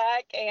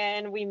comeback.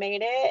 And we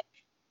made it.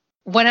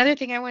 One other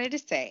thing I wanted to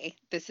say,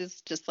 this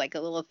is just like a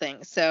little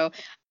thing. So,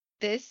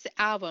 this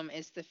album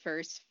is the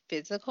first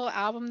physical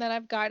album that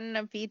I've gotten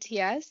of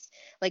BTS.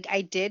 Like,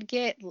 I did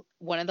get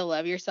one of the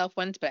Love Yourself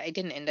ones, but I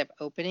didn't end up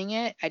opening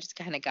it. I just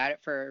kind of got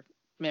it for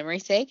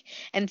memory's sake.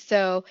 And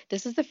so,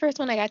 this is the first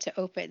one I got to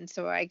open.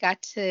 So, I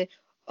got to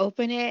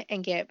open it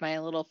and get my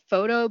little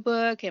photo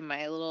book and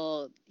my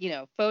little,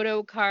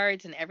 photo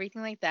cards and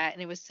everything like that.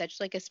 And it was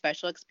such like a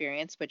special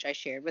experience, which I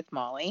shared with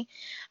Molly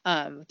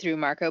through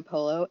Marco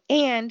Polo.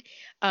 And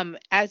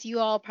as you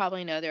all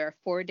probably know, there are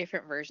 4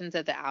 different versions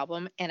of the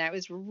album, and I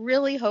was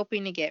really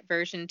hoping to get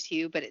version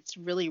 2, but it's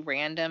really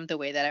random the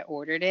way that I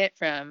ordered it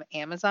from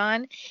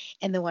Amazon.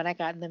 And the one I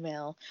got in the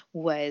mail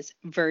was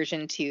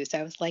version 2. So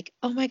I was like,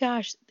 oh my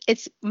gosh,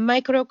 it's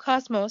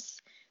Microcosmos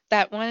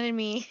that wanted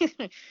me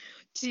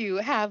to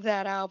have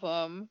that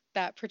album,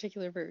 that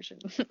particular version.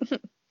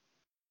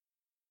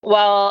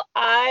 Well,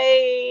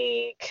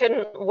 I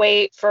couldn't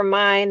wait for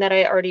mine that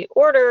I already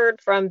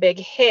ordered from Big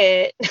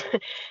Hit.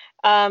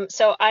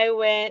 So I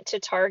went to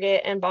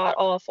Target and bought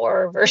all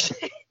 4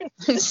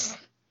 versions.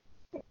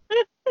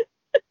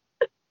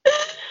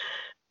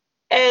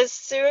 As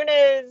soon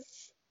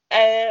as,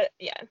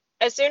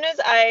 as soon as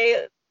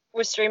I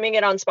was streaming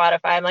it on Spotify,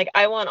 I'm like,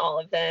 I want all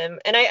of them.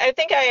 And I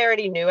think I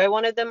already knew I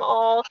wanted them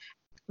all.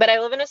 But I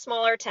live in a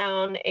smaller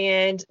town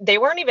and they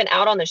weren't even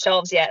out on the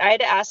shelves yet. I had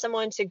to ask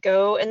someone to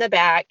go in the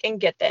back and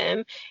get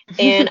them.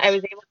 And I was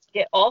able to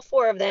get all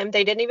 4 of them.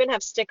 They didn't even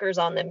have stickers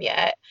on them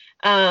yet.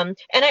 And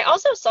I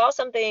also saw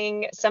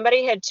something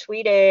somebody had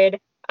tweeted.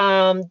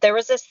 There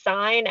was a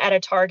sign at a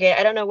Target,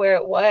 I don't know where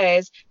it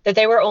was, that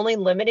they were only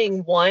limiting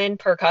 1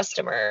 per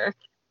customer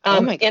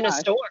Oh my in a gosh.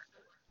 store.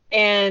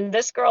 And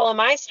this girl in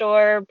my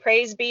store,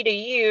 praise be to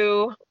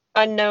you,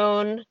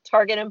 unknown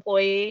Target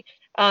employee,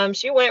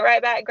 she went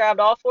right back, grabbed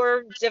all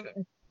 4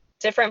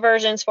 different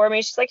versions for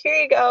me. She's like, here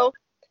you go.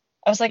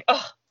 I was like,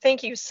 oh,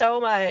 thank you so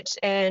much.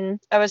 And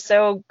I was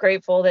so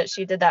grateful that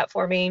she did that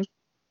for me.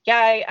 Yeah,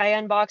 I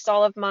unboxed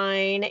all of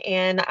mine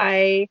and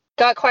I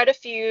got quite a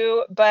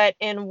few, but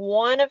in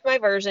one of my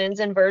versions,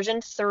 in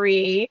version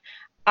 3,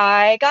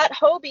 I got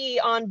Hobie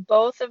on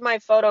both of my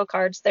photo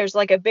cards. There's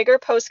like a bigger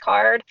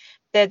postcard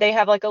that they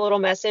have like a little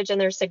message and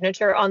their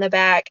signature on the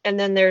back. And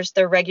then there's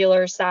the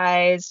regular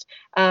sized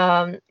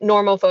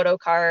normal photo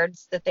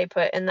cards that they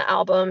put in the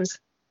albums.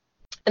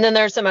 And then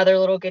there's some other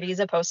little goodies,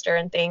 a poster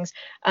and things.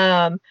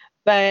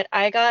 But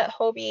I got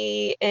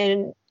Hobie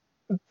in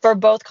for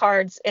both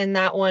cards in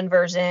that one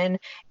version.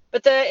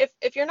 But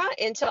if you're not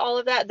into all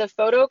of that, the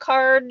photo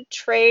card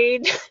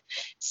trade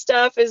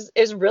stuff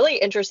is really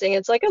interesting.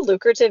 It's like a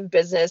lucrative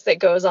business that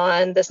goes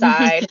on the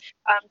side.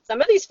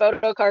 Some of these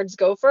photo cards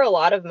go for a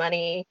lot of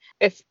money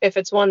if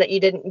it's one that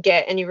you didn't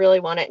get and you really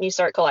want it and you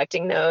start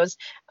collecting those.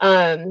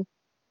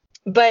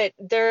 But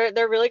they're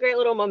really great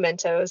little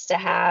mementos to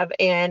have,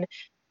 and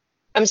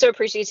I'm so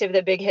appreciative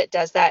that Big Hit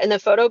does that. And the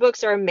photo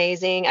books are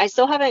amazing. I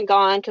still haven't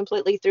gone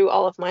completely through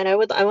all of mine. I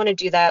want to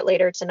do that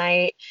later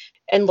tonight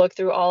and look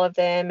through all of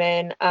them.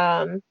 And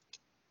I'm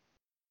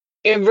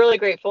really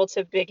grateful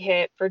to Big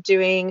Hit for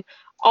doing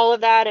all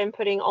of that and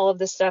putting all of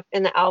the stuff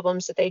in the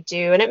albums that they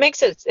do. And it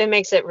makes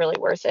it really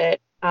worth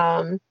it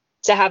to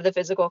have the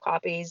physical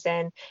copies.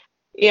 And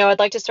I'd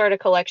like to start a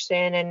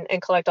collection and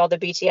collect all the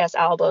BTS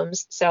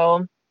albums.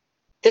 So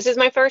this is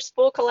my first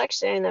full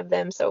collection of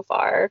them so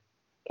far.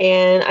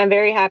 And I'm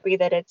very happy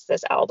that it's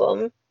this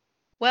album.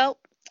 Well,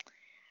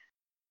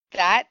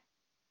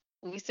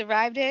 we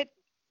survived it.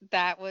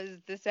 That was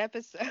this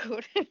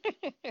episode.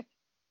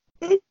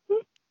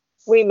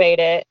 We made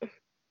it.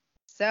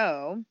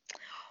 So,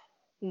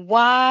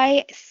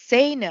 why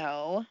say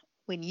no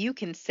when you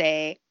can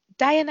say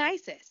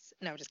Dionysus?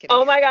 No, I'm just kidding.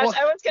 Oh my gosh,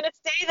 I was going to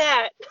say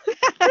that.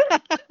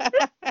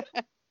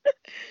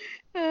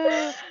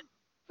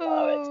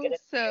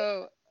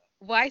 So,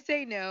 why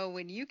say no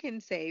when you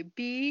can say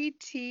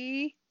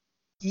BT?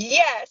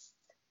 Yes.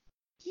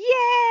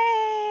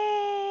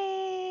 Yay!